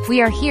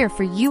 We are here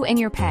for you and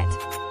your pet.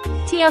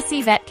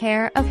 TLC Vet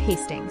Care of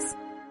Hastings.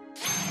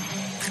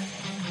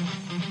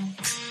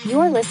 You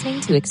are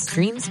listening to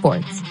Extreme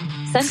Sports,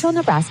 Central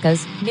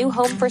Nebraska's new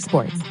home for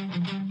sports.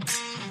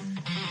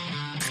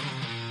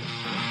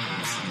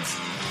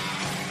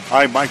 All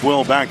right, Mike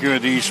Will back here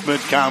at the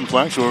Smith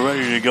Complex. We're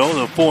ready to go.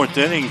 The 4th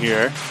inning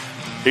here.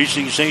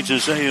 Hastings St.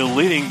 Cecilia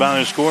leading by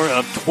a score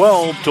of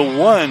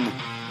 12-1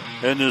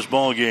 in this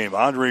ball game.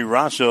 Audrey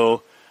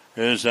Rosso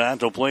is at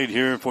the plate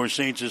here for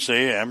St.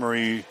 Cecilia.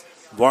 Emery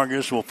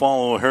Vargas will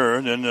follow her.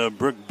 And then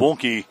Brooke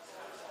Bulkey.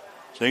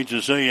 St.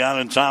 Cecilia out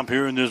on top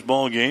here in this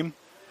ball game.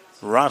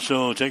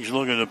 Rosso takes a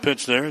look at the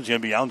pitch there. It's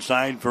going to be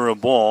outside for a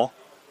ball.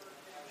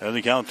 And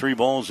they count 3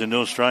 balls and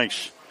no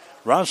strikes.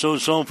 Rosso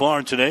so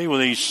far today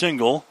with a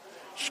single.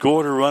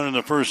 Scored a run in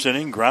the 1st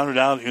inning. Grounded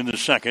out in the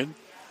 2nd.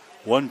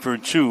 1 for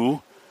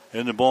 2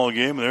 in the ball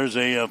game. There's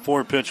a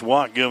 4-pitch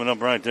walk given up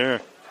right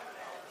there.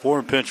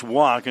 4-pitch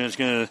walk, and it's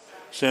going to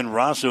send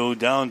Rosso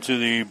down to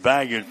the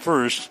bag at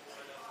first.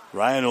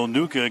 Ryan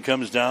Onuka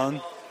comes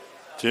down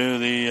to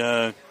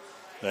the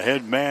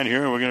head man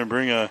here. We're going to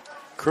bring a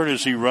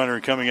courtesy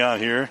runner coming out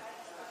here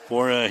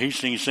for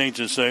Hastings St.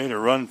 Cecilia to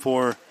run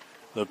for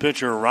the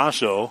pitcher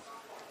Rosso.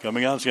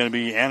 Coming out is going to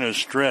be Anna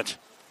Stritt.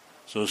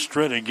 So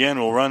Stritt again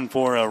will run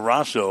for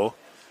Rosso.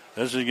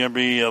 This is going to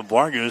be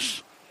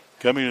Vargas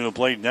coming to the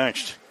plate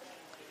next.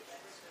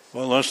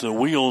 Well, unless the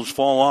wheels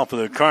fall off of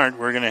the cart,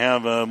 we're going to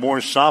have more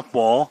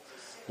softball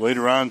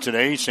later on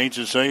today. St.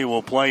 Cecilia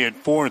will play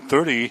at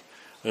 4:30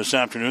 this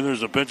afternoon.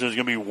 There's a pitch that's going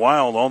to be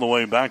wild all the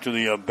way back to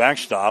the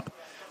backstop.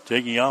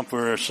 Taking out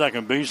for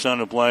second base on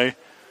the play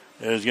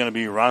is going to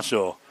be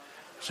Rosso.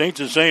 St.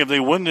 Cecilia, if they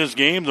win this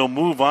game, they'll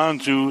move on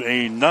to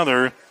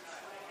another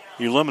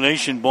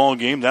elimination ball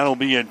game. That'll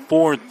be at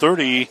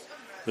 4:30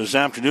 this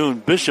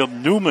afternoon. Bishop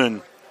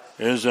Newman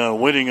is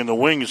waiting in the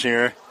wings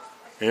here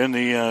in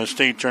the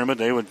state tournament.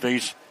 They would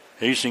face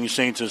Hastings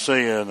St.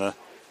 Cecilia in the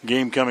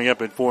game coming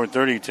up at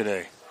 4:30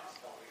 today.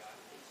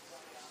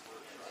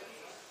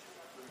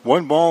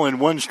 1 ball and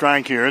 1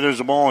 strike here. There's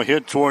a ball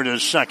hit toward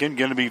the second.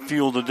 Going to be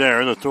fielded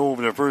there. The throw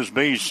over to first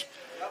base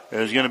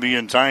is going to be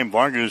in time.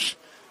 Vargas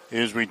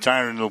is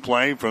retiring to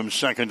play from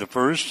second to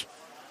first.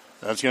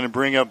 That's going to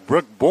bring up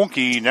Brooke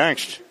Bolke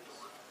next.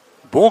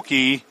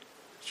 Bolke,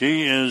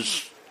 she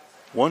is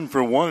 1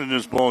 for 1 in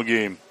this ball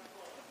game.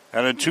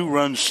 Had a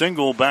 2-run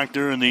single back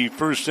there in the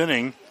first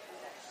inning.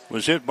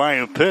 Was hit by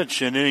a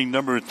pitch in inning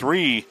number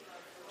 3.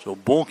 So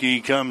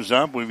Bolke comes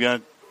up. We've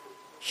got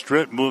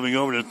Stritt moving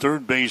over to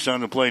third base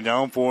on the play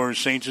now for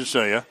St.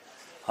 Cecilia.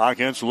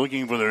 Hawkins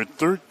looking for their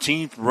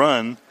 13th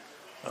run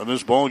of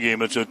this ball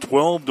game. It's a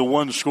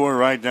 12-1 score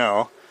right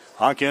now.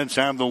 Hawkins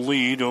have the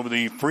lead over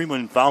the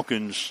Freeman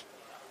Falcons.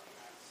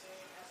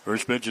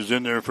 First pitch is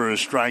in there for a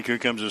strike. Here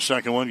comes the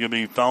second one. Going to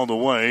be fouled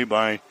away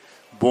by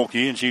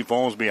Bolke, and she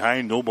falls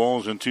behind. No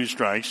balls and 2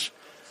 strikes.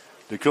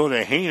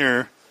 Dakota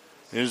Hayner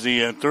is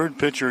the third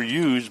pitcher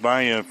used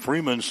by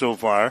Freeman so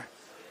far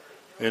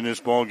in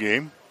this ball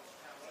game.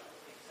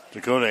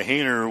 Dakota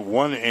Hayner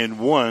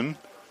 1-1,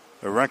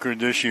 a record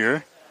this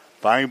year.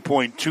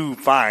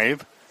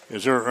 5.25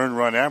 is her earned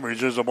run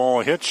average. There's a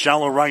ball hit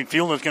shallow right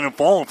field. It's going to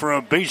fall for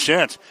a base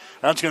hit.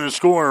 That's going to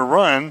score a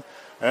run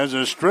as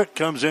a Stritt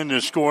comes in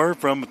to score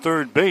from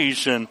third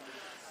base, and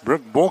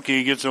Brooke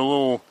Bolke gets a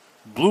little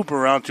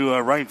blooper out to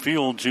right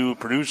field to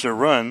produce a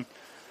run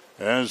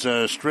as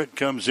Stritt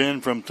comes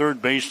in from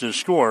third base to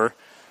score,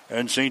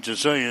 and St.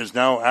 Cecilia is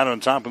now out on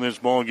top of this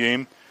ball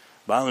game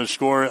by the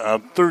score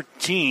of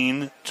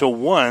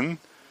 13-1.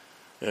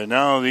 And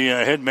now the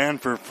head man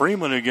for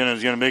Freeman again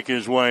is going to make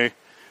his way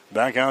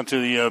back out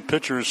to the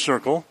pitcher's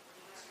circle.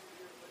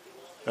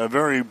 A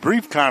very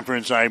brief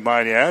conference, I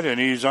might add, and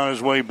he's on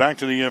his way back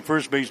to the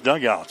first base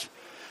dugout.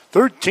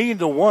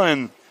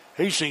 13-1,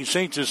 Hastings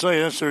St.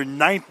 Cecilia. That's their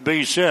 9th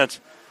base hit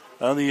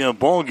of the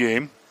ball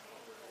game.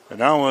 And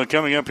now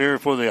coming up here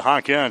for the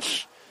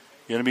Hawkettes,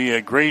 going to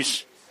be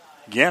Grace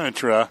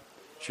Ganitra.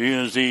 She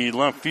is the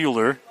left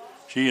fielder.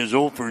 She is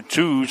 0 for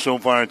 2 so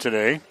far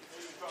today.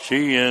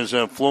 She has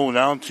flown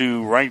out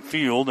to right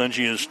field, and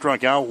she has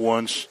struck out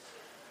once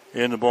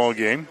in the ball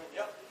game.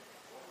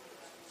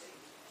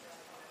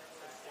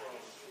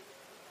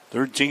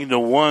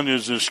 13-1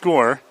 is the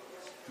score.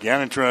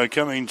 Ganitra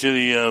coming to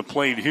the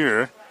plate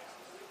here.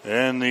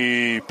 And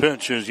the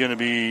pitch is going to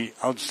be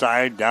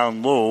outside,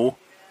 down low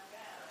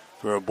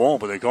for a ball,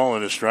 but they call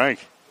it a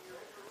strike.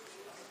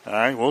 All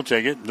right, we'll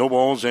take it. No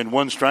balls and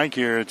 1 strike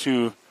here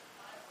to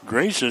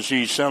Grace as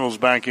she settles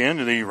back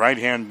into the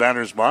right-hand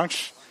batter's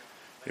box.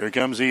 Here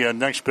comes the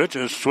next pitch,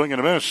 a swing and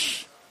a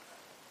miss.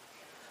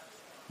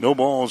 No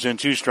balls and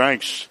 2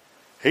 strikes.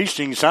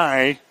 Hastings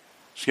High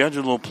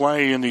scheduled to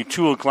play in the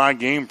 2 o'clock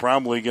game.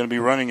 Probably going to be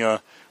running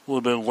a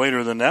little bit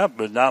later than that,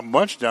 but not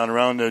much, down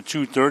around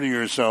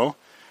 2:30 or so.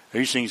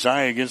 Hastings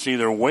High against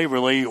either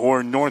Waverly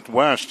or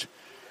Northwest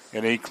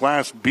in a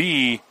Class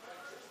B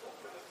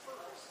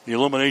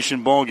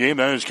elimination ball game.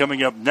 That is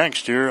coming up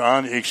next here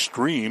on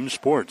Extreme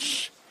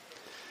Sports.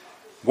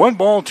 1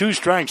 ball, 2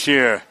 strikes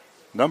here.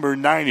 Number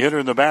 9 hitter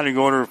in the batting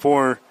order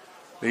for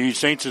the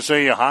St.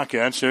 Cecilia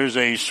Hawkettes. There's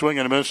a swing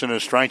and a miss and a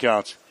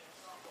strikeout.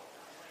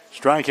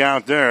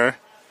 Strikeout there.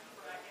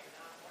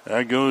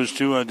 That goes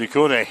to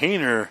Dakota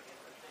Hayner.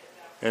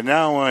 And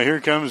now here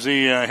comes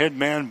the head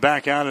man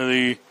back out of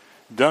the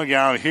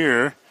dugout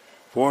here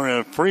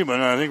for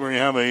Freeman. I think we're going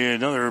to have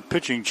another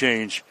pitching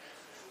change.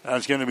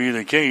 That's going to be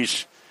the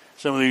case.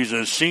 Some of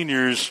these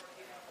seniors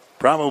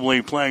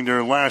probably playing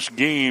their last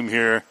game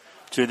here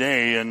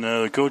today, and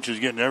the coach is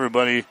getting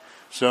everybody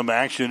some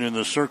action in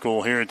the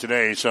circle here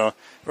today. So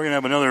we're going to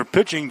have another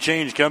pitching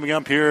change coming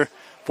up here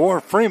for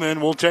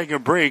Freeman. We'll take a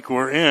break.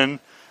 We're in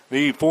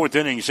the 4th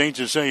inning. St.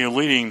 Cecilia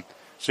leading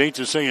St.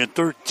 Cecilia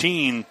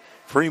 13,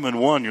 Freeman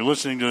 1. You're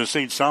listening to the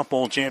State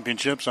Softball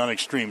Championships on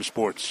Extreme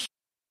Sports.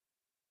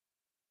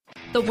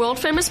 The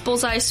world-famous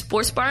Bullseye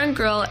Sports Bar and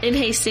Grill in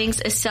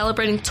Hastings is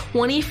celebrating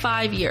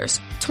 25 years.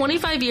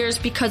 25 years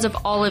because of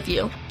all of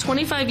you.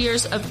 25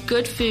 years of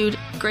good food,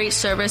 great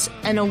service,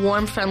 and a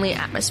warm, friendly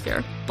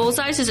atmosphere.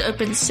 Bullseye's is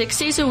open 6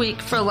 days a week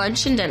for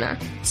lunch and dinner.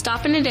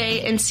 Stop in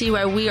today and see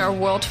why we are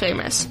world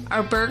famous.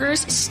 Our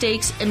burgers,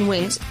 steaks, and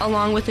wings,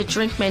 along with a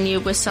drink menu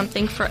with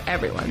something for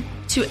everyone.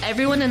 To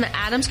everyone in the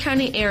Adams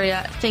County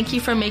area, thank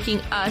you for making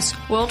us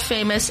world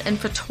famous and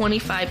for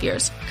 25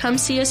 years. Come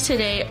see us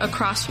today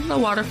across from the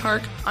water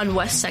park on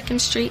West 2nd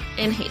Street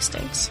in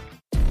Hastings.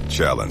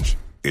 Challenge.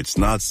 It's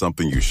not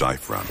something you shy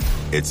from.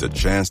 It's a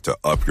chance to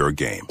up your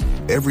game.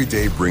 Every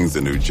day brings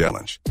a new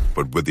challenge.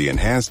 But with the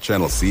enhanced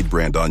Channel Seed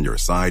brand on your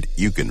side,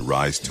 you can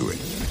rise to it.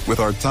 With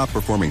our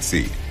top-performing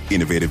seed,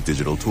 innovative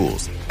digital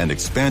tools, and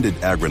expanded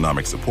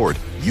agronomic support,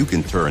 you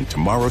can turn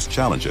tomorrow's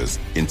challenges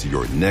into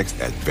your next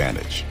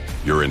advantage.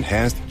 Your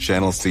enhanced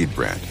Channel Seed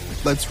brand.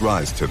 Let's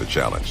rise to the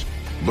challenge.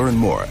 Learn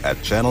more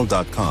at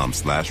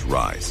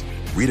channel.com/rise.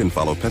 Read and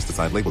follow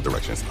pesticide label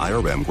directions,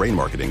 IRM, grain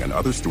marketing, and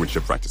other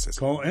stewardship practices.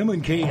 Call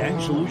M&K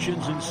Ag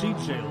Solutions and Seed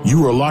Sales.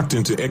 You are locked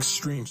into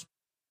Extreme.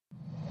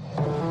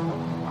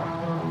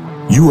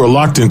 You are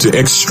locked into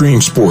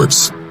Extreme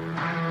Sports.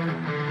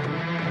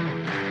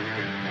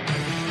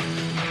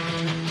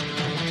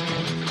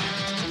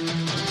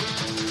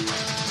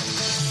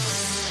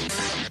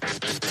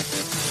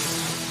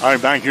 All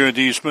right, back here at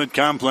the Smith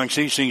Complex,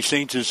 Hastings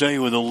St.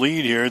 Cecilia with a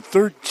lead here.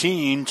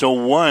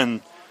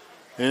 13-1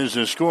 is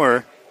the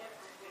score.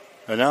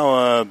 And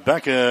now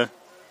Becca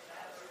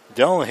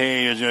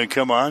Delhay is going to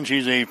come on.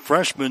 She's a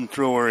freshman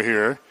thrower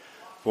here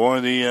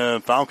for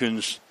the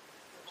Falcons.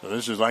 So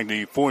this is like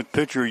the fourth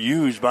pitcher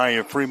used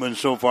by Freeman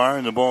so far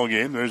in the ball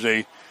game. There's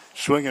a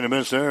swing and a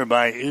miss there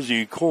by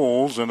Izzy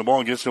Coles, and the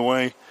ball gets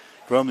away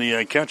from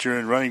the catcher,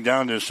 and running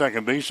down to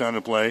second base on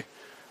the play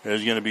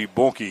is going to be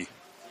Bulkey.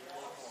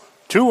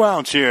 2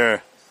 outs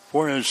here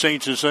for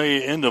St.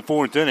 Cecilia in the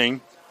fourth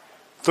inning.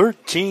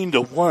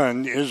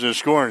 13-1 is the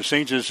score.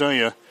 St.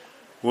 Cecilia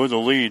with the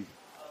lead.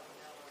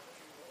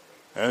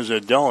 As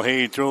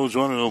Delhay throws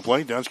one to the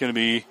plate, that's going to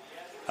be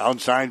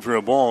outside for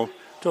a ball.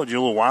 Told you a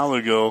little while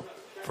ago,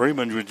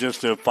 Freeman with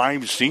just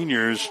 5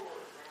 seniors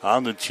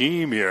on the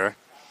team here.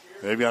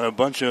 They've got a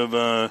bunch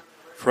of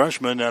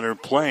freshmen that are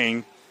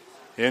playing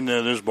in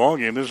this ball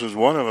game. This is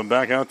one of them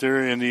back out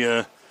there in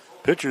the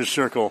pitcher's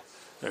circle.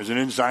 There's an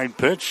inside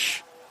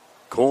pitch.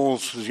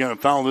 Coles is going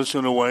to foul this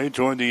one away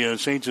toward the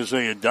St.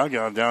 Cecilia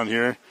dugout down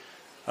here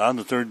on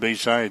the third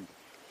base side.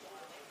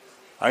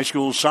 High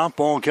school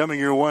softball coming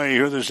your way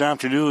here this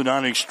afternoon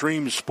on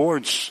Extreme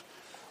Sports.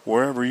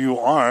 Wherever you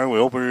are, we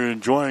hope you're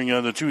enjoying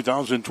the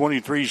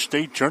 2023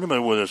 state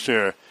tournament with us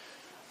here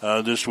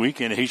this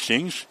week in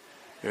Hastings.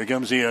 Here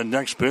comes the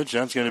next pitch.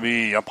 That's going to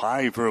be up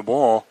high for a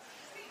ball.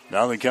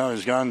 Now the count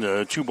has gone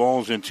to 2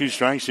 balls and 2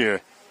 strikes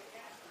here.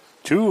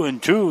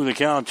 2-2 the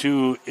count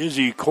to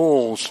Izzy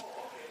Coles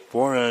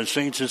for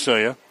St.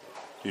 Cecilia.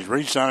 She's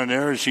reached on an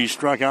error. She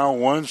struck out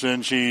once,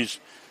 and she's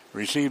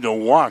received a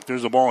walk.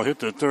 There's a ball hit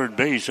to third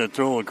base. A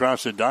throw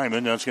across the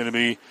diamond. That's going to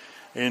be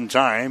in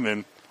time,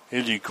 and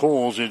Izzy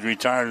Coles is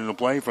retired in the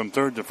play from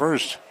third to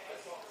first.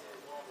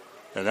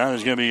 And that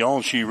is going to be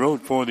all she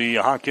wrote for the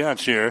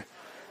Hawkettes here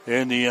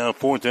in the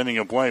fourth inning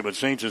of play. But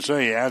St.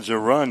 Cecilia adds a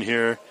run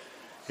here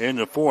in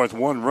the fourth.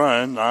 1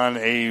 run on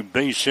a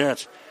base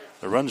hit.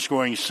 The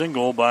run-scoring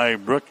single by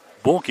Brooke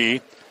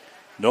Bulkey.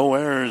 No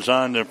errors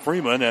on the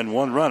Freeman, and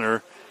 1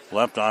 runner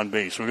left on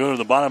base. We go to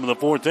the bottom of the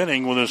fourth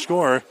inning with a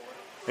score.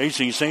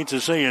 Hastings St.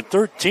 Cecilia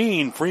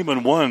 13,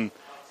 Freeman 1.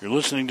 You're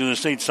listening to the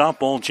State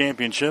Softball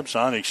Championships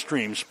on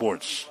Extreme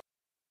Sports.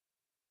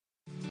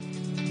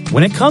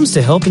 When it comes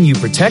to helping you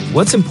protect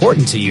what's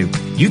important to you,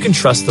 you can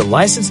trust the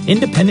licensed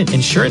independent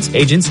insurance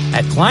agents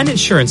at Klein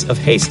Insurance of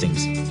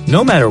Hastings.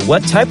 No matter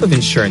what type of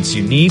insurance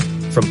you need,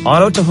 from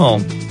auto to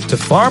home to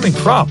farm and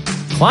crop,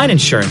 Klein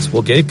Insurance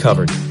will get it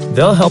covered.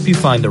 They'll help you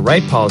find the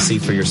right policy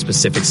for your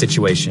specific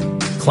situation.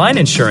 Klein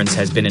Insurance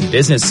has been in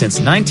business since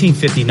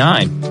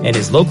 1959 and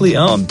is locally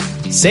owned.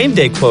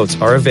 Same-day quotes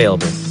are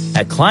available.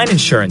 At Klein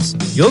Insurance,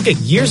 you'll get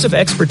years of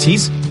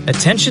expertise,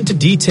 attention to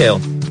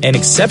detail, and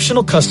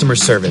exceptional customer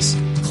service.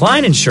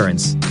 Klein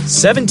Insurance,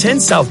 710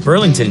 South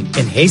Burlington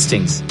in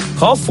Hastings.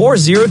 Call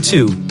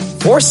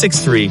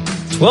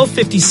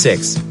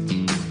 402-463-1256.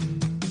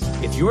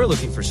 If you are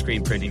looking for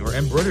screen printing or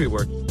embroidery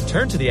work,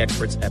 turn to the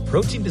experts at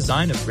Protein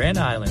Design of Grand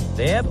Island.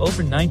 They have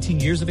over 19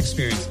 years of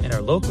experience and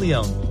are locally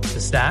owned.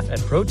 The staff at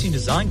Protein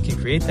Design can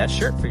create that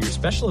shirt for your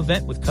special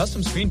event with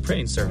custom screen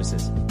printing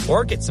services.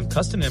 Or get some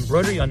custom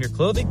embroidery on your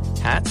clothing,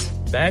 hats,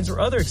 bags, or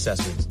other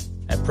accessories.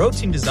 At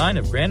Protein Design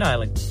of Grand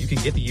Island, you can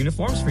get the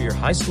uniforms for your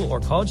high school or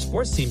college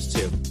sports teams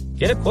too.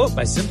 Get a quote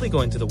by simply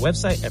going to the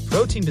website at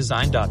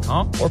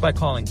proteindesign.com or by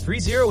calling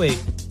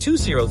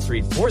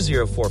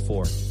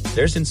 308-203-4044.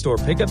 There's in-store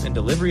pickup and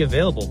delivery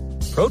available.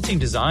 Protein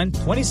Design,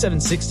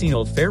 2716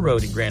 Old Fair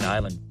Road in Grand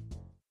Island.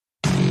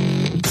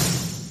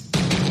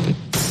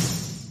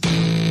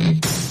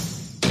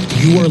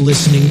 You are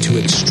listening to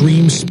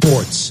Extreme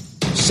Sports,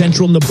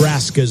 Central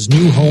Nebraska's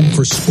new home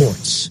for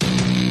sports.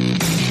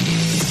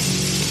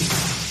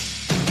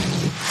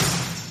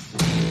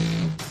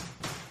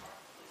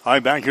 All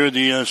right, back here at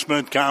the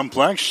Smith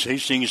Complex.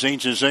 Hastings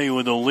St. Cecilia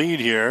with the lead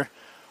here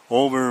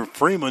over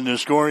Freeman. The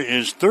score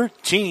is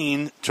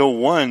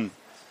 13-1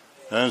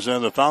 as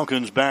the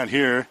Falcons bat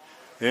here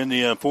in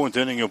the fourth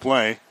inning of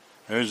play.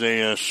 There's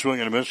a swing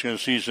and a miss. Going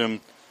to see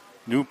some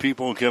new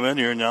people come in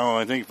here now,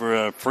 I think,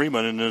 for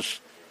Freeman in this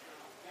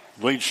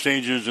late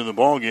stages of the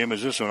ball game,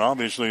 as this one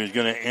obviously is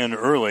going to end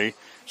early.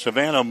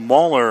 Savannah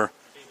Mahler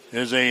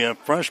is a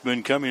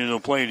freshman coming to the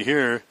plate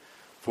here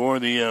for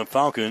the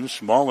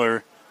Falcons.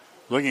 Mahler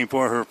looking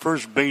for her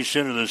first base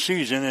hit of the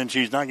season, and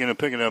she's not going to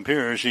pick it up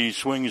here. She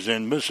swings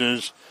and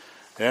misses,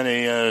 and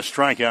a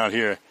strikeout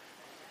here.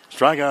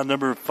 Strikeout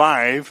number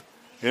 5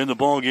 in the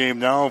ball game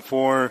now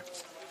for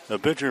the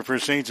pitcher for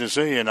St.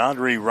 Cecilia,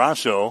 Andre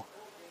Rosso.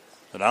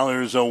 And now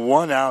there's a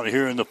 1 out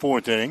here in the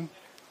fourth inning.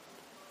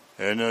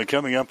 And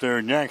coming up there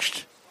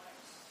next,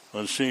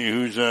 let's see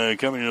who's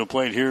coming to the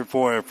plate here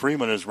for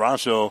Freeman as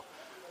Rosso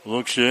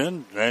looks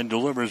in and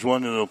delivers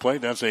one to the plate.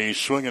 That's a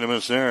swing and a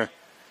miss there.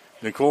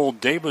 Nicole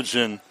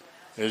Davidson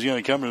is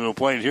going to come to the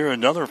plate here.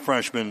 Another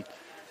freshman.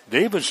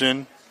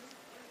 Davidson,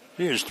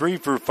 he is 3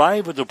 for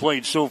 5 at the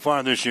plate so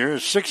far this year.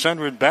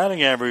 600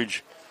 batting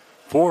average.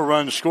 4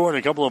 runs scored,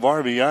 a couple of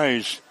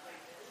RBIs.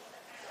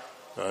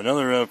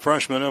 Another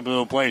freshman up to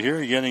the plate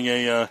here, getting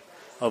a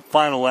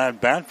final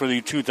at-bat for the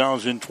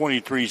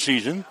 2023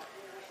 season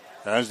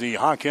as the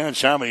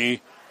Hawkettes have a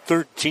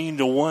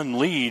 13-1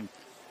 lead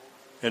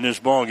in this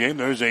ball game.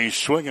 There's a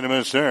swing and a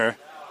miss there.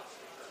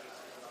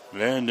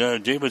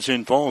 And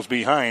Davidson falls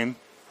behind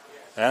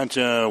at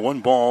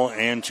 1 ball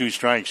and 2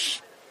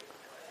 strikes.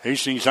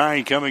 Hastings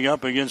High coming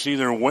up against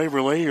either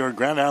Waverly or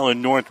Grand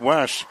Island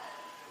Northwest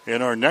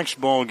in our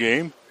next ball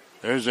game.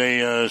 There's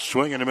a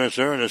swing and a miss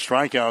there and a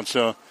strikeout.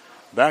 So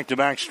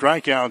back-to-back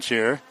strikeouts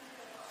here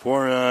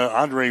for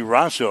Andre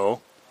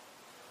Rosso.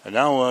 And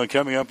now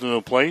coming up to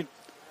the plate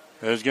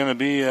is going to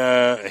be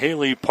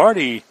Haley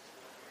Party.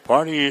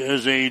 Party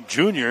is a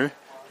junior.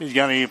 He's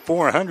got a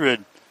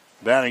 400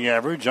 batting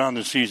average on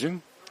the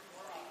season.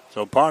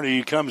 So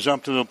Party comes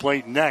up to the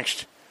plate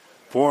next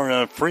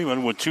for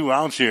Freeman with 2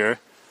 outs here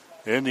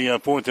in the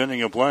fourth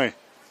inning of play.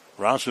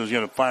 Rosso's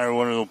going to fire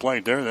one to the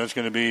plate there. That's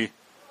going to be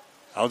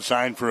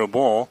outside for a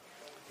ball.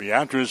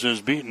 Beatrice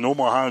has beaten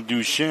Omaha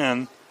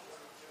Duchesne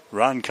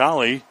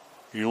Roncalli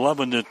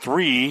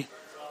 11-3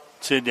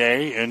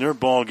 today in their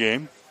ball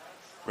game.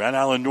 Grand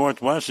Island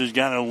Northwest has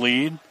got a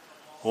lead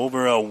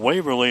over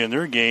Waverly in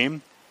their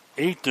game.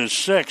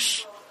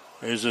 8-6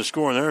 is the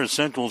score there.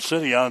 Central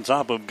City on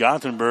top of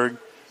Gothenburg,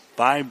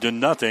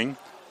 5-0.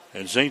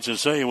 And St.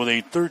 Cecilia with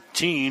a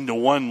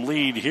 13-1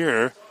 lead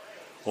here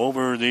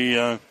over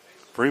the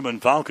Freeman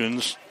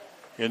Falcons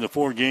in the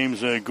 4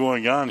 games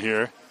going on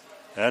here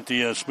at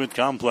the Smith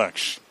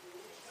Complex.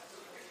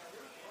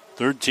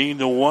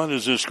 13-1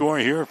 is the score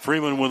here.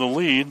 Freeman with a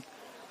lead.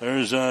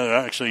 There's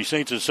actually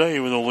St.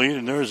 Cecilia with a lead,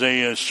 and there's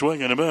a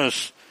swing and a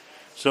miss.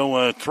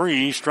 So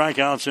 3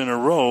 strikeouts in a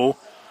row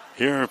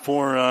here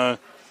for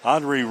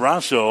Andre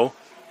Rosso,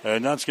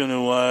 and that's going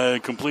to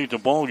complete the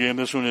ball game.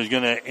 This one is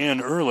going to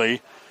end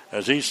early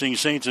as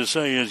Hastings St.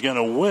 Cecilia is going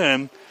to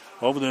win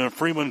over the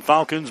Freeman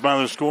Falcons by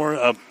the score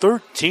of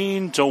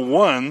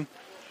 13-1.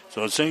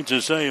 So St.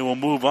 Cecilia will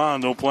move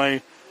on. They'll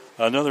play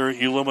another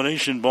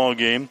elimination ball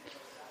game.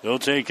 They'll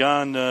take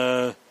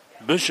on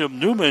Bishop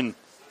Newman.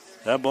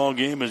 That ball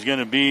game is going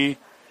to be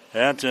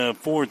at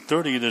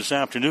 4:30 this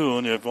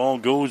afternoon if all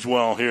goes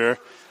well here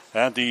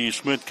at the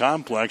Smith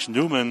Complex.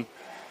 Newman,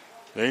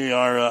 they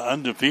are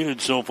undefeated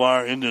so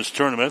far in this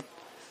tournament.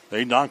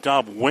 They knocked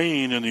off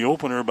Wayne in the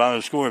opener by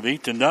a score of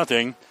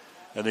 8-0,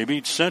 and they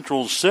beat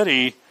Central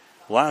City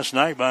last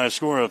night by a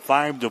score of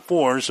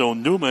 5-4. So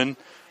Newman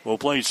will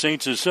play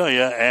St.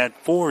 Cecilia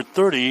at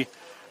 4:30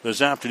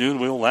 this afternoon.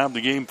 We'll have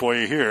the game for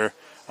you here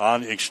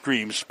on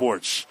Extreme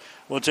Sports.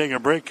 We'll take a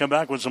break, come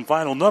back with some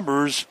final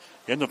numbers.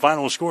 In the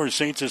final score,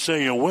 St.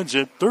 Cecilia wins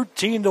it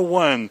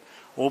 13-1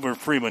 over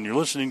Freeman. You're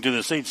listening to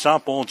the State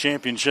Softball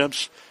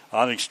Championships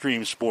on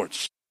Extreme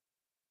Sports.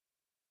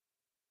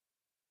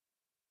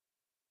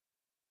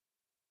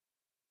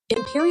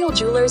 Imperial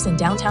Jewelers in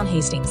downtown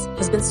Hastings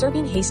has been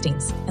serving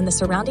Hastings and the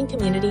surrounding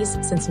communities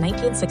since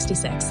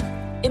 1966.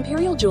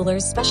 Imperial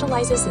Jewelers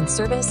specializes in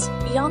service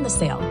beyond the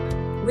sale,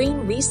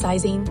 ring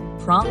resizing,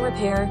 prong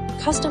repair,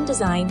 custom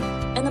design,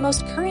 and the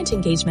most current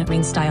engagement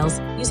ring styles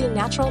using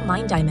natural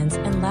mined diamonds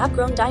and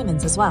lab-grown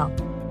diamonds as well.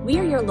 We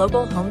are your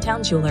local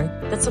hometown jeweler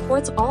that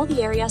supports all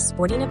the area's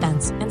sporting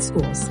events and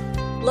schools.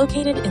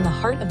 Located in the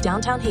heart of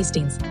downtown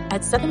Hastings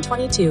at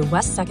 722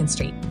 West 2nd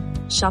Street.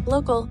 Shop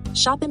local,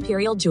 shop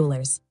Imperial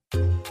Jewelers.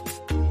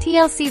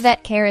 TLC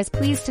Vet Care is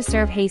pleased to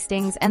serve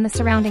Hastings and the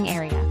surrounding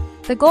area.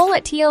 The goal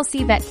at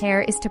TLC Vet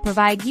Care is to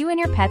provide you and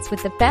your pets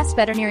with the best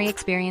veterinary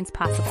experience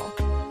possible.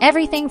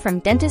 Everything from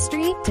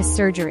dentistry to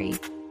surgery.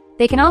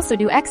 They can also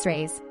do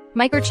x-rays,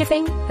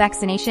 microchipping,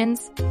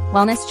 vaccinations,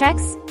 wellness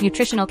checks,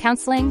 nutritional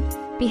counseling,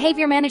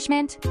 behavior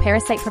management,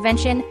 parasite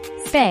prevention,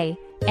 spay,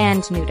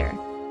 and neuter.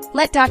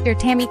 Let Dr.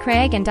 Tammy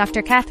Craig and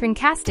Dr. Catherine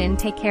Caston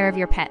take care of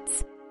your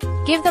pets.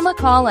 Give them a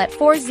call at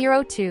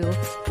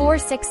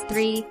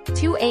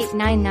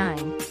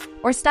 402-463-2899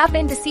 or stop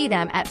in to see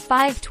them at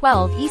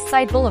 512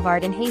 Eastside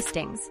Boulevard in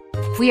Hastings.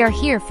 We are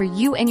here for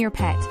you and your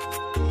pet.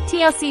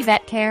 TLC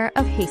Vet Care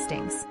of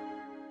Hastings.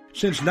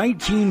 Since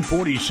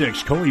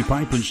 1946, Cully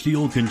Pipe and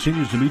Steel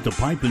continues to meet the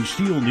pipe and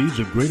steel needs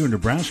of greater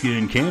Nebraska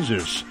and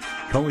Kansas.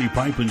 Cully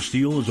Pipe and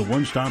Steel is a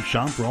one-stop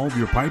shop for all of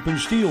your pipe and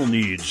steel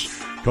needs.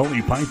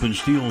 Cully Pipe and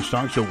Steel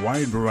stocks a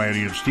wide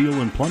variety of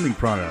steel and plumbing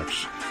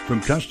products.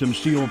 From custom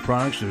steel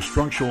products to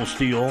structural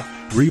steel,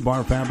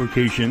 rebar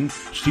fabrication,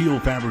 steel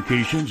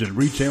fabrications, and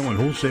retail and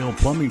wholesale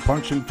plumbing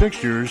parts and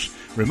fixtures,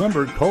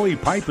 remember Cully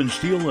Pipe and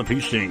Steel of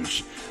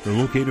Hastings. They're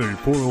located at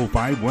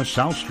 405 West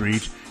South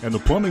Street and the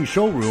plumbing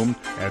showroom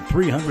at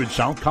 300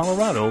 South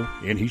Colorado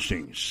in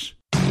Hastings.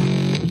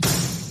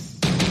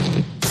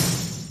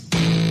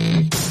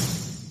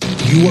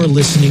 You are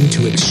listening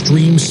to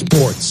Extreme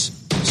Sports,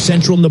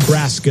 Central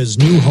Nebraska's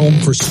new home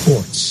for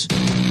sports.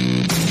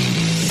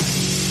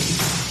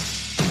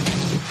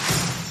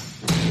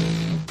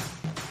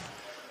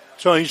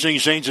 So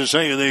Hastings St.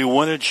 Cecilia, they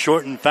won it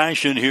short in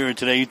fashion here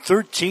today,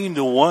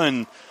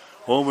 13-1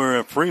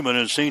 over Freeman,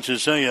 as St.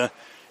 Cecilia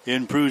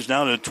improves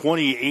now to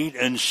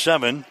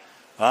 28-7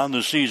 on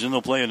the season.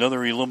 They'll play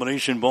another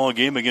elimination ball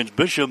game against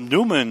Bishop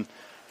Neumann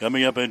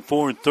coming up at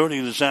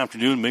 4:30 this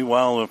afternoon.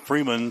 Meanwhile,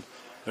 Freeman,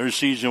 their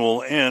season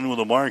will end with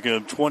a mark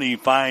of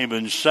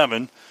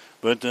 25-7.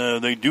 But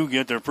they do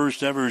get their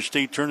first ever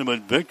state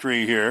tournament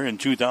victory here in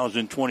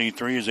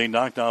 2023 as they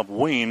knocked off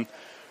Wayne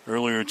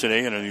earlier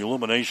today in an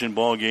elimination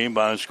ball game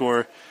by a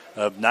score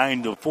of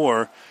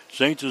 9-4.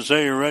 St.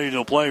 Cecilia ready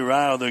to play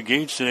right out of the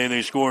gates today.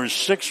 They scored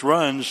 6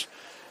 runs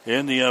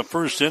in the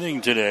first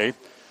inning today.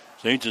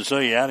 St.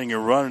 Cecilia adding a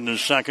run in the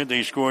second.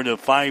 They scored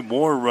 5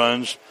 more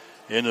runs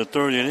in the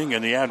third inning,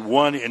 and they had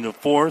 1 in the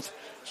fourth.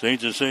 St.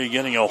 Cecilia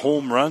getting a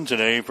home run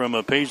today from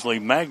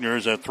Paisley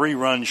Magners, a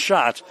 3-run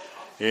shot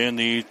in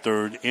the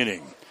third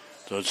inning.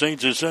 So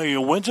St. Cecilia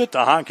wins it.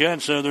 The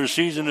Hawkettes, their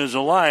season is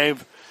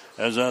alive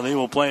as they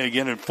will play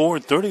again at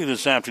 4:30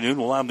 this afternoon.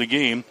 We'll have the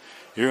game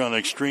here on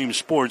Extreme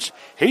Sports.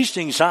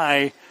 Hastings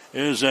High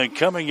is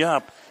coming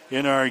up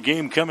in our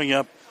game coming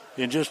up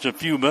in just a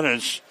few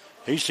minutes.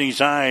 Hastings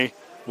High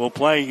will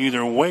play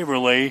either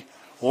Waverly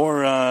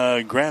or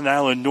Grand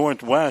Island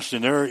Northwest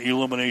in their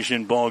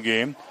elimination ball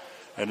game.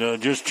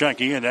 And just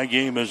checking in, that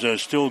game is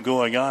still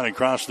going on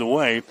across the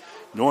way.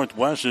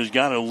 Northwest has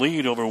got a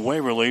lead over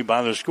Waverly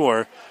by the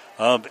score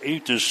of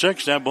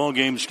 8-6. That ball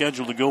game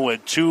scheduled to go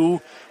at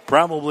 2,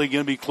 probably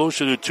going to be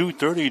closer to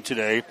 2:30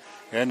 today.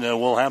 And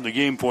we'll have the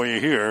game for you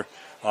here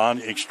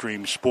on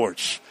Extreme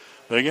Sports.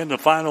 But again, the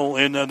final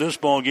in this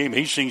ball game,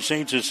 Hastings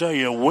St.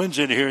 Cecilia wins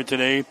it here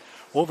today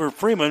over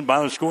Freeman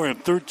by the score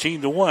of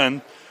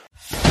 13-1.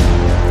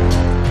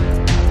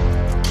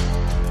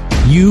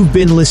 You've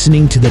been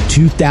listening to the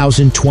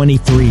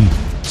 2023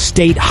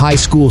 State High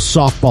School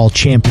Softball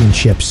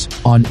Championships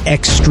on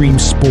Extreme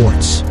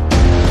Sports.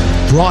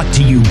 Brought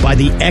to you by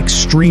the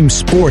Extreme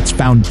Sports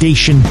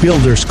Foundation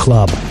Builders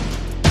Club.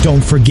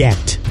 Don't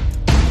forget,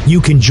 you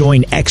can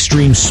join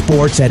Extreme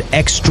Sports at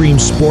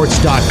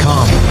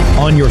extremesports.com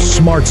on your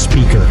smart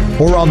speaker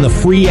or on the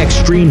free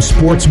Extreme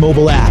Sports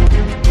mobile app.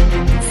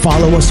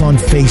 Follow us on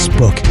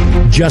Facebook.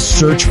 Just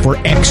search for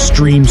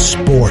Extreme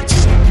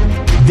Sports.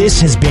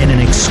 This has been an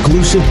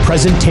exclusive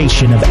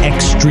presentation of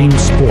Extreme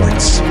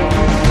Sports.